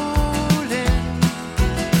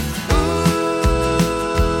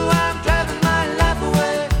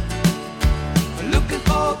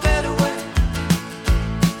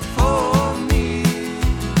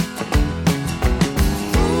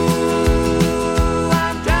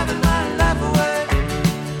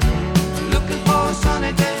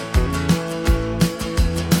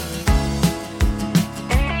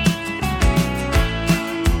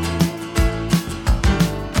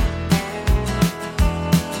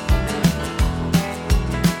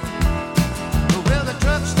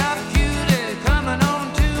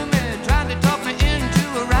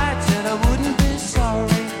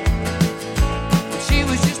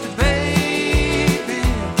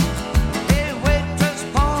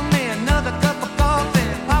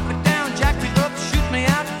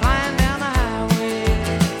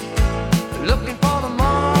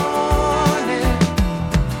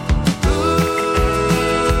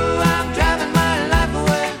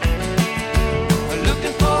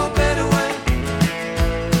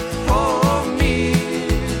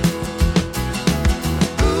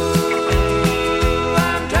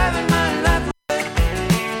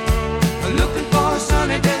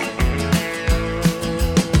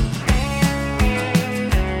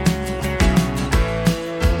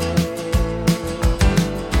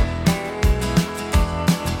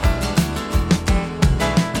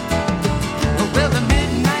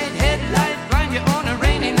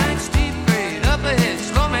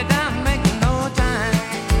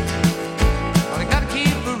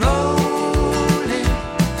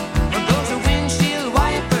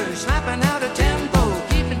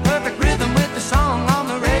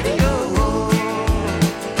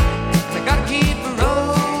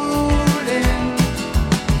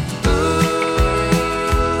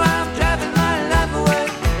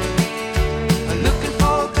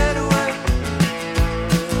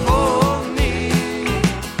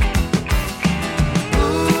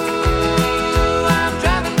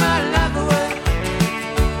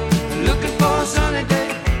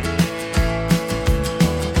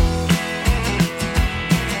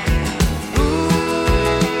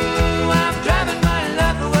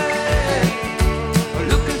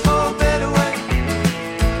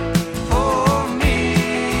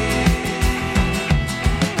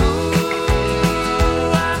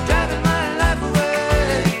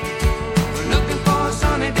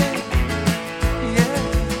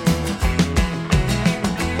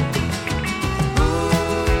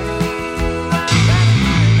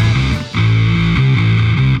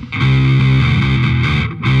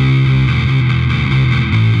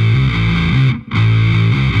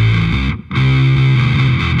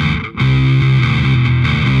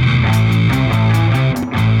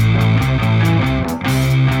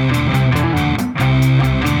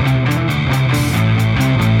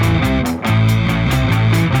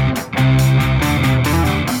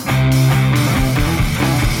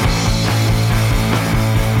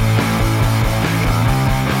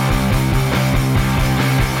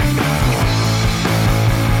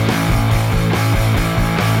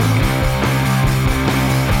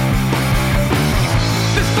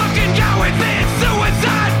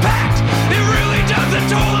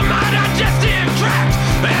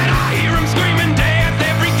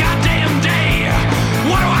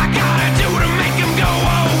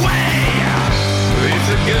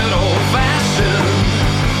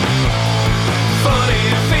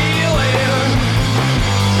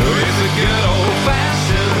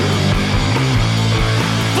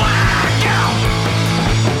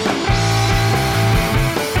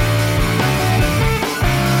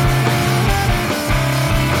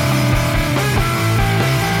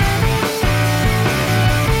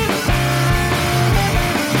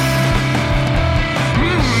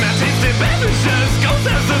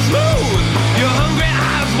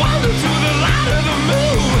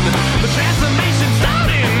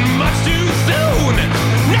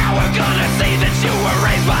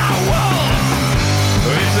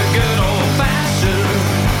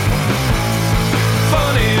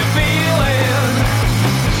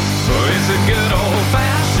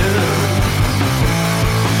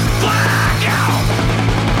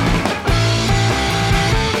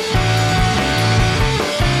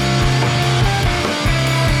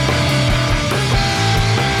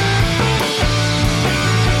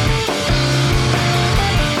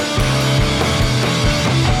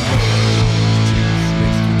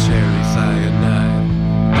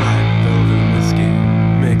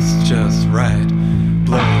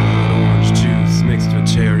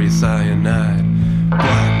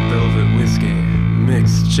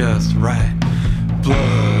 just right.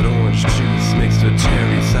 Blood orange juice mixed with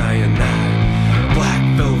cherry cyanide. Black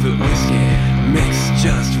velvet whiskey mixed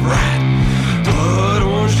just right. Blood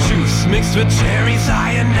orange juice mixed with cherry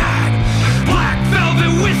cyanide. Black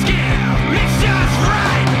velvet whiskey mixed just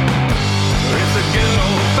right. It's a good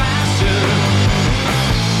old fashioned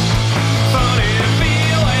funny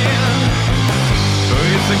feeling.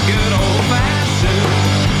 It's a good old fashioned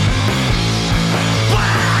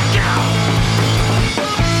blackout.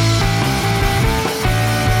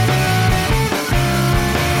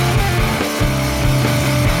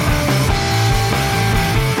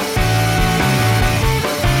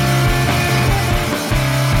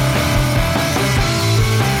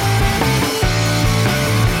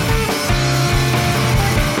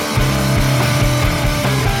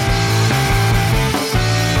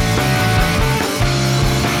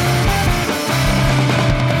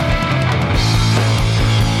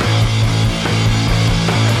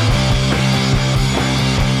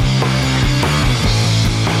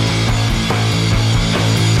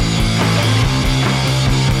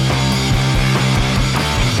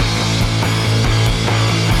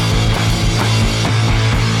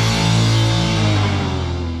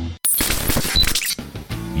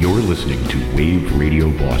 You're listening to Wave Radio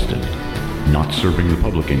Boston. Not serving the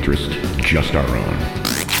public interest, just our own.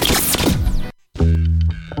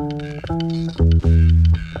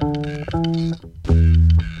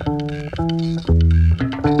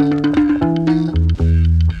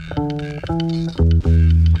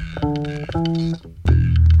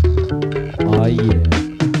 Oh yeah.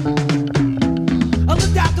 I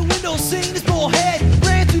looked out the window, seen his bullhead.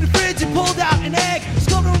 Ran to the fridge and pulled out an egg.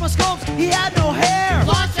 Scoped over my scopes, he had no hair.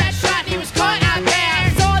 Launched that shot, he was caught out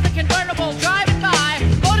there. Saw the convertible driving by.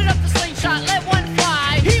 Loaded up the slingshot, let one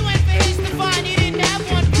fly. He went for his to find, he didn't have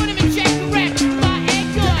one. Put him in check, correct. My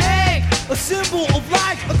egg gun. The egg, a symbol of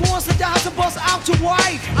life. A course that dies and bust out your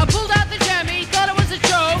wife. I pulled out the jemmy, thought it was a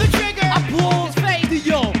joke. The trigger, I pulled his face. the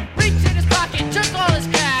yoke. Reached in his pocket, took all his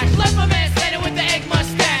cash. Left my man standing with the egg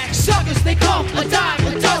mustache. Suckers, they come A dime,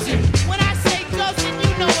 a dozen. When I say dozen,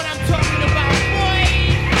 you know what I'm talking about, boy.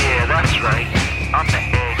 Yeah, that's right. I'm the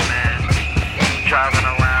egg man. Driving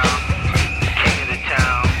around, king of the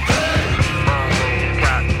town. Always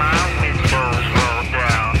got my windows rolled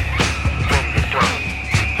down. Ready to throw,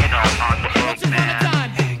 you know, I'm the egg man.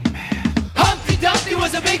 Humpty Dumpty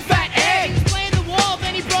was a big fat egg. He played the wall,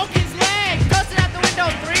 then he broke his leg. Busted out the window,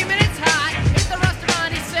 3 minutes hot. Hit the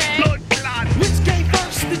restaurant, he said. Which came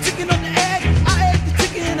first, the chicken or the egg? I ate the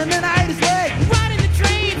chicken and then I ate his leg. Riding the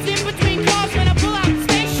trains in between cars when I pull out the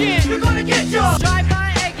station. You're gonna get yours.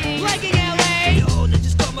 Drive-by egging, legging LA. Yo, they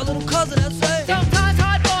just got my little cousin, that's it. Sometimes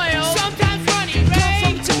hard boiled, sometimes runny, Come Ray.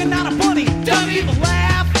 from a chicken, not a bunny. Dummy. People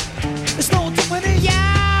laugh. It's no different in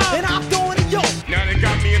Yeah. and I'm throwing it, yo. Now they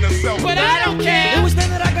got me in the cell. But I don't care. It was then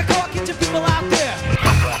that I got caught catching people out there.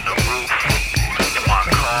 Up on the roof, in my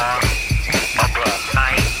car, up all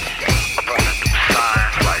night, up on the new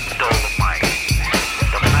signs like Dolomite.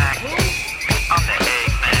 The Mac, I'm the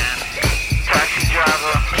egg man. Taxi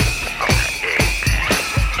driver, I'm the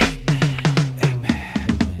egg man.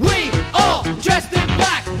 We all dressed in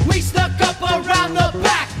black. We stuck up around the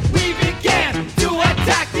back. We began to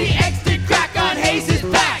attack. The eggs did crack on Hayes'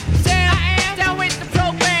 back. Sam, I am down with the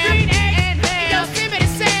program. Green egg and ham. Yo, give me the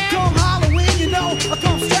Sam. Come Halloween, you know, I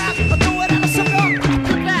come strapped, I throw it at a sucker.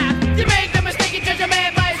 You make the mistake and judge a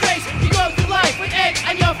man by his race. You go through life with egg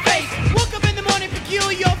on your face. Woke up in the morning,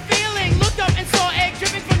 peculiar feeling. Looked up and saw egg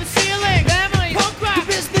dripping from the ceiling. Family, punk The rock. I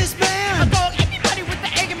businessman. called everybody with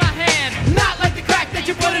the egg in my hand. Not like the crack that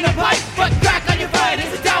you put in a pipe, but crack on your forehead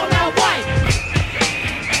is a down now white.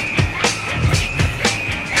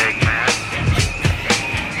 Egg man.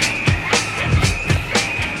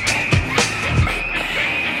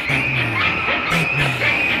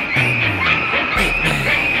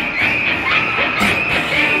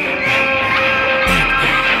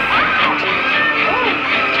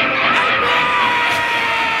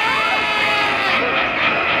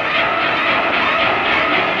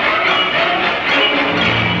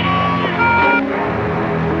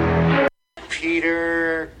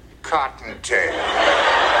 Peter Cottontail.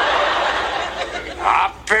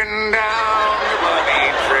 Up and down the bunny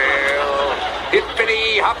trail.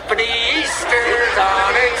 Hippity hoppity, Easter's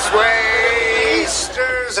on its way.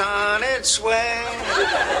 Easter's on its way.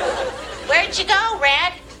 Where'd you go,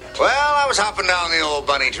 Red? Well, I was hopping down the old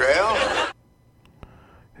bunny trail.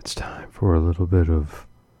 It's time for a little bit of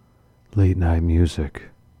late night music.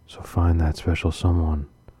 So find that special someone,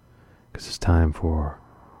 because it's time for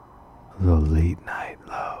a little late night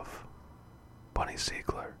love. Bunny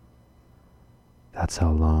Siegler. That's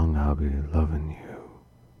how long I'll be loving you.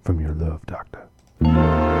 from your love doctor.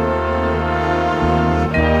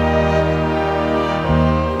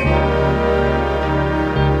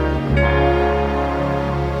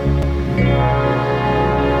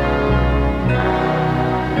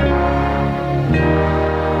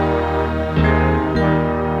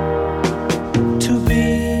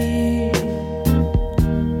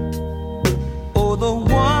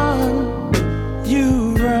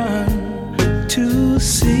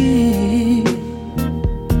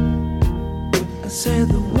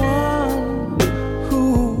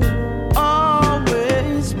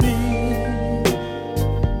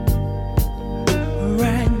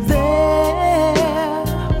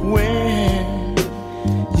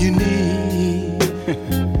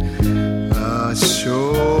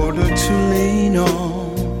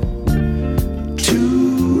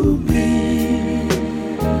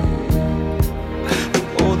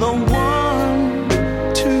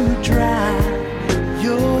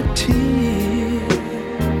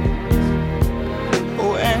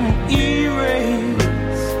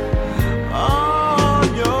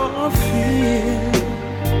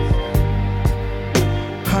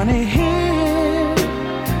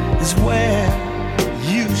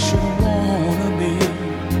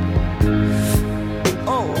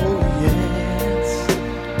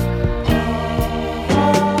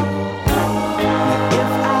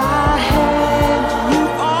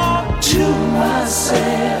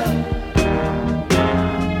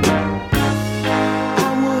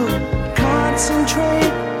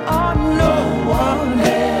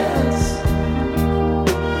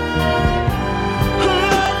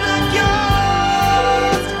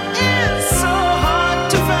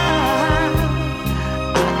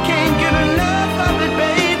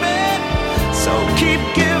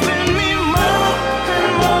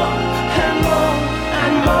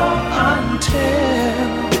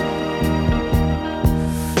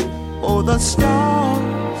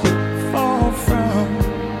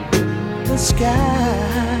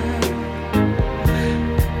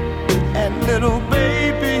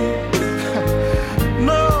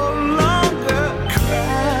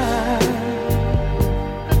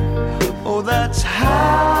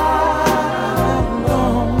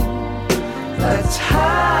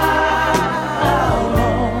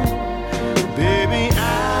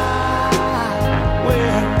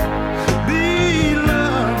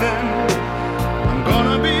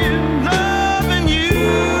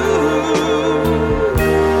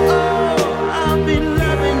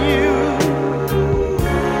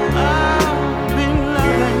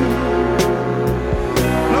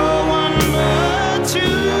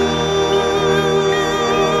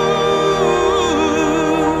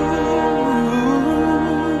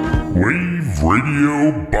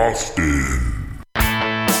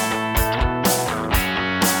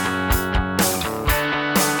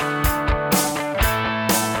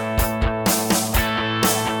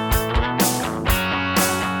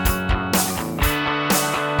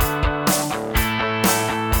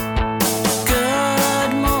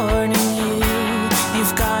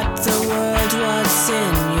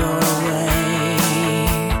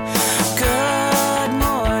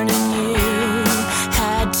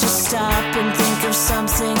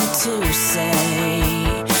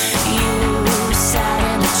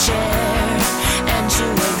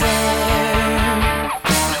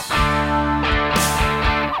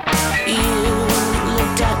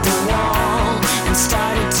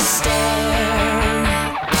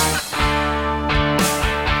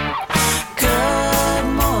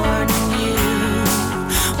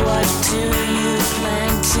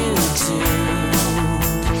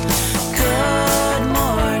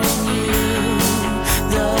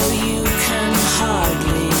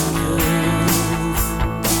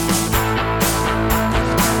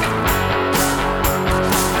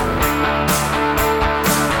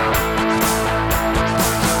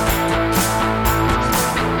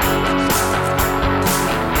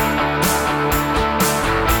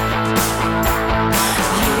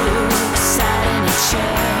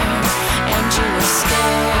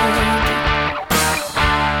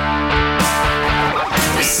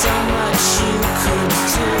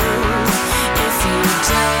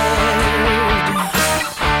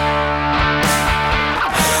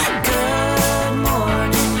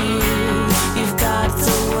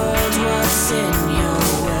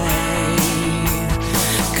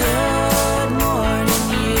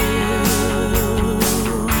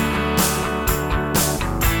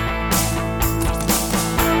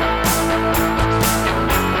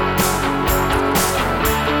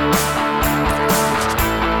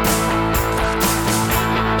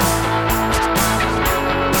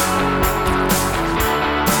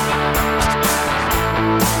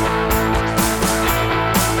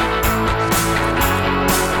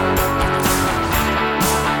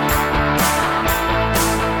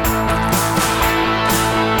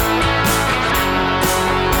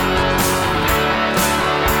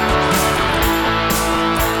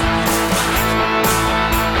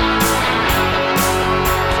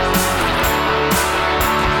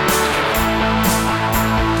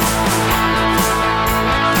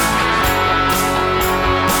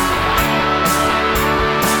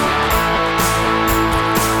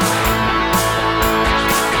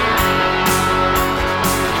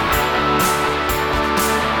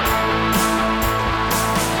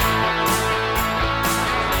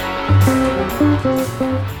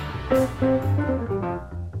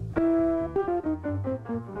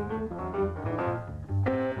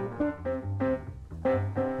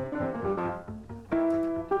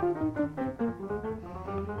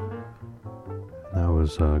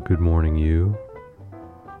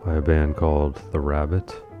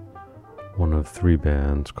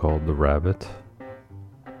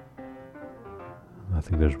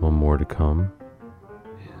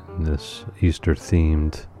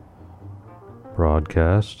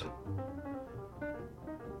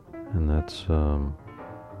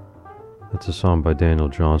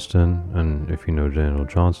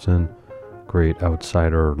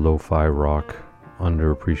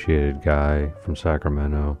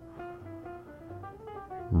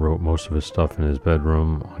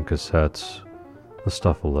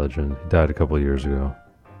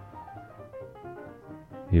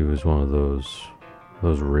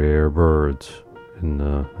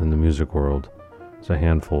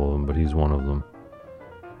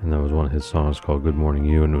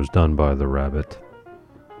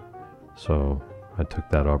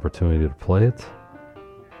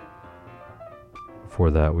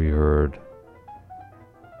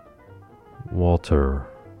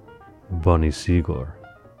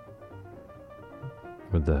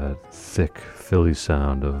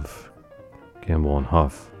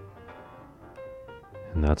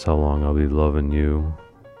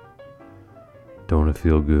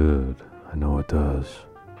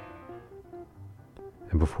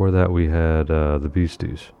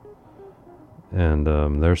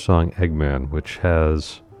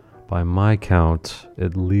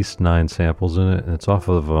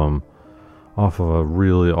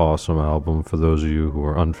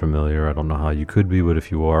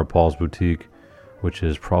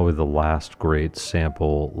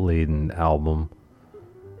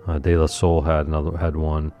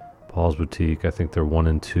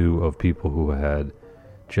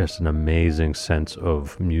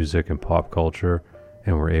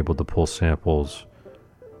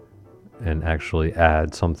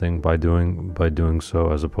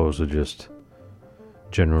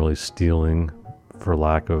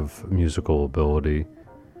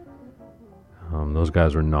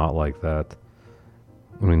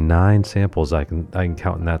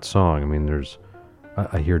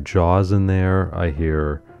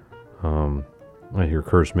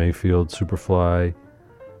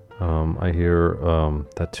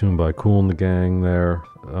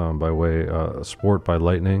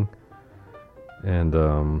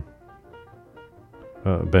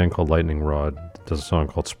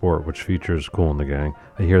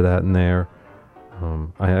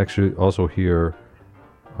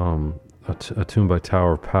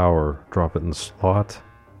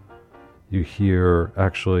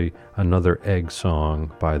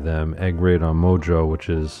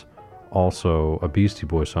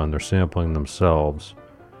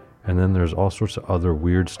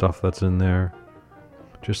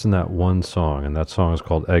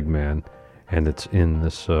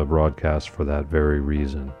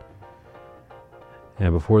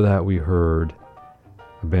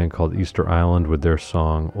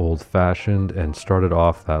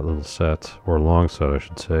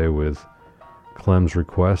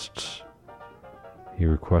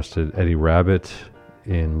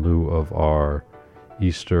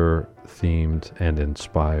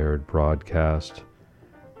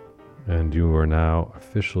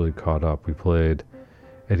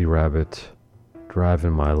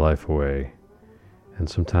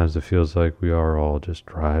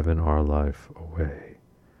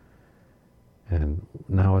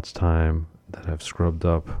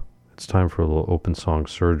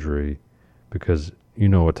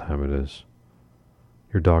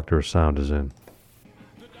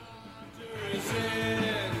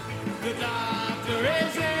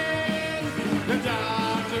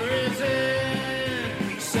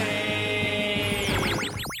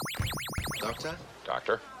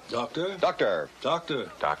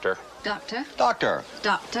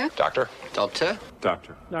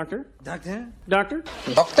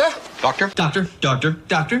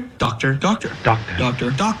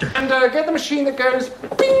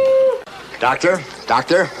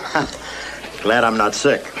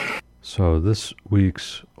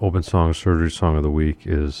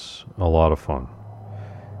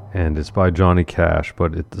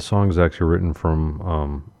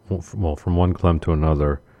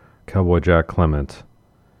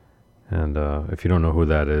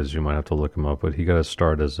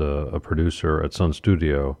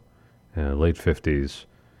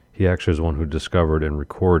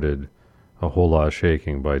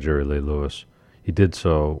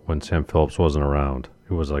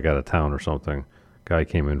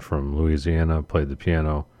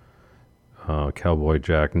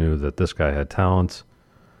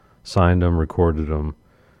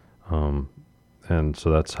 And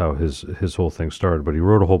so that's how his whole thing started. But he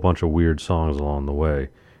wrote a whole bunch of weird songs along the way,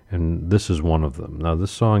 and this is one of them. Now,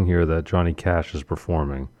 this song here that Johnny Cash is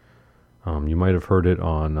performing, you might have heard it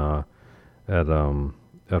on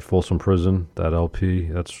at Folsom Prison, that LP.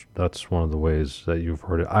 That's one of the ways that you've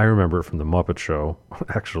heard it. I remember it from the Muppet Show,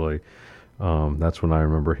 actually. That's when I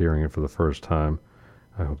remember hearing it for the first time.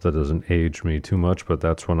 I hope that doesn't age me too much, but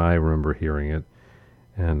that's when I remember hearing it.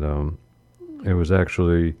 And it was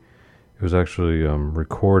actually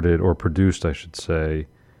recorded, or produced, I should say,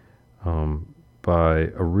 by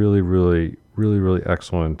a really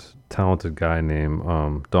excellent, talented guy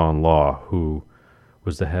named Don Law, who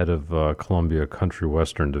was the head of Columbia Country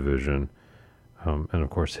Western Division. And of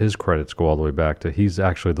course, his credits go all the way back to, he's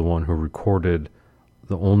actually the one who recorded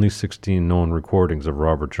the only 16 known recordings of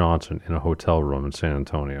Robert Johnson in a hotel room in San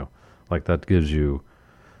Antonio. Like, that gives you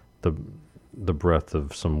the breadth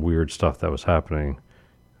of some weird stuff that was happening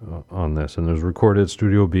on this. And there's recorded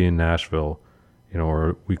Studio B in Nashville,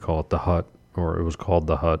 or we call it the Hut, or it was called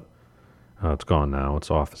the Hut. It's gone now. It's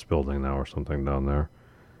an office building now or something down there.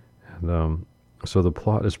 And so the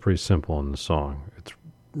plot is pretty simple in the song. It's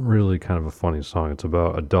really kind of a funny song. It's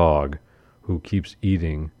about a dog who keeps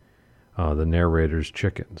eating the narrator's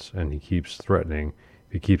chickens, and he keeps threatening,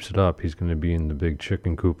 if he keeps it up, he's going to be in the big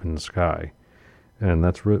chicken coop in the sky. And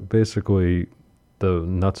that's basically the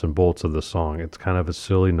nuts and bolts of the song. It's kind of a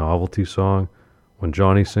silly novelty song. When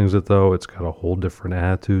Johnny sings it, though, it's got a whole different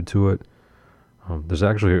attitude to it. There's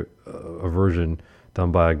actually a version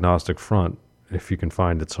done by Agnostic Front, if you can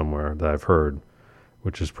find it somewhere, that I've heard,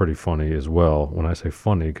 which is pretty funny as well. When I say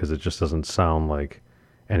funny, because it just doesn't sound like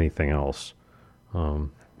anything else.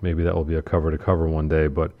 Maybe that will be a cover-to-cover one day,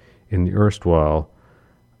 but in the erstwhile,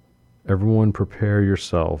 everyone prepare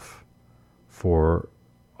yourself for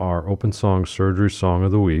our Open Song Surgery Song of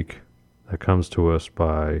the Week that comes to us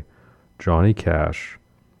by Johnny Cash,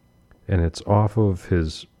 and it's off of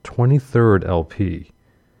his 23rd LP,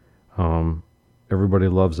 Everybody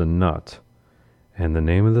Loves a Nut, and the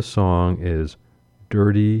name of the song is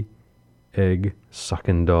Dirty Egg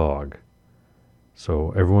Sucking Dog.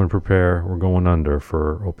 So everyone prepare, we're going under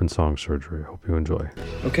for Open Song Surgery. Hope you enjoy.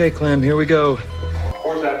 Okay, Clem, here we go.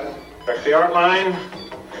 Forceps, back the art line.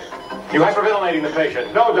 You hyperventilating the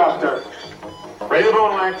patient. No, doctor. Ready the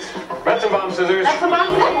bone wax. Metzenbaum scissors. Get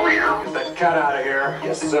that cat out of here.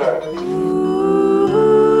 Yes, sir.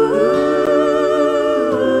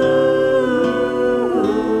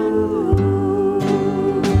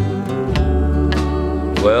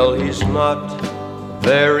 Well, he's not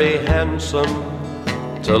very handsome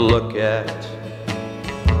to look at.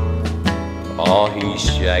 Oh, he's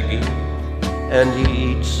shaggy and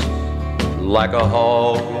he eats like a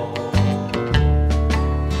hog,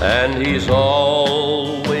 and he's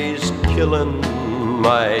always killing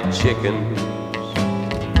my chickens.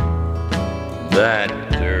 That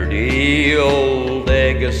dirty old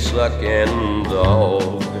egg-sucking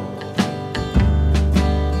dog.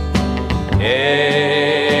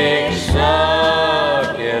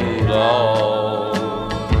 Egg-sucking dog,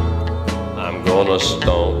 I'm gonna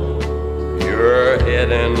stomp your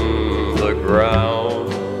head in the ground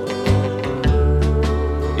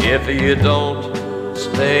if you don't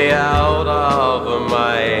stay out of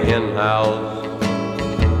my hen house,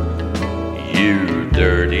 you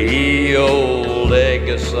dirty old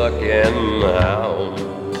egg-sucking hound.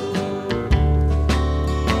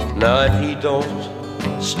 Now if he don't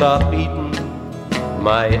stop eating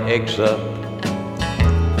my eggs up,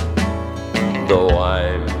 though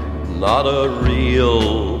I'm not a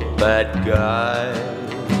real bad guy,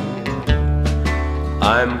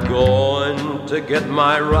 I'm going to get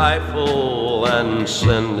my rifle and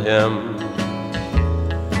send him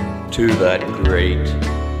to that great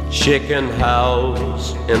chicken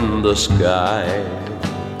house in the sky.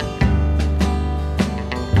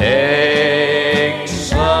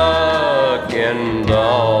 Egg-sucking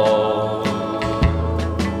dog,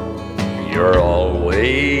 you're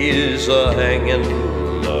always a-hanging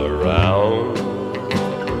around,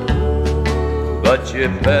 but you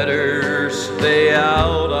better stay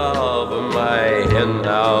out of my hen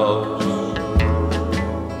house,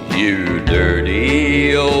 you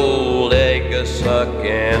dirty old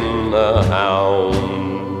egg-sucking hound.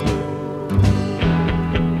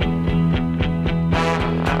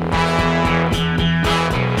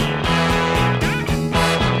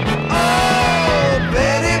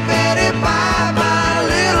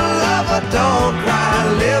 Don't cry,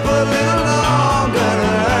 live a little longer to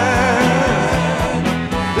learn.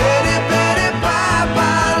 Betty, Betty, bye,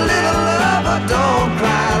 bye, little lover, don't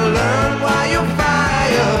cry. Learn why your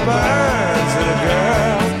fire burns, little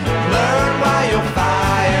girl. Learn why your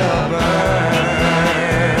fire burns.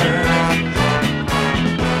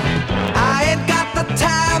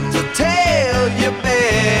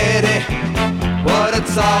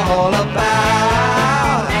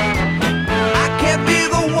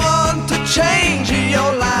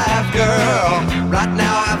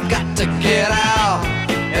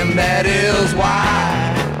 is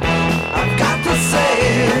why I've got to say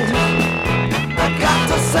it. I've got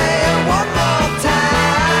to say it one more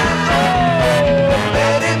time. Oh,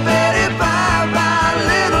 Betty, Betty, bye, bye,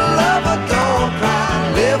 little lover, don't cry.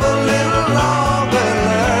 Live a little longer,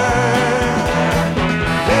 learn.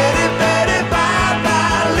 Betty, Betty, bye,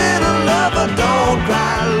 bye, little lover, don't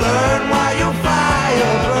cry. Learn why your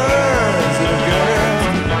fire burns, little girl.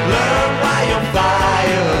 Learn why your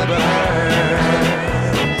fire burns.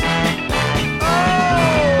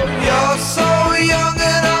 Oh, you're so young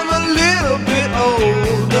and I'm a little bit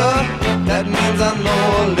older. That means I know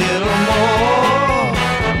a little more.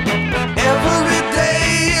 Every day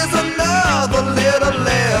is another little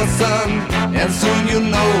lesson, and soon you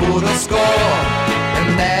know the score. And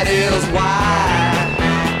that is why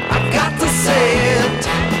I've got to say it.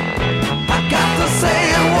 I've got to say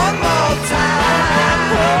it one more time.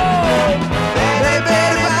 Oh, baby,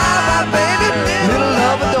 baby, bye, bye, baby. Little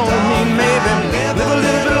lover don't mean maybe. Live a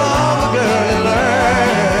little bit longer, girl, and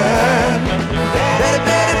learn. Betty,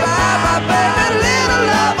 Betty, bye, bye, baby. Little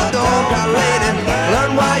lover don't cry, lady.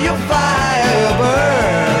 Learn why your fire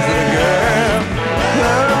burns, little girl.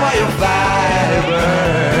 Learn why your fire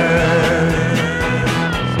burns.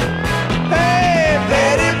 Hey,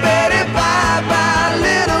 Betty, Betty, bye, bye.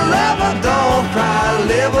 Little lover don't cry.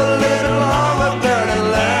 Live a little longer, girl, and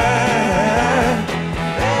learn.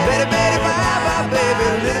 Betty, Betty, bye, bye, baby.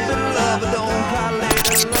 Little bit of lover don't cry,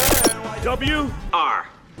 lady. Learn.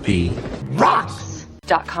 WRP.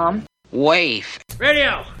 Rocks.com. Wave.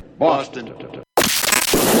 Radio. Boston.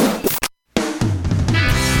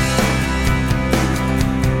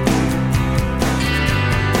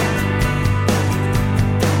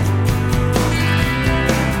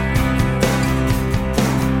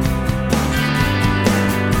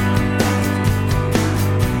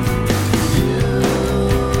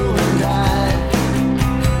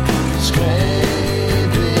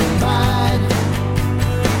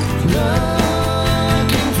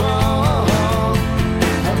 Looking for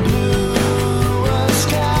a blue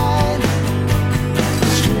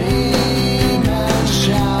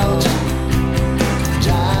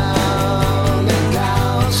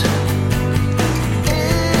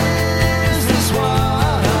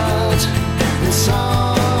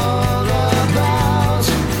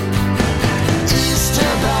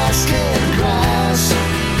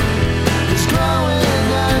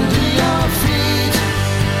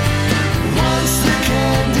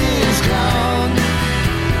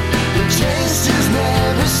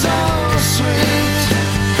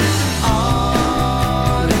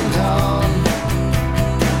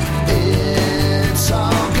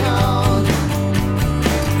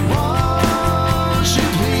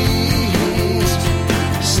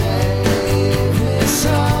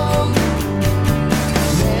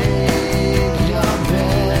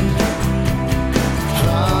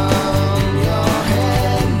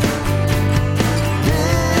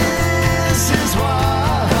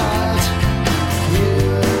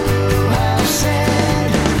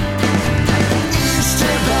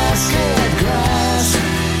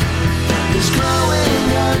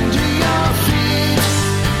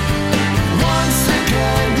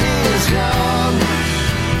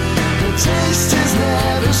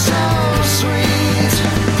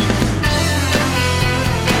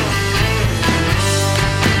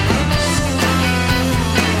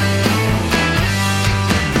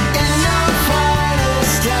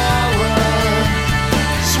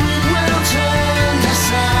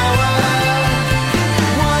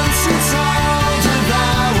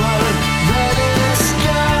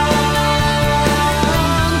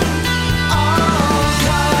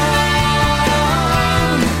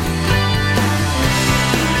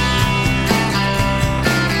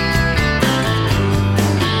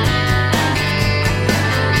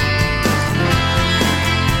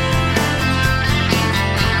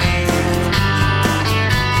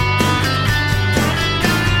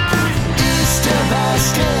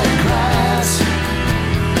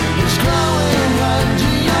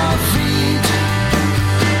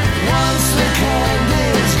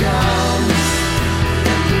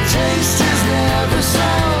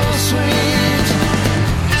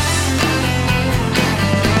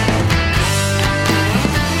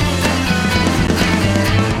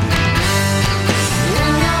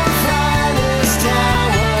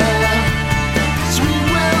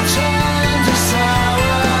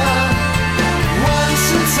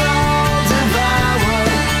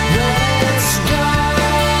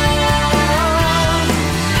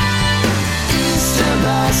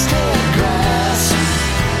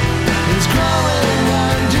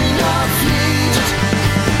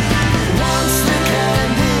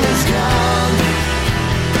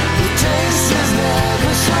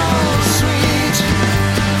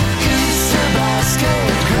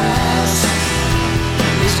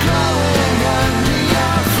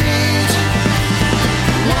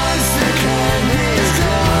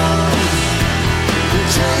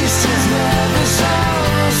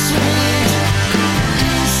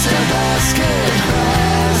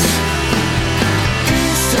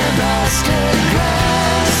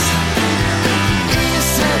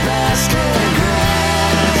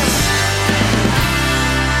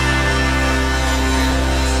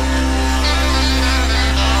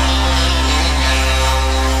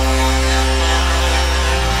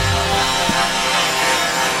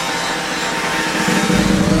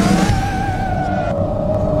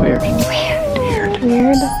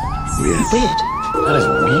Weird. That is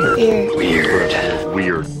weird. Weird.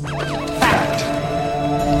 Weird.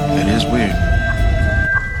 It is weird.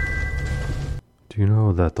 Do you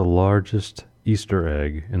know that the largest Easter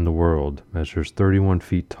egg in the world measures 31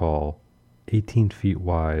 feet tall, 18 feet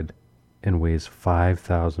wide, and weighs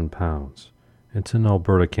 5,000 pounds? It's in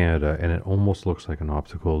Alberta, Canada, and it almost looks like an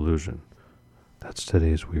optical illusion. That's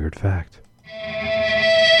today's weird fact.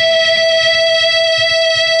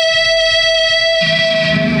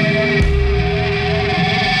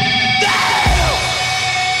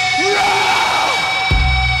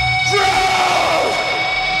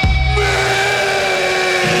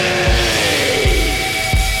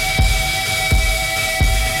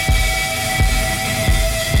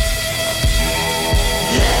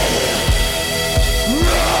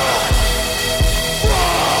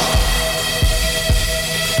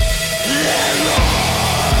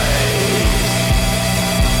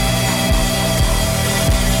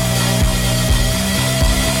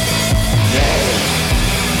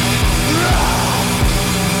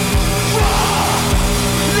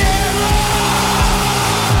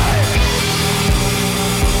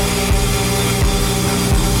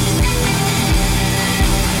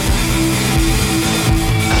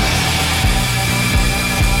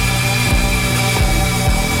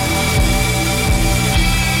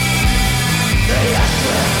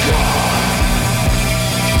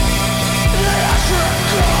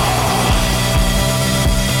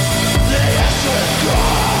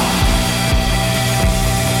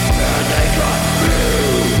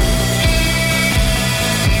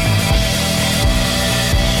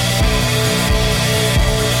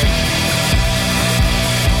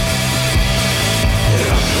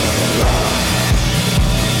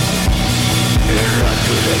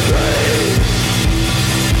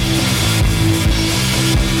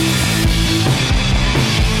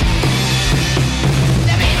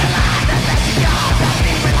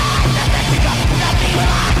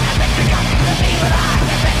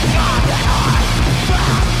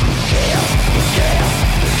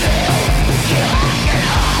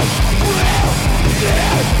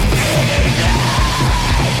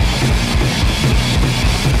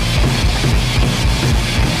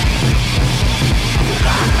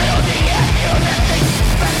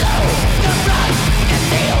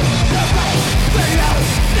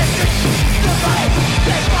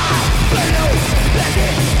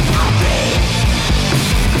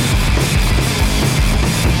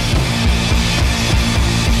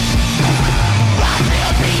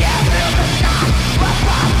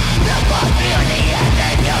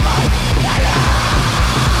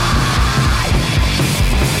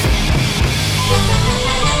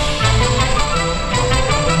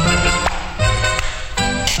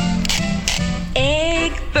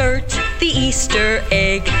 Easter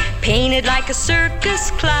egg, painted like a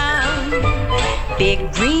circus clown.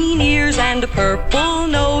 Big green ears and a purple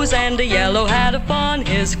nose and a yellow hat upon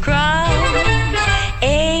his crown.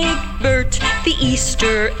 Egbert, the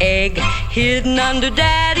Easter egg, hidden under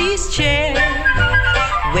Daddy's chair,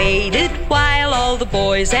 waited while all the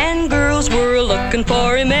boys and girls were looking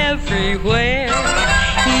for him everywhere.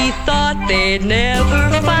 He thought they'd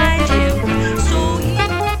never find him, so he...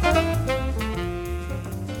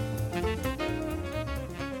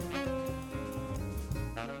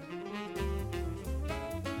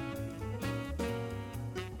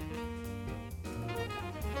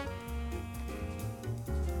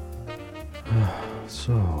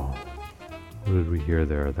 So, what did we hear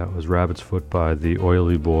there? That was Rabbit's Foot by the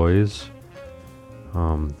Oily Boys.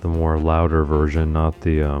 The more louder version, not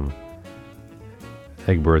the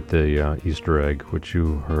Egbert the Easter Egg, which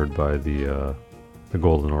you heard by the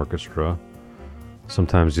Golden Orchestra.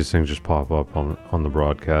 Sometimes these things just pop up on the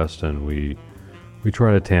broadcast, and we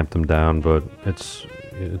try to tamp them down, but it's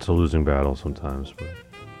a losing battle sometimes.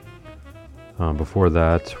 But before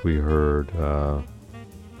that, we heard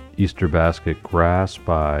Easter Basket Grass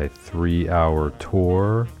by 3 Hour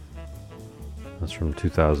Tour. That's from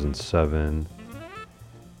 2007.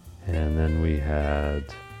 And then we had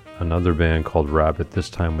another band called Rabbit,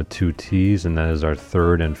 this time with 2 T's, and that is our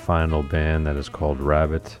third and final band that is called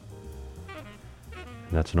Rabbit.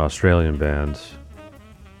 And that's an Australian band,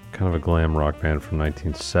 kind of a glam rock band from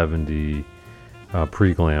 1970,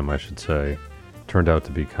 pre-glam I should say. Turned out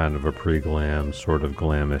to be kind of a pre-glam, sort of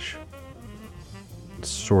glamish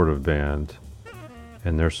sort of band.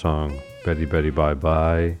 And their song Betty Betty Bye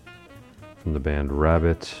Bye from the band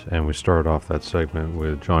Rabbit. And we started off that segment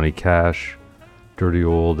with Johnny Cash, Dirty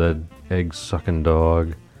Old Egg-Sucking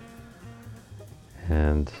Dog.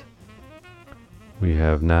 And we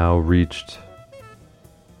have now reached,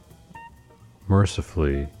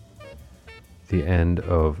 mercifully, the end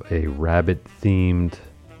of a rabbit-themed,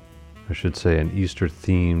 I should say an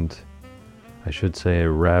Easter-themed, I should say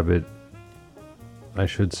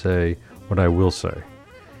what I will say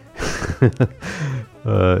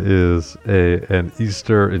is an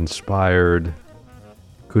Easter-inspired,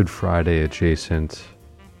 Good Friday adjacent,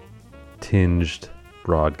 tinged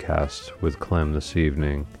broadcast with Clem this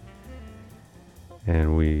evening.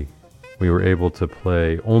 And we were able to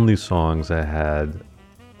play only songs that had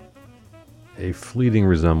a fleeting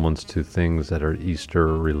resemblance to things that are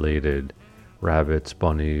Easter related. Rabbits,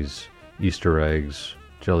 bunnies, Easter eggs,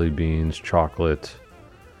 jelly beans, chocolate,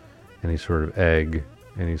 any sort of egg,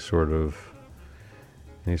 any sort of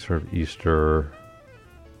Easter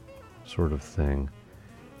sort of thing.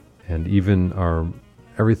 And even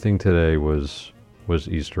everything today was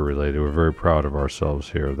Easter related. We're very proud of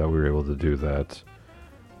ourselves here that we were able to do that.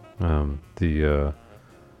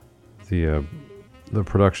 The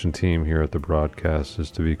production team here at the broadcast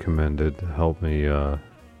is to be commended to help me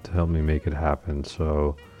make it happen.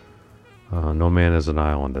 So no man is an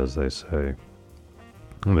island, as they say.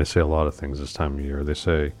 And they say a lot of things this time of year. They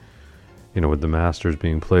say, with the Masters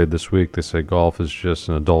being played this week, they say golf is just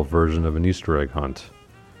an adult version of an Easter egg hunt.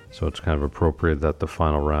 So it's kind of appropriate that the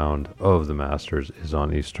final round of the Masters is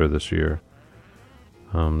on Easter this year.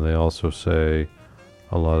 They also say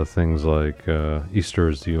a lot of things like Easter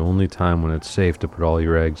is the only time when it's safe to put all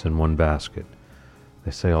your eggs in one basket.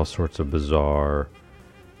 They say all sorts of bizarre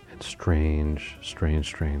and strange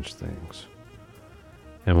things.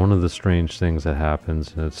 And one of the strange things that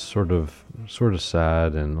happens, and it's sort of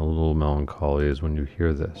sad and a little melancholy, is when you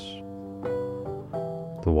hear this.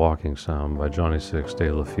 The Walking Sound by Johnny Six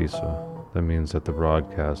de la Fisa. That means that the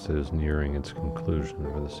broadcast is nearing its conclusion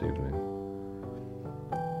for this evening.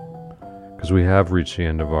 Because we have reached the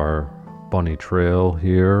end of our bunny trail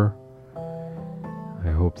here.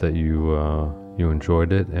 I hope that you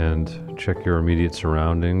enjoyed it, and check your immediate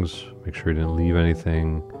surroundings. Make sure you didn't leave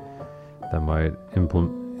anything that might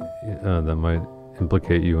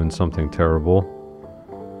implicate you in something terrible.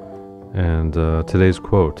 And today's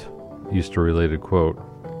quote, Easter-related quote: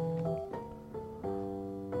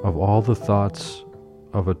 "Of all the thoughts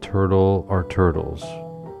of a turtle are turtles,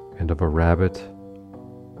 and of a rabbit,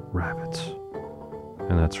 rabbits."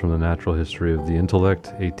 And that's from the Natural History of the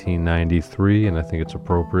Intellect, 1893, and I think it's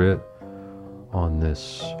appropriate on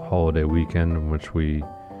this holiday weekend in which we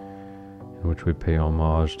pay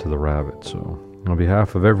homage to the rabbit. So, on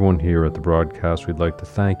behalf of everyone here at the broadcast, we'd like to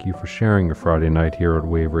thank you for sharing your Friday night here at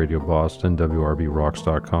Wave Radio Boston,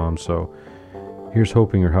 WRBRocks.com. So, here's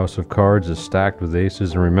hoping your house of cards is stacked with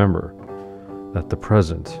aces, and remember that the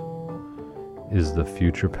present is the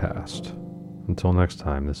future past. Until next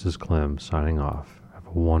time, this is Clem signing off. Have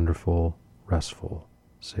a wonderful, restful,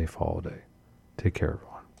 safe holiday. Take care, everyone.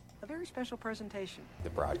 A very special presentation. The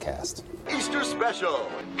broadcast. Easter special.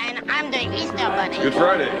 And I'm the Easter Bunny. Good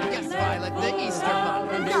Friday. Yes, Violet, the Easter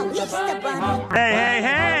Bunny. No, Easter Bunny.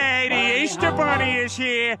 Hey, the Easter Bunny is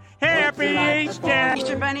here. Happy Easter.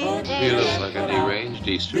 Easter Bunny? He looks like a deranged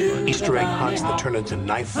Easter Bunny. Easter egg hunts that turn into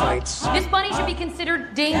knife fights. This bunny should be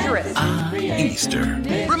considered dangerous. Easter.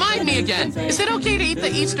 Remind me again, is it okay to eat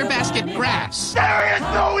the Easter basket grass? There is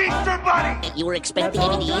no Easter Bunny! You were expecting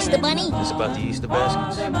maybe the Easter Bunny? It's about the Easter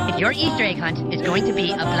baskets. Your Easter egg hunt is going to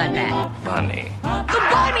be a bloodbath. Bunny. The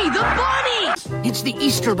bunny! The bunny! It's the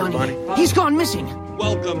Easter Bunny. He's gone missing.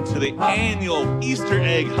 Welcome to the annual Easter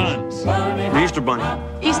egg hunt. The Easter Bunny.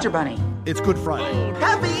 Easter Bunny. It's Good Friday.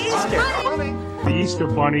 Happy Easter! The Easter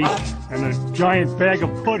Bunny and a giant bag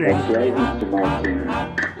of pudding. That's right, Mr. Martin.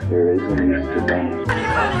 There is an Easter Bunny.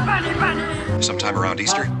 Bunny! Sometime around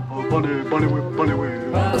Easter. Bunny. Who's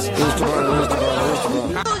the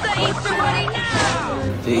Easter Bunny now?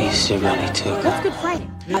 The Easter Bunny took. That's Good Friday.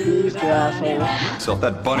 Easter asshole. So if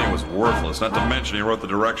that bunny was worthless, not to mention he wrote the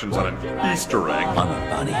directions on an Easter egg. I'm a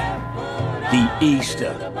bunny. The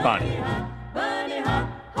Easter Bunny.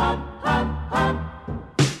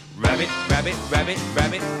 Rabbit, rabbit, rabbit,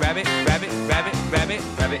 rabbit, rabbit, rabbit, rabbit, rabbit,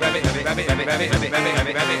 rabbit, rabbit, rabbit, rabbit, rabbit, rabbit,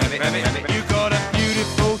 rabbit, rabbit, rabbit. You got a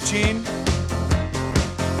beautiful chin.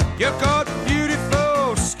 You got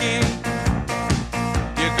beautiful skin.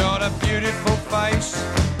 You got a beautiful face.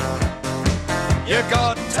 You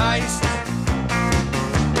got taste.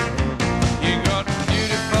 You got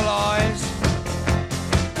beautiful eyes.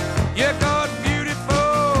 You got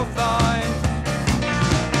beautiful thighs.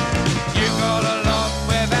 You got a lot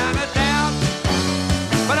without a doubt.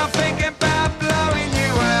 But I'm thinking about blowing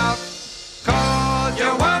you out. 'Cause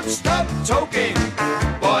you won't stop talking.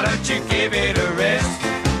 Why don't you give it a rest?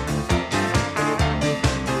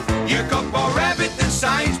 You got more rabbit than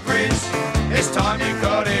Sainsbury's. This time you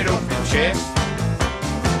got it off your chest.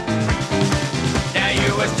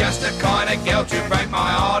 just the kind of girl to break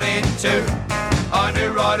my heart in two. I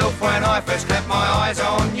knew right off when I first clapped my eyes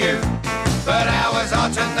on you. But how was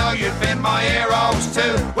I to know you'd been my heroes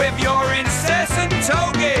too? With your incessant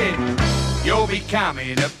talking, you're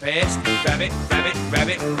becoming a pest. Rabbit, rabbit,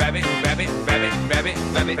 rabbit, rabbit, rabbit, rabbit, rabbit,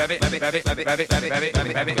 rabbit, rabbit, rabbit, rabbit, rabbit, rabbit, rabbit,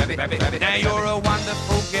 rabbit, rabbit, rabbit, rabbit. Now you're a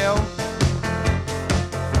wonderful girl.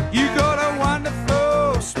 You got a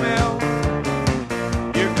wonderful smell.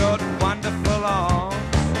 You got wonderful arms.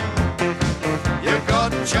 You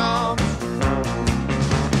got charm.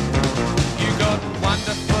 You got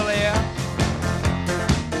wonderful hair.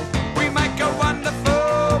 We make a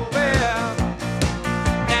wonderful pair.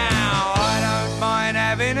 Now I don't mind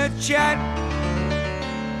having a chat,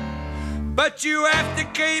 but you have to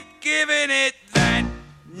keep giving it that.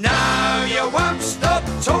 No, you won't stop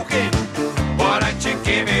talking. Why don't you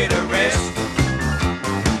give it a rest?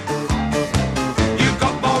 You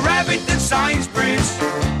got more rabbit than Sainsbury's.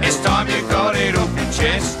 It's time you got it off your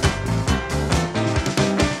chest.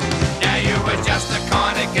 Now you were just the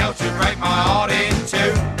kind of girl to break my heart in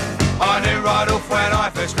two. I knew right off when I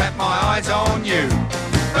first clapped my eyes on you.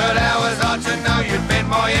 But how was I to know you'd been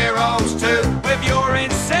my heroes too? With your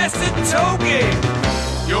incessant talking,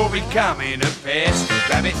 you're becoming a pest.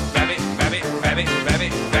 Rabbit, rabbit, rabbit, rabbit,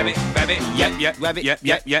 rabbit, rabbit, rabbit, yep, yep, rabbit, yep,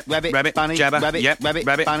 yep, yep, rabbit, bunny, jabber, rabbit, yep, rabbit,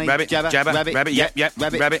 bunny, rabbit, jabber, rabbit, yep, yep,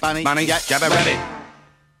 rabbit, bunny, jabber, rabbit.